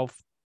myself,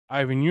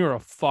 Ivan, you're a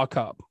fuck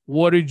up.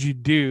 What did you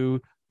do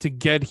to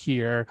get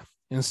here?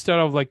 Instead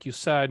of, like you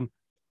said,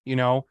 you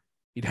know,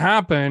 it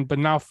happened, but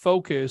now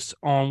focus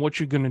on what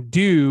you're going to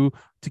do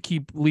to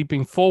keep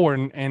leaping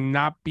forward and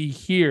not be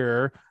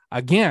here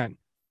again.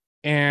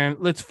 And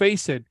let's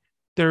face it,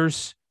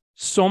 there's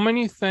so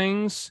many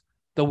things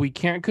that we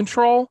can't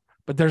control,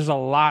 but there's a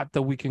lot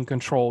that we can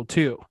control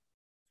too.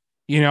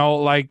 You know,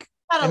 like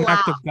an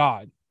act of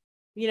God.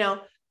 You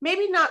know,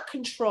 maybe not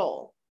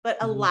control, but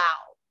allow.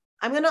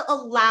 I'm going to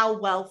allow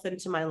wealth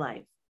into my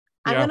life.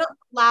 I'm going to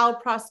allow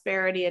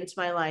prosperity into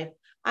my life.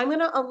 I'm going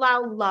to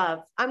allow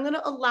love. I'm going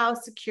to allow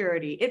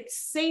security. It's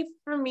safe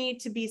for me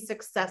to be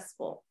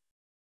successful.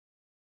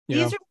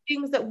 These are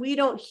things that we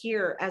don't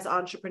hear as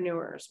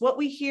entrepreneurs. What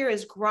we hear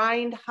is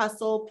grind,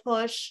 hustle,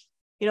 push.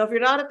 You know, if you're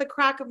not at the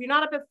crack of, you're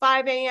not up at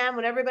 5 a.m.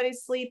 when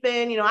everybody's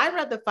sleeping. You know, I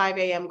read the 5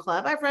 a.m.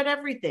 club. I've read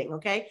everything.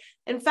 Okay.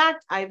 In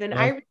fact, Ivan,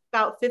 I read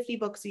about 50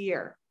 books a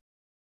year.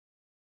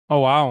 Oh,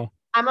 wow.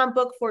 I'm on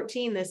book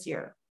 14 this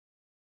year.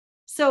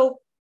 So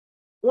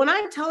when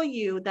I tell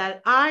you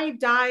that I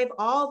dive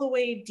all the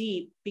way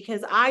deep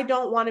because I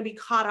don't want to be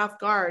caught off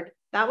guard,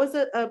 that was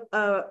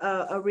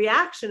a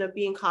reaction of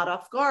being caught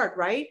off guard,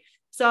 right?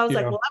 So I was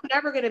like, well, I'm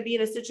never going to be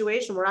in a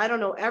situation where I don't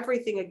know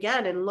everything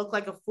again and look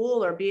like a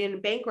fool or be in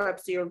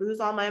bankruptcy or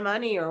lose all my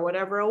money or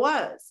whatever it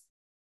was.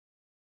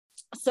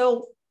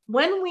 So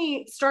when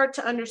we start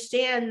to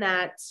understand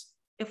that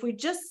if we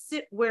just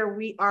sit where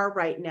we are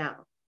right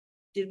now,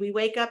 did we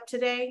wake up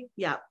today?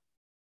 Yeah.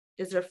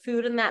 Is there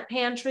food in that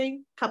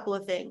pantry? Couple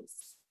of things.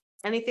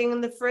 Anything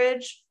in the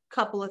fridge?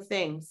 Couple of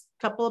things.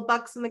 Couple of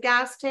bucks in the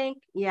gas tank?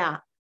 Yeah.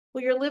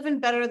 Well, you're living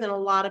better than a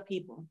lot of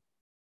people.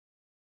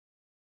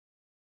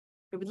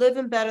 You're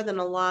living better than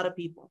a lot of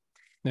people.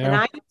 Yeah. And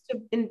I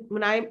used to,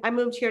 when I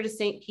moved here to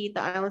St. Pete,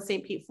 the island of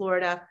St. Pete,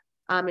 Florida,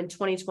 in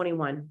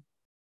 2021.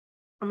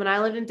 And when I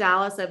lived in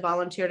Dallas, I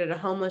volunteered at a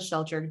homeless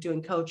shelter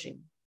doing coaching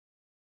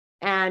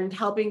and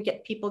helping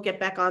people get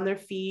back on their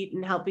feet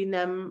and helping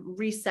them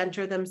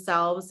recenter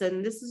themselves.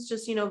 And this is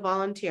just, you know,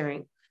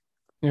 volunteering.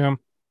 Yeah.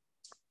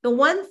 The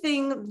one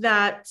thing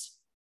that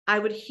I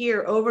would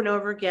hear over and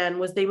over again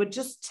was they would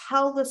just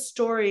tell the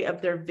story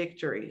of their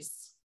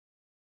victories.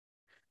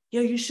 You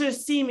know, you should have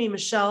seen me,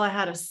 Michelle. I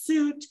had a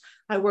suit.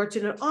 I worked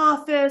in an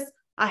office.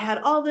 I had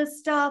all this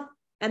stuff.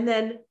 And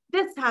then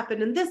this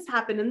happened and this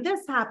happened and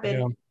this happened.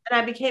 Yeah.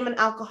 And I became an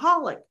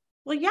alcoholic.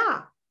 Well,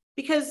 yeah,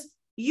 because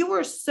you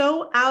were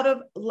so out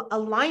of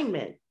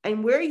alignment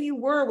and where you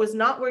were was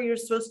not where you're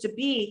supposed to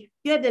be.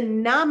 You had to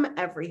numb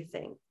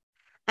everything.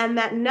 And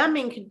that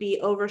numbing could be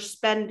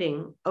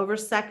overspending,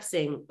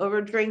 oversexing,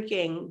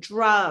 overdrinking,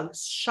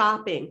 drugs,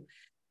 shopping.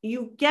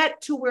 You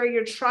get to where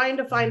you're trying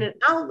to find an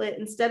outlet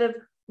instead of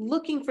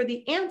looking for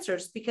the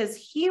answers, because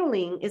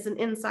healing is an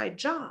inside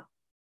job.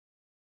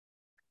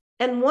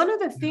 And one of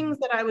the things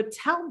that I would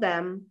tell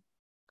them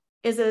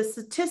is a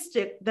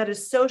statistic that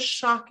is so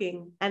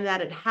shocking and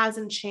that it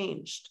hasn't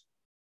changed.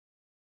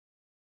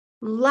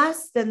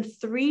 Less than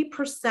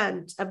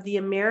 3% of the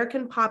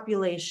American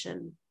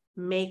population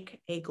make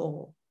a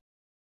goal.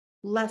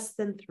 Less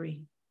than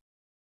 3.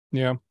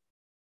 Yeah.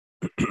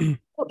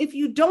 Well, if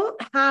you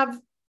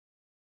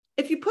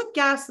put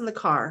gas in the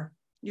car,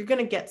 you're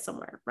going to get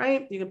somewhere,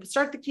 right? You can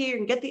start the key, you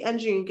can get the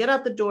engine, you can get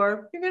out the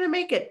door, you're going to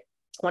make it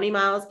 20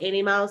 miles,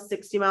 80 miles,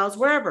 60 miles,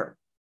 wherever.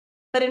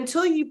 But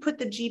until you put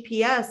the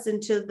GPS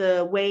into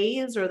the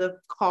Waze or the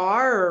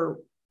car or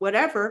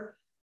whatever,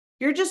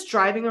 you're just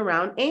driving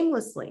around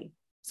aimlessly.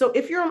 So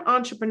if you're an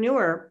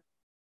entrepreneur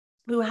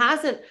who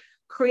hasn't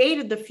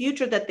created the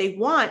future that they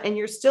want, and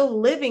you're still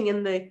living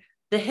in the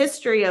the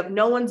history of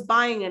no one's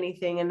buying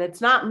anything and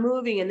it's not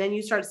moving. And then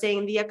you start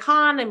saying the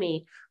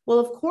economy. Well,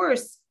 of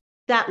course,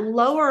 that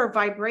lower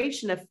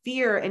vibration of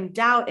fear and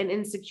doubt and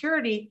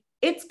insecurity,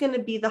 it's going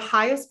to be the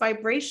highest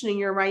vibration in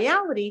your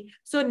reality.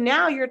 So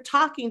now you're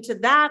talking to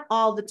that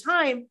all the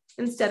time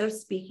instead of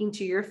speaking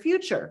to your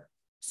future.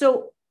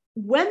 So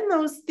when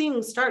those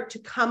things start to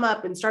come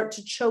up and start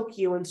to choke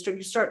you and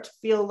you start to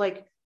feel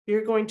like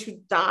you're going to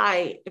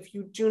die if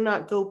you do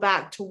not go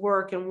back to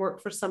work and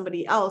work for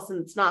somebody else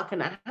and it's not going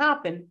to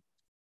happen,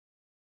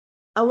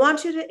 I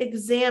want you to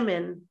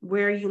examine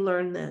where you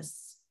learn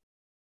this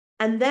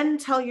and then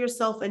tell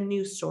yourself a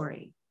new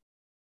story.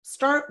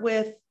 Start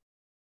with,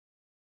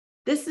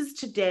 this is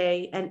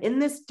today, and in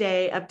this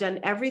day, I've done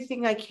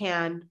everything I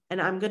can,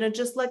 and I'm going to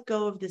just let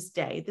go of this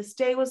day. This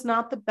day was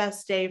not the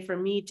best day for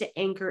me to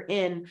anchor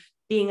in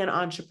being an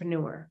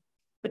entrepreneur.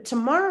 But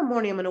tomorrow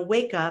morning, I'm going to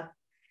wake up,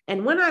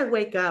 and when I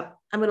wake up,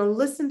 I'm going to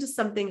listen to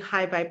something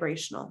high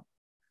vibrational,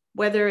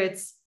 whether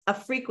it's a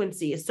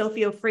frequency, a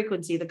Sophio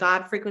frequency. The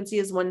God frequency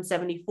is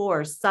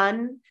 174.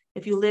 Sun,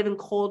 if you live in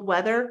cold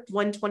weather,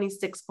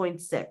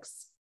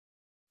 126.6.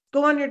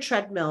 Go on your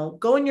treadmill,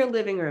 go in your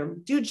living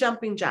room, do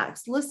jumping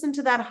jacks, listen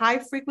to that high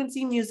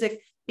frequency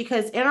music,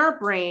 because in our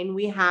brain,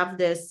 we have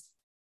this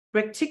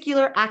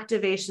reticular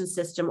activation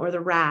system, or the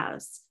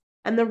RAS.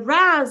 And the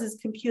RAS is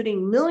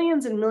computing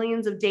millions and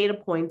millions of data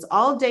points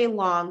all day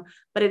long,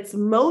 but its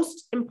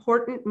most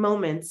important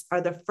moments are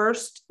the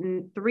first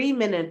 3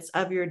 minutes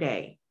of your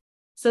day.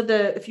 So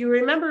if you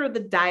remember the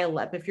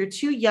dial-up, if you're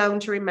too young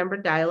to remember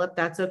dial-up,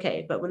 that's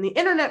okay. But when the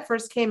internet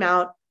first came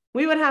out,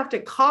 we would have to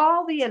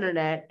call the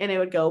internet and it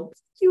would go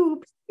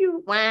pew,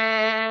 pew,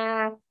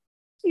 wah,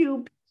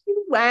 pew,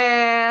 pew,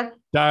 wah.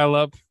 Dial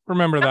up.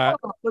 Remember that.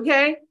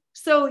 Okay.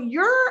 So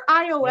your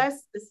iOS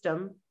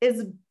system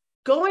is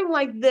going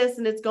like this,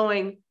 and it's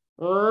going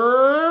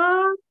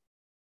that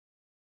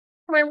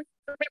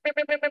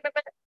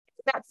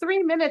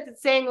 3 minutes.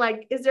 It's saying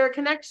like, is there a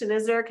connection?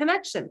 Is there a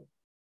connection?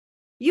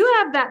 You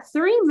have that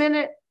 3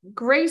 minute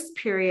grace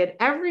period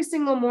every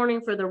single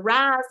morning for the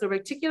RAS, the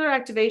reticular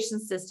activation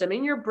system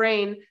in your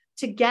brain,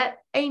 to get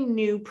a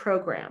new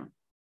program.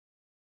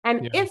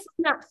 And if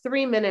in that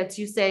 3 minutes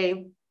you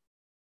say,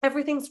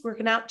 everything's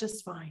working out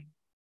just fine.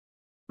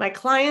 My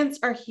clients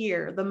are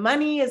here. The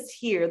money is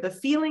here. The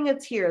feeling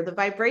is here. The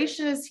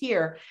vibration is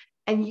here.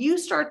 And you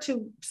start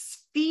to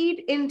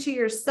feed into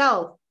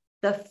yourself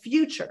the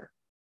future.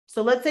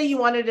 So let's say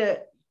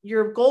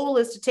your goal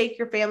is to take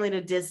your family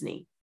to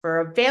Disney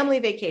for a family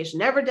vacation.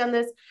 Never done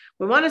this.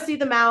 We want to see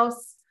the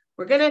mouse.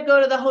 We're going to go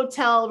to the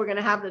hotel. We're going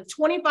to have the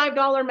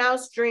 $25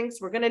 mouse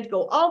drinks. We're going to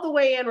go all the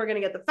way in. We're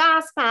going to get the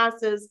fast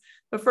passes.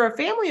 But for a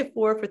family of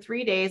 4 for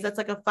 3 days, that's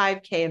like a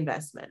 $5,000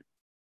 investment.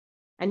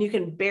 And you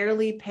can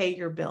barely pay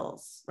your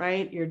bills,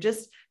 right? You're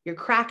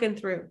cracking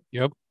through.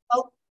 Yep.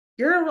 Oh,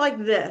 you're like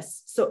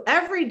this. So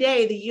every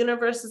day the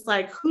universe is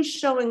like, who's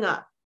showing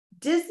up?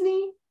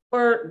 Disney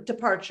or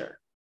departure?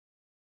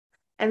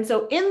 And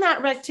so in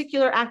that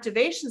reticular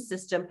activation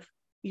system,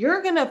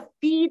 you're going to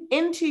feed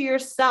into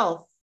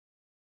yourself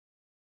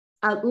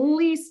at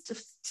least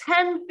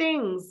 10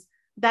 things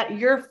that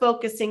you're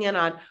focusing in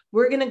on.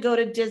 We're going to go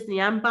to Disney.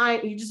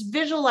 You just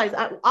visualize,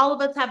 all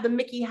of us have the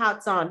Mickey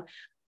hats on.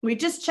 We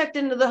just checked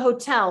into the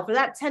hotel for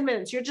that 10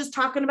 minutes. You're just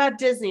talking about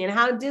Disney and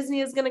how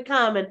Disney is going to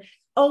come. And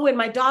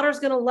my daughter's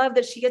going to love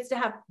that she gets to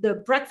have the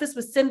breakfast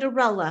with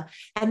Cinderella.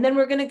 And then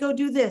we're going to go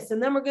do this.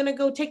 And then we're going to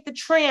go take the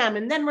tram.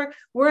 And then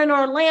we're in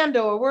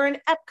Orlando, or we're in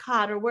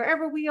Epcot, or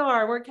wherever we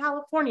are. We're in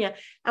California,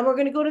 and we're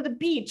going to go to the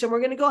beach, and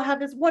we're going to go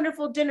have this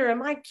wonderful dinner. And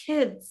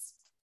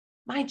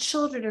my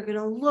children are going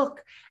to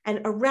look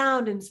and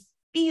around and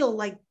feel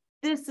like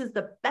this is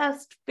the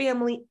best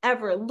family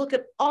ever. Look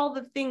at all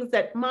the things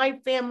that my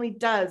family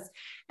does.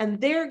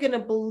 And they're going to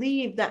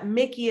believe that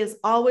Mickey is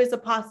always a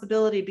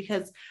possibility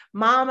because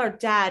mom or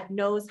dad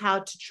knows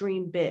how to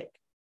dream big.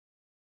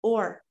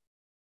 Or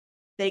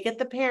they get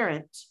the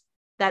parent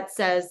that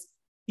says,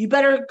 you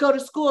better go to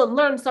school and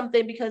learn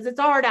something because it's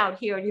hard out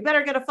here. And you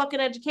better get a fucking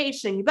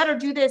education. You better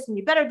do this and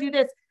you better do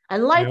this.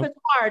 And life is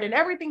hard and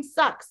everything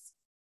sucks.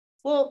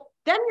 Well,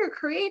 then you're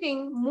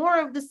creating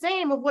more of the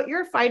same of what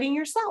you're fighting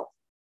yourself.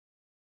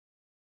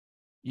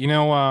 You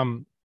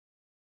know,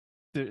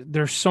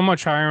 there's so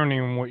much irony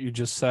in what you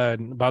just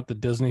said about the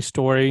Disney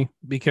story,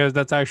 because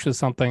that's actually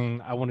something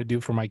I want to do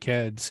for my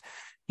kids.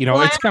 You know,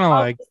 it's kind of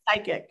like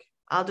psychic.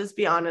 I'll just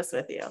be honest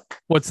with you.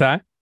 What's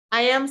that?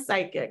 I am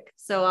psychic.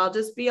 So I'll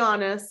just be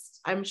honest.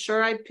 I'm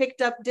sure I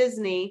picked up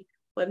Disney,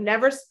 but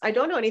I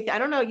don't know anything. I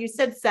don't know. You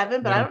said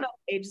 7, but I don't know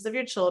the ages of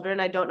your children.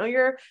 I don't know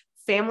your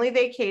family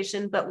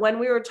vacation. But when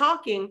we were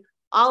talking,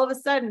 all of a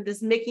sudden,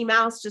 this Mickey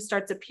Mouse just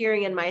starts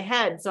appearing in my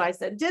head. So I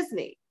said,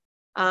 Disney.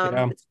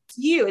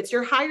 It's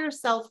your higher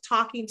self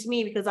talking to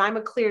me, because I'm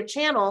a clear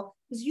channel,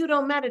 because you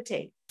don't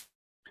meditate.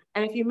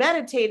 And if you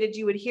meditated,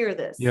 you would hear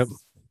this. Yep.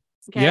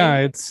 Okay? Yeah,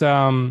 it's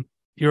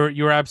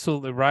you're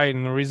absolutely right.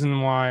 And the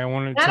reason why I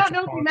wanted to, I don't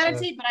know if you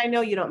meditate, but I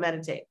know you don't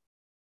meditate.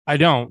 I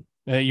don't.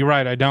 You're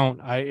right. I don't.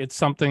 It's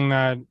something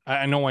that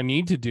I know I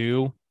need to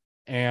do,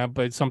 but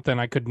it's something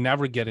I could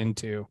never get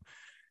into.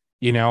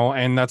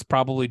 and that's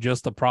probably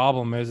just the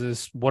problem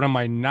is what am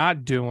I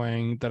not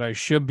doing that I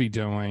should be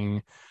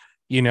doing,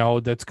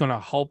 that's going to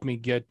help me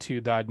get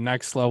to that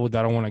next level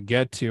that I want to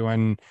get to.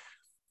 And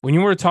when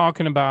you were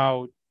talking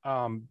about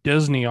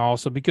Disney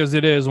also, because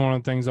it is one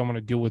of the things I want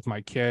to do with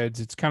my kids,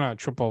 it's kind of a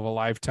trip of a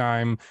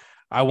lifetime.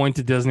 I went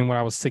to Disney when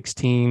I was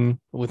 16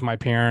 with my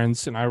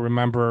parents, and I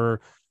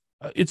remember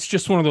it's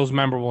just one of those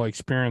memorable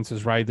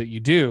experiences, right, that you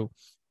do.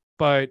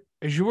 But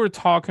as you were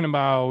talking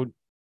about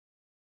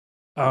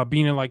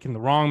being in the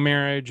wrong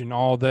marriage and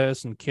all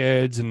this and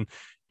kids and,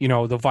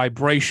 the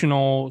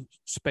vibrational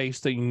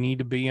space that you need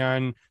to be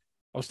in,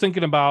 I was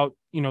thinking about,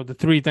 the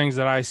three things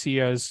that I see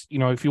as,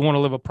 if you want to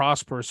live a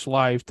prosperous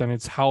life, then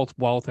it's health,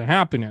 wealth, and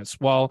happiness.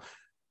 Well,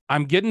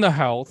 I'm getting the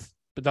health,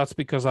 but that's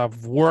because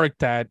I've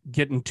worked at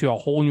getting to a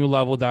whole new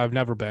level that I've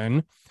never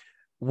been.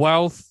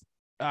 Wealth,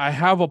 I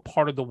have a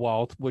part of the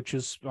wealth, which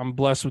is I'm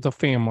blessed with a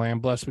family. I'm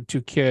blessed with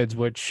 2 kids,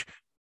 which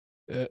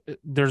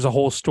there's a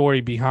whole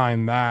story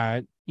behind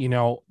that,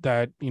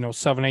 that,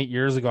 7, 8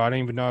 years ago, I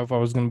didn't even know if I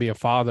was going to be a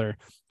father.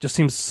 Just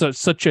seems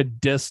such a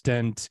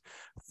distant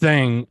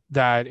thing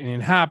that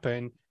and it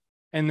happened.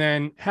 And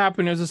then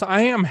happiness is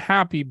I am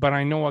happy, but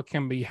I know I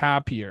can be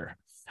happier.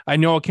 I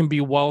know I can be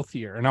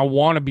wealthier, and I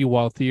want to be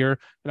wealthier,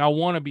 and I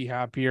want to be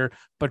happier.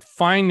 But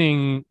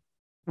finding,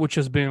 which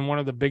has been one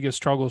of the biggest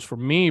struggles for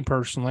me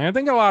personally, I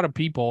think a lot of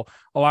people,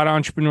 a lot of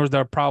entrepreneurs that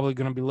are probably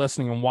going to be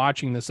listening and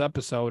watching this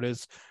episode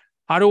is,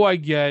 how do I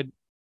get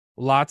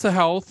lots of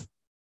health,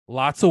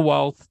 lots of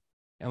wealth,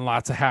 and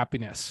lots of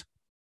happiness?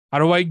 How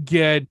do I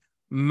get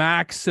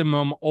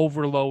maximum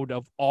overload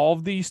of all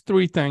of these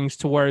three things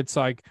to where it's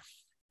like,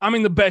 I'm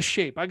in the best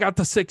shape. I got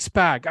the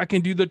 6-pack. I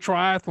can do the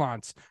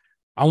triathlons.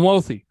 I'm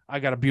wealthy. I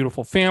got a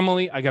beautiful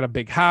family. I got a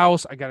big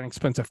house. I got an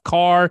expensive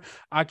car.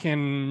 I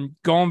can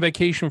go on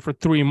vacation for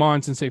 3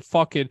 months and say,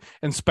 fuck it,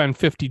 and spend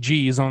 50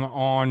 G's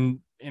on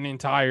an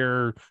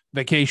entire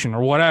vacation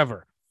or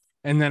whatever.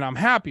 And then I'm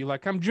happy.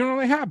 Like, I'm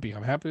generally happy.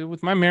 I'm happy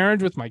with my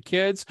marriage, with my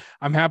kids.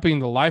 I'm happy in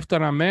the life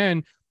that I'm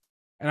in.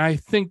 And I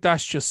think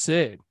that's just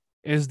it,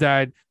 is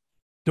that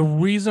the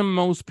reason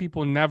most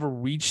people never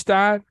reach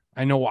that,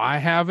 I know I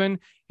haven't,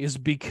 is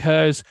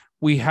because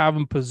we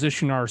haven't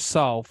positioned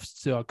ourselves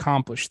to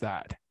accomplish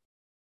that.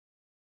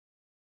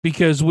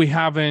 Because we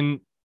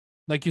haven't,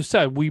 like you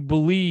said, we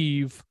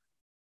believe,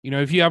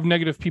 if you have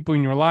negative people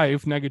in your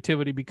life,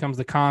 negativity becomes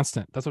the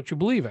constant. That's what you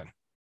believe in,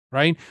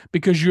 right?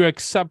 Because you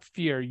accept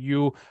fear,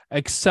 you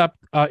accept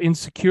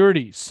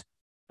insecurities,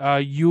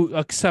 you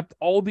accept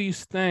all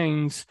these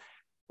things.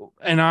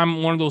 And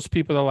I'm one of those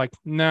people that are like,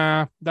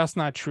 nah, that's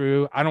not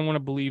true. I don't want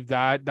to believe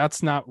that.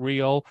 That's not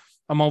real.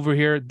 I'm over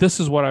here. This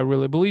is what I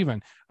really believe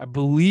in. I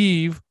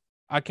believe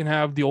I can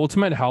have the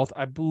ultimate health.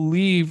 I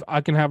believe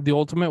I can have the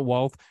ultimate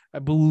wealth. I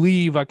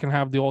believe I can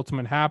have the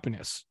ultimate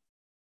happiness.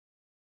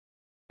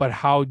 But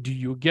how do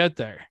you get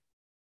there?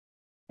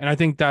 And I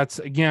think that's,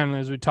 again,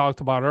 as we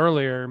talked about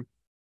earlier,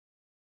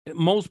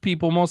 most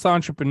people, most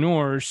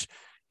entrepreneurs,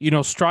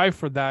 strive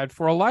for that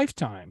for a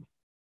lifetime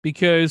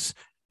because,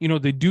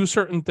 they do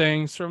certain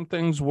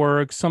things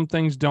work, some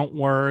things don't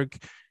work,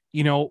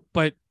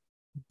 but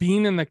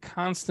being in the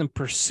constant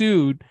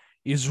pursuit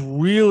is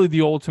really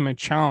the ultimate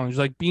challenge.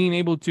 Like being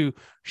able to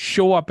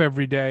show up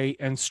every day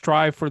and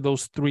strive for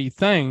those three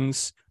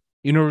things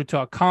in order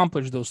to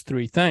accomplish those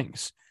three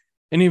things.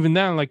 And even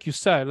then, like you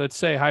said, let's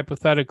say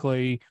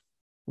hypothetically,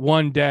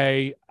 one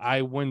day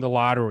I win the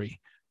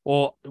lottery.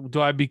 Well,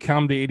 do I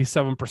become the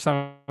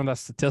 87% of that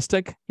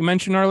statistic you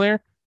mentioned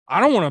earlier? I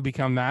don't want to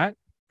become that.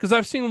 Because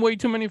I've seen way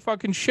too many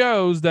fucking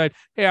shows that,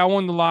 hey, I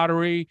won the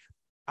lottery.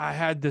 I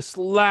had this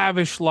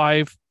lavish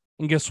life.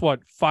 And guess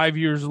what? 5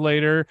 years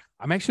later,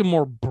 I'm actually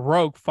more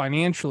broke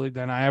financially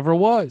than I ever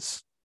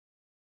was.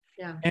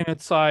 Yeah. And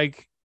it's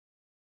like,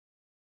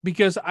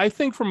 because I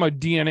think from a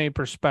DNA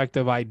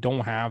perspective, I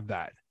don't have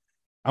that.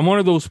 I'm one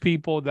of those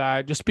people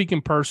that, just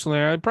speaking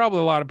personally, probably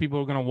a lot of people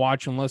are going to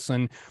watch and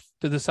listen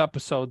to this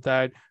episode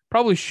that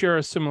probably share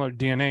a similar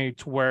DNA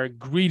to where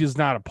greed is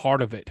not a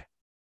part of it.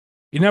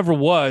 It never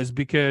was,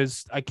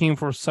 because I came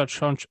from such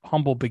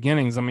humble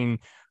beginnings. I mean,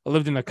 I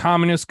lived in a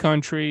communist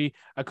country.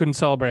 I couldn't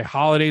celebrate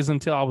holidays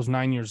until I was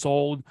 9 years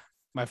old.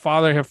 My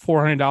father had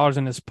 $400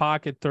 in his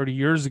pocket 30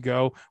 years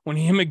ago when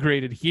he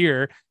immigrated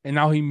here, and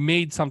now he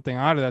made something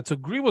out of that. So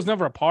greed was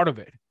never a part of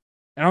it.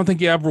 I don't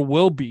think it ever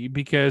will be,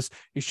 because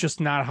it's just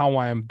not how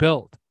I am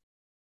built.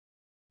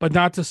 But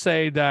not to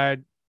say that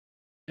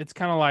it's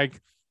kind of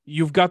like,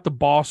 you've got the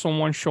boss on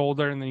one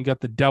shoulder and then you got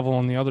the devil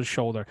on the other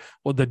shoulder.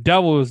 Well, the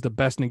devil is the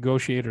best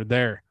negotiator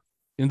there.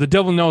 And the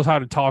devil knows how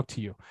to talk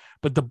to you.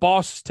 But the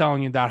boss is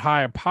telling you that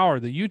higher power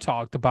that you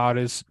talked about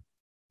is,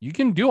 you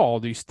can do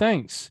all these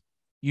things.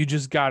 You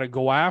just got to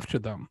go after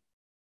them.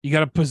 You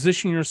got to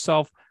position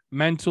yourself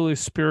mentally,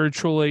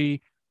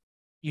 spiritually,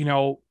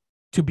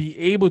 to be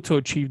able to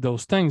achieve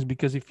those things.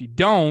 Because if you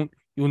don't,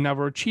 you'll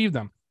never achieve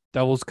them.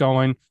 Devil's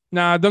going,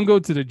 nah, don't go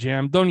to the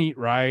gym. Don't eat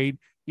right.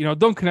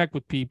 Don't connect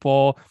with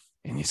people.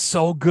 And he's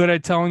so good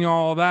at telling you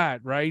all that,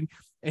 right?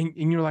 And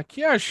you're like,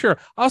 yeah, sure.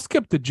 I'll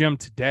skip the gym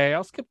today.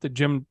 I'll skip the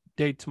gym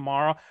date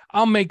tomorrow.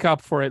 I'll make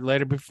up for it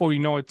later. Before you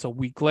know it's a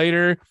week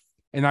later,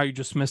 and now you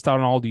just missed out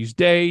on all these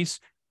days.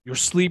 Your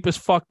sleep is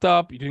fucked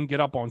up. You didn't get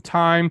up on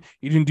time.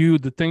 You didn't do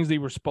the things that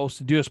you were supposed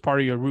to do as part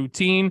of your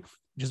routine.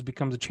 It just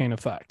becomes a chain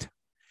effect.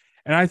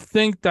 And I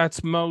think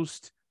that's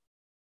most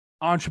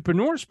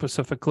entrepreneurs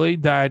specifically,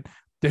 that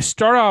they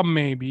start out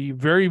maybe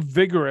very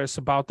vigorous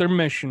about their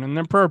mission and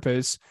their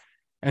purpose,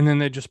 and then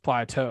they just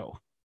plateau.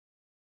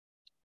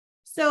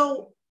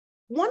 So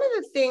one of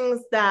the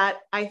things that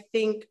I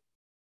think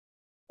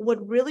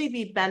would really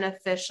be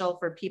beneficial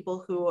for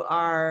people who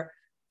are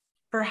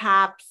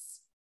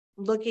perhaps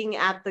looking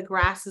at the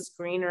grass is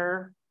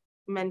greener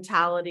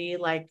mentality,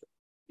 like,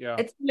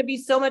 it's going to be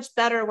so much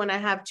better when I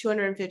have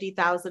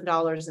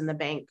 $250,000 in the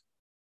bank.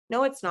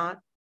 No, it's not.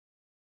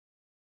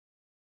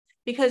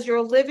 Because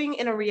you're living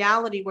in a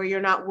reality where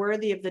you're not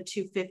worthy of the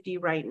 250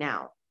 right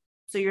now.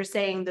 So you're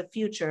saying the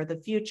future, in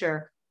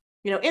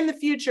the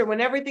future,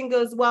 when everything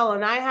goes well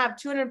and I have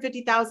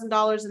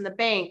 $250,000 in the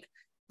bank,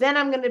 then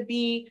I'm going to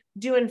be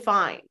doing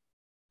fine.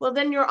 Well,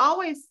 then you're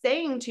always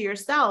saying to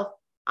yourself,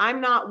 I'm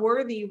not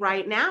worthy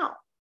right now.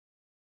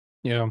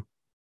 Yeah.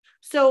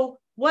 So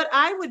what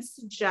I would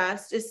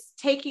suggest is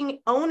taking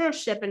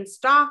ownership and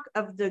stock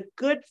of the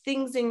good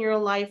things in your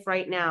life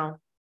right now.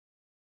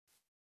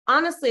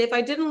 Honestly, if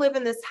I didn't live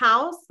in this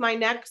house, my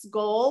next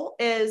goal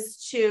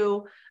is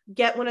to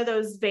get one of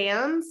those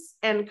vans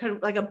and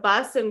like a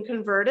bus and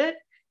convert it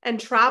and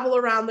travel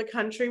around the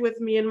country with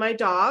me and my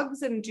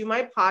dogs and do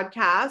my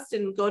podcast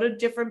and go to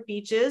different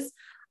beaches.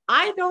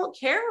 I don't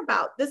care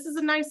about, this is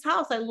a nice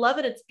house. I love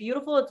it. It's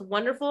beautiful. It's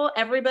wonderful.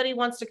 Everybody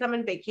wants to come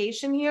and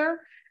vacation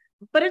here,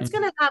 but it's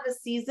going to have a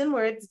season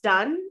where it's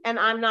done and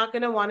I'm not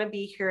going to want to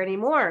be here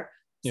anymore.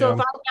 So if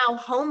I'm now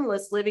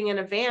homeless living in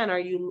a van, are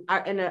you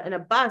in a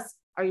bus?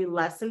 Are you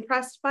less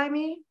impressed by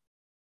me?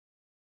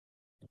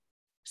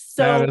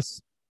 So,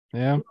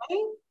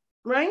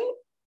 right?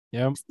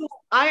 Yeah. So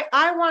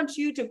I want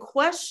you to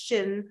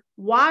question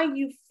why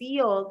you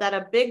feel that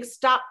a big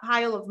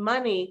stockpile of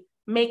money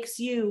makes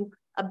you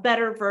a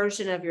better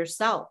version of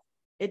yourself.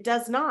 It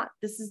does not.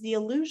 This is the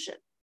illusion.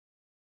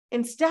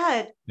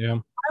 Instead,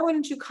 why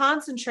wouldn't you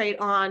concentrate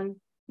on,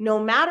 no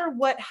matter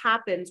what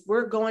happens,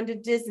 we're going to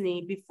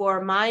Disney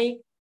before my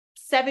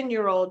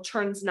 7-year-old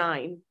turns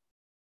 9.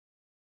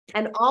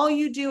 And all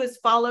you do is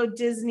follow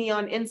Disney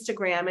on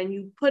Instagram and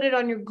you put it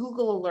on your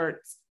Google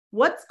alerts.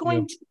 What's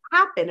going to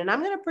happen? And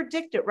I'm going to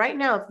predict it right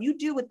now. If you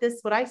do with this,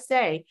 what I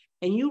say,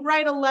 and you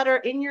write a letter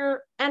in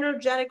your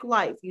energetic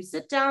life, you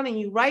sit down and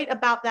you write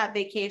about that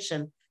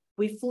vacation.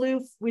 We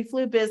flew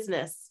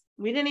business.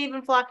 We didn't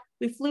even fly.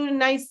 We flew in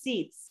nice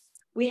seats.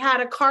 We had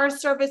a car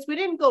service. We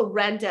didn't go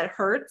rent at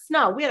Hertz.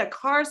 No, we had a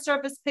car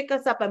service pick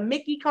us up, a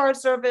Mickey car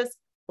service,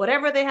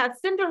 whatever they had.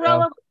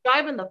 Cinderella was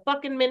driving the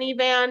fucking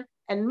minivan.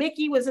 And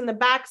Mickey was in the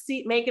back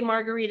seat making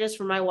margaritas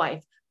for my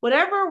wife.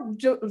 Whatever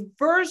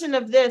version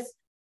of this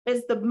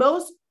is the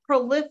most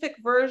prolific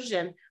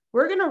version,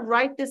 we're going to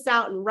write this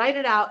out and write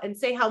it out and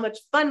say how much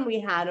fun we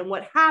had and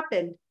what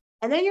happened.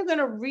 And then you're going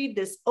to read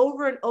this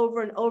over and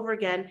over and over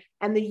again.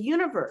 And the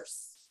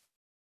universe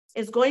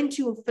is going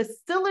to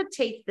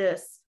facilitate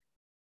this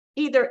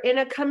either in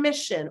a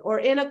commission or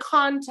in a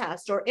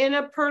contest or in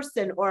a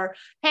person or,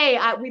 hey,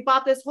 we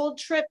bought this whole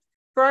trip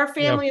for our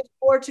family of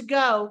 4 to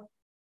go.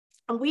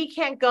 And we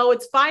can't go.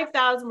 It's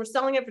 $5,000. We're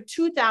selling it for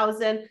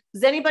 $2,000.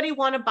 Does anybody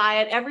want to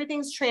buy it?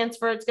 Everything's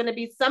transferred. It's going to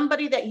be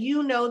somebody that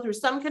you know through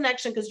some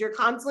connection because you're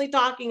constantly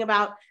talking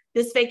about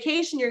this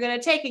vacation you're going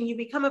to take and you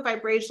become a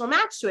vibrational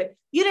match to it.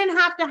 You didn't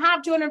have to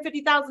have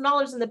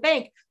 $250,000 in the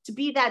bank to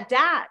be that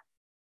dad.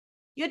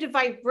 You had to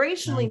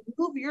vibrationally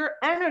move your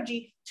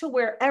energy to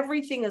where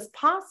everything is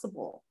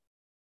possible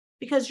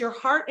because your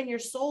heart and your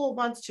soul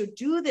wants to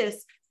do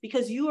this.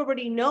 Because you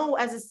already know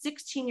as a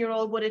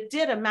 16-year-old what it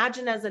did.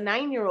 Imagine as a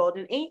 9-year-old,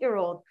 an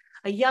 8-year-old,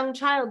 a young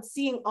child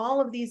seeing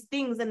all of these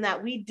things and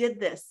that we did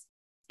this.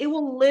 It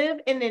will live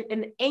in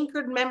an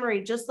anchored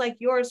memory just like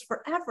yours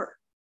forever.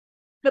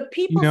 But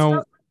people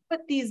start to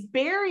put these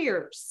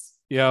barriers.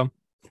 Yeah.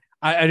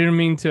 I didn't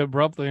mean to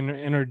abruptly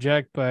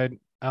interject, but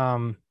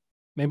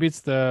maybe it's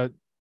the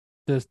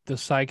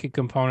psychic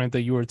component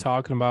that you were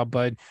talking about,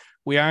 but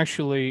we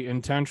actually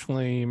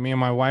intentionally, me and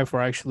my wife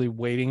were actually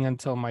waiting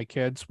until my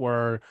kids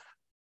were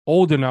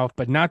old enough,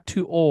 but not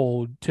too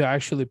old to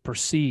actually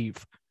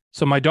perceive.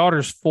 So my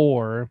daughter's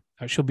 4,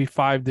 she'll be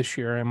 5 this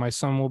year, and my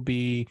son will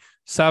be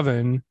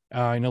 7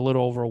 in a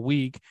little over a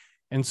week.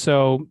 And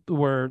so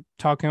we're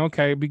talking,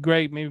 okay, it'd be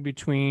great maybe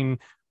between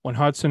when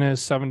Hudson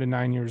is 7 to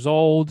 9 years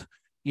old,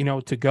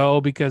 to go,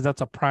 because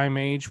that's a prime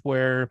age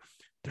where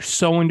they're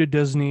so into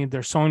Disney,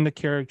 they're so into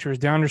characters,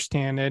 they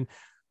understand it.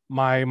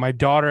 My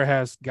daughter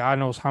has God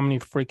knows how many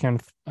freaking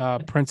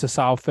princess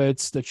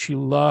outfits that she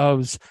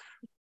loves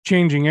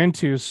changing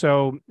into.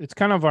 So it's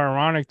kind of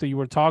ironic that you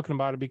were talking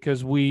about it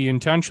because we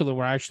intentionally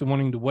were actually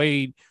wanting to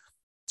wait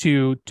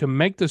to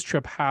make this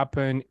trip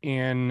happen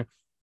in,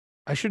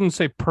 I shouldn't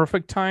say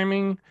perfect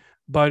timing,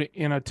 but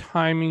in a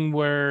timing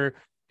where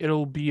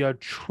it'll be a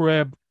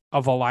trip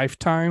of a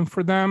lifetime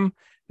for them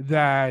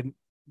that,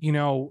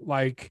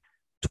 like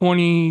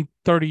 20,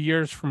 30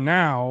 years from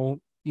now,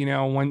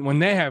 when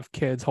they have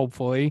kids,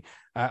 hopefully,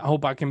 I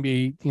hope I can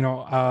be,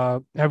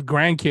 have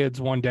grandkids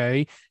one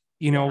day,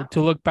 to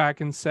look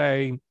back and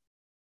say,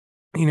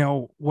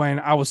 when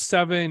I was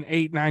 7,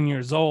 8, 9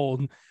 years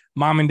old,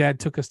 mom and dad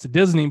took us to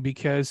Disney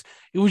because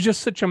it was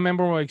just such a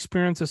memorable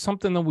experience. It's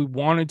something that we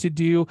wanted to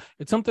do.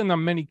 It's something that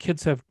many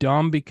kids have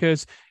done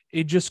because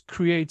it just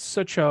creates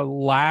such a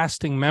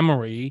lasting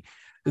memory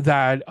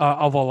that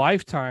of a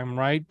lifetime,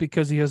 right?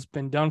 Because he has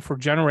been done for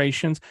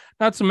generations.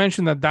 Not to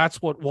mention that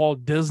that's what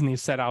Walt Disney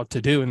set out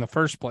to do in the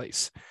first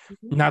place.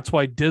 And that's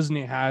why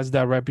Disney has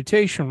that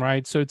reputation,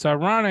 right? So it's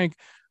ironic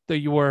that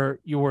you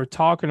were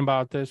talking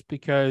about this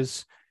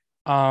because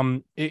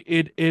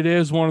it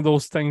is one of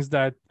those things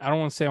that I don't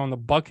want to say on the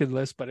bucket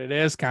list, but it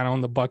is kind of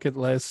on the bucket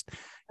list,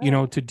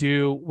 to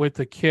do with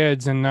the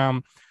kids.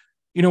 And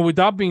with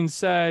that being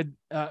said,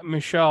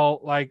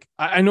 Michelle, like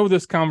I know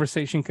this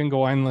conversation can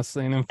go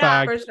endlessly, and in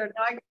fact, for sure.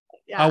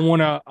 I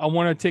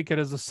wanna take it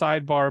as a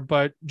sidebar,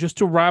 but just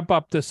to wrap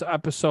up this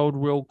episode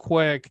real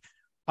quick,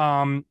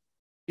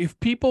 if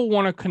people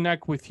want to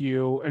connect with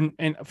you,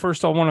 and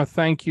first I want to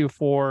thank you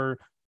for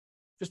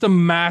just a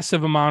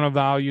massive amount of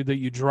value that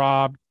you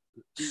dropped.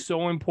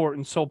 So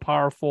important, so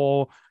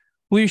powerful.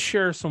 Please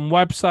share some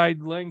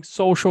website links,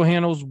 social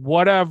handles,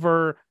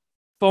 whatever,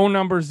 phone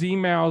numbers,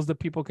 emails that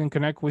people can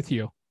connect with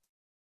you.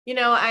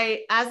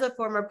 As a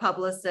former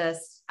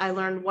publicist, I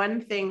learned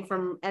one thing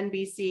from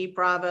NBC,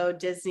 Bravo,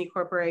 Disney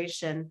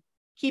Corporation: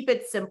 keep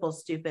it simple,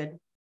 stupid.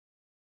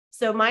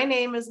 So my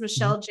name is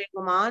Michelle J.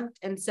 Lamont,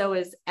 and so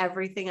is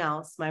everything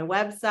else: my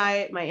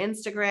website, my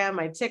Instagram,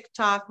 my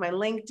TikTok, my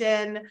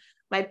LinkedIn,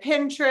 my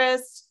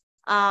Pinterest.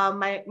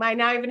 My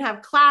now even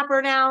have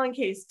Clapper now in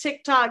case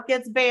TikTok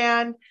gets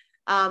banned.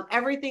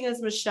 Everything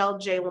is Michelle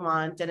J.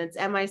 Lamont, and it's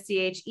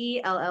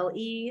MICHELLE,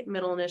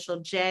 middle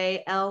initial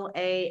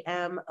JLAMONT.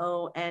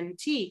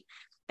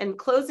 And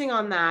closing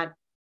on that,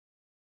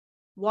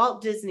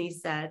 Walt Disney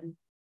said,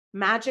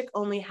 "Magic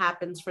only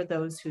happens for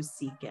those who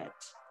seek it."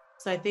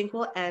 So I think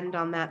we'll end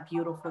on that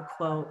beautiful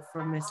quote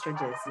from Mr.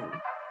 Disney.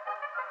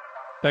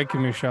 Thank you,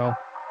 Michelle.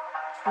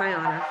 My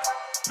honor.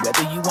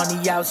 Whether you on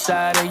the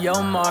outside of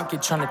your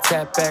market trying to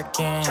tap back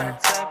in, or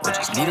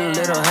just need a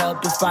little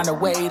help to find a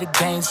way to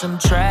gain some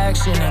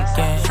traction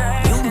again,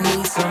 you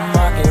need some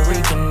market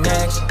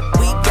reconnection.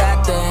 We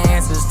got the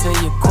answers to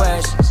your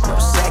questions. No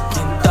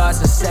second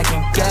thoughts or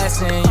second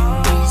guessing. You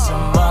need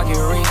some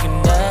market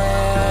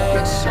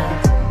reconnection.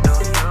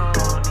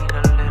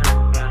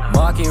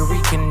 Market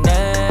reconnection.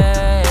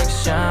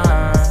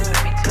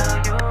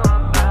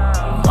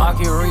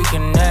 Market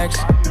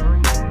reconnection.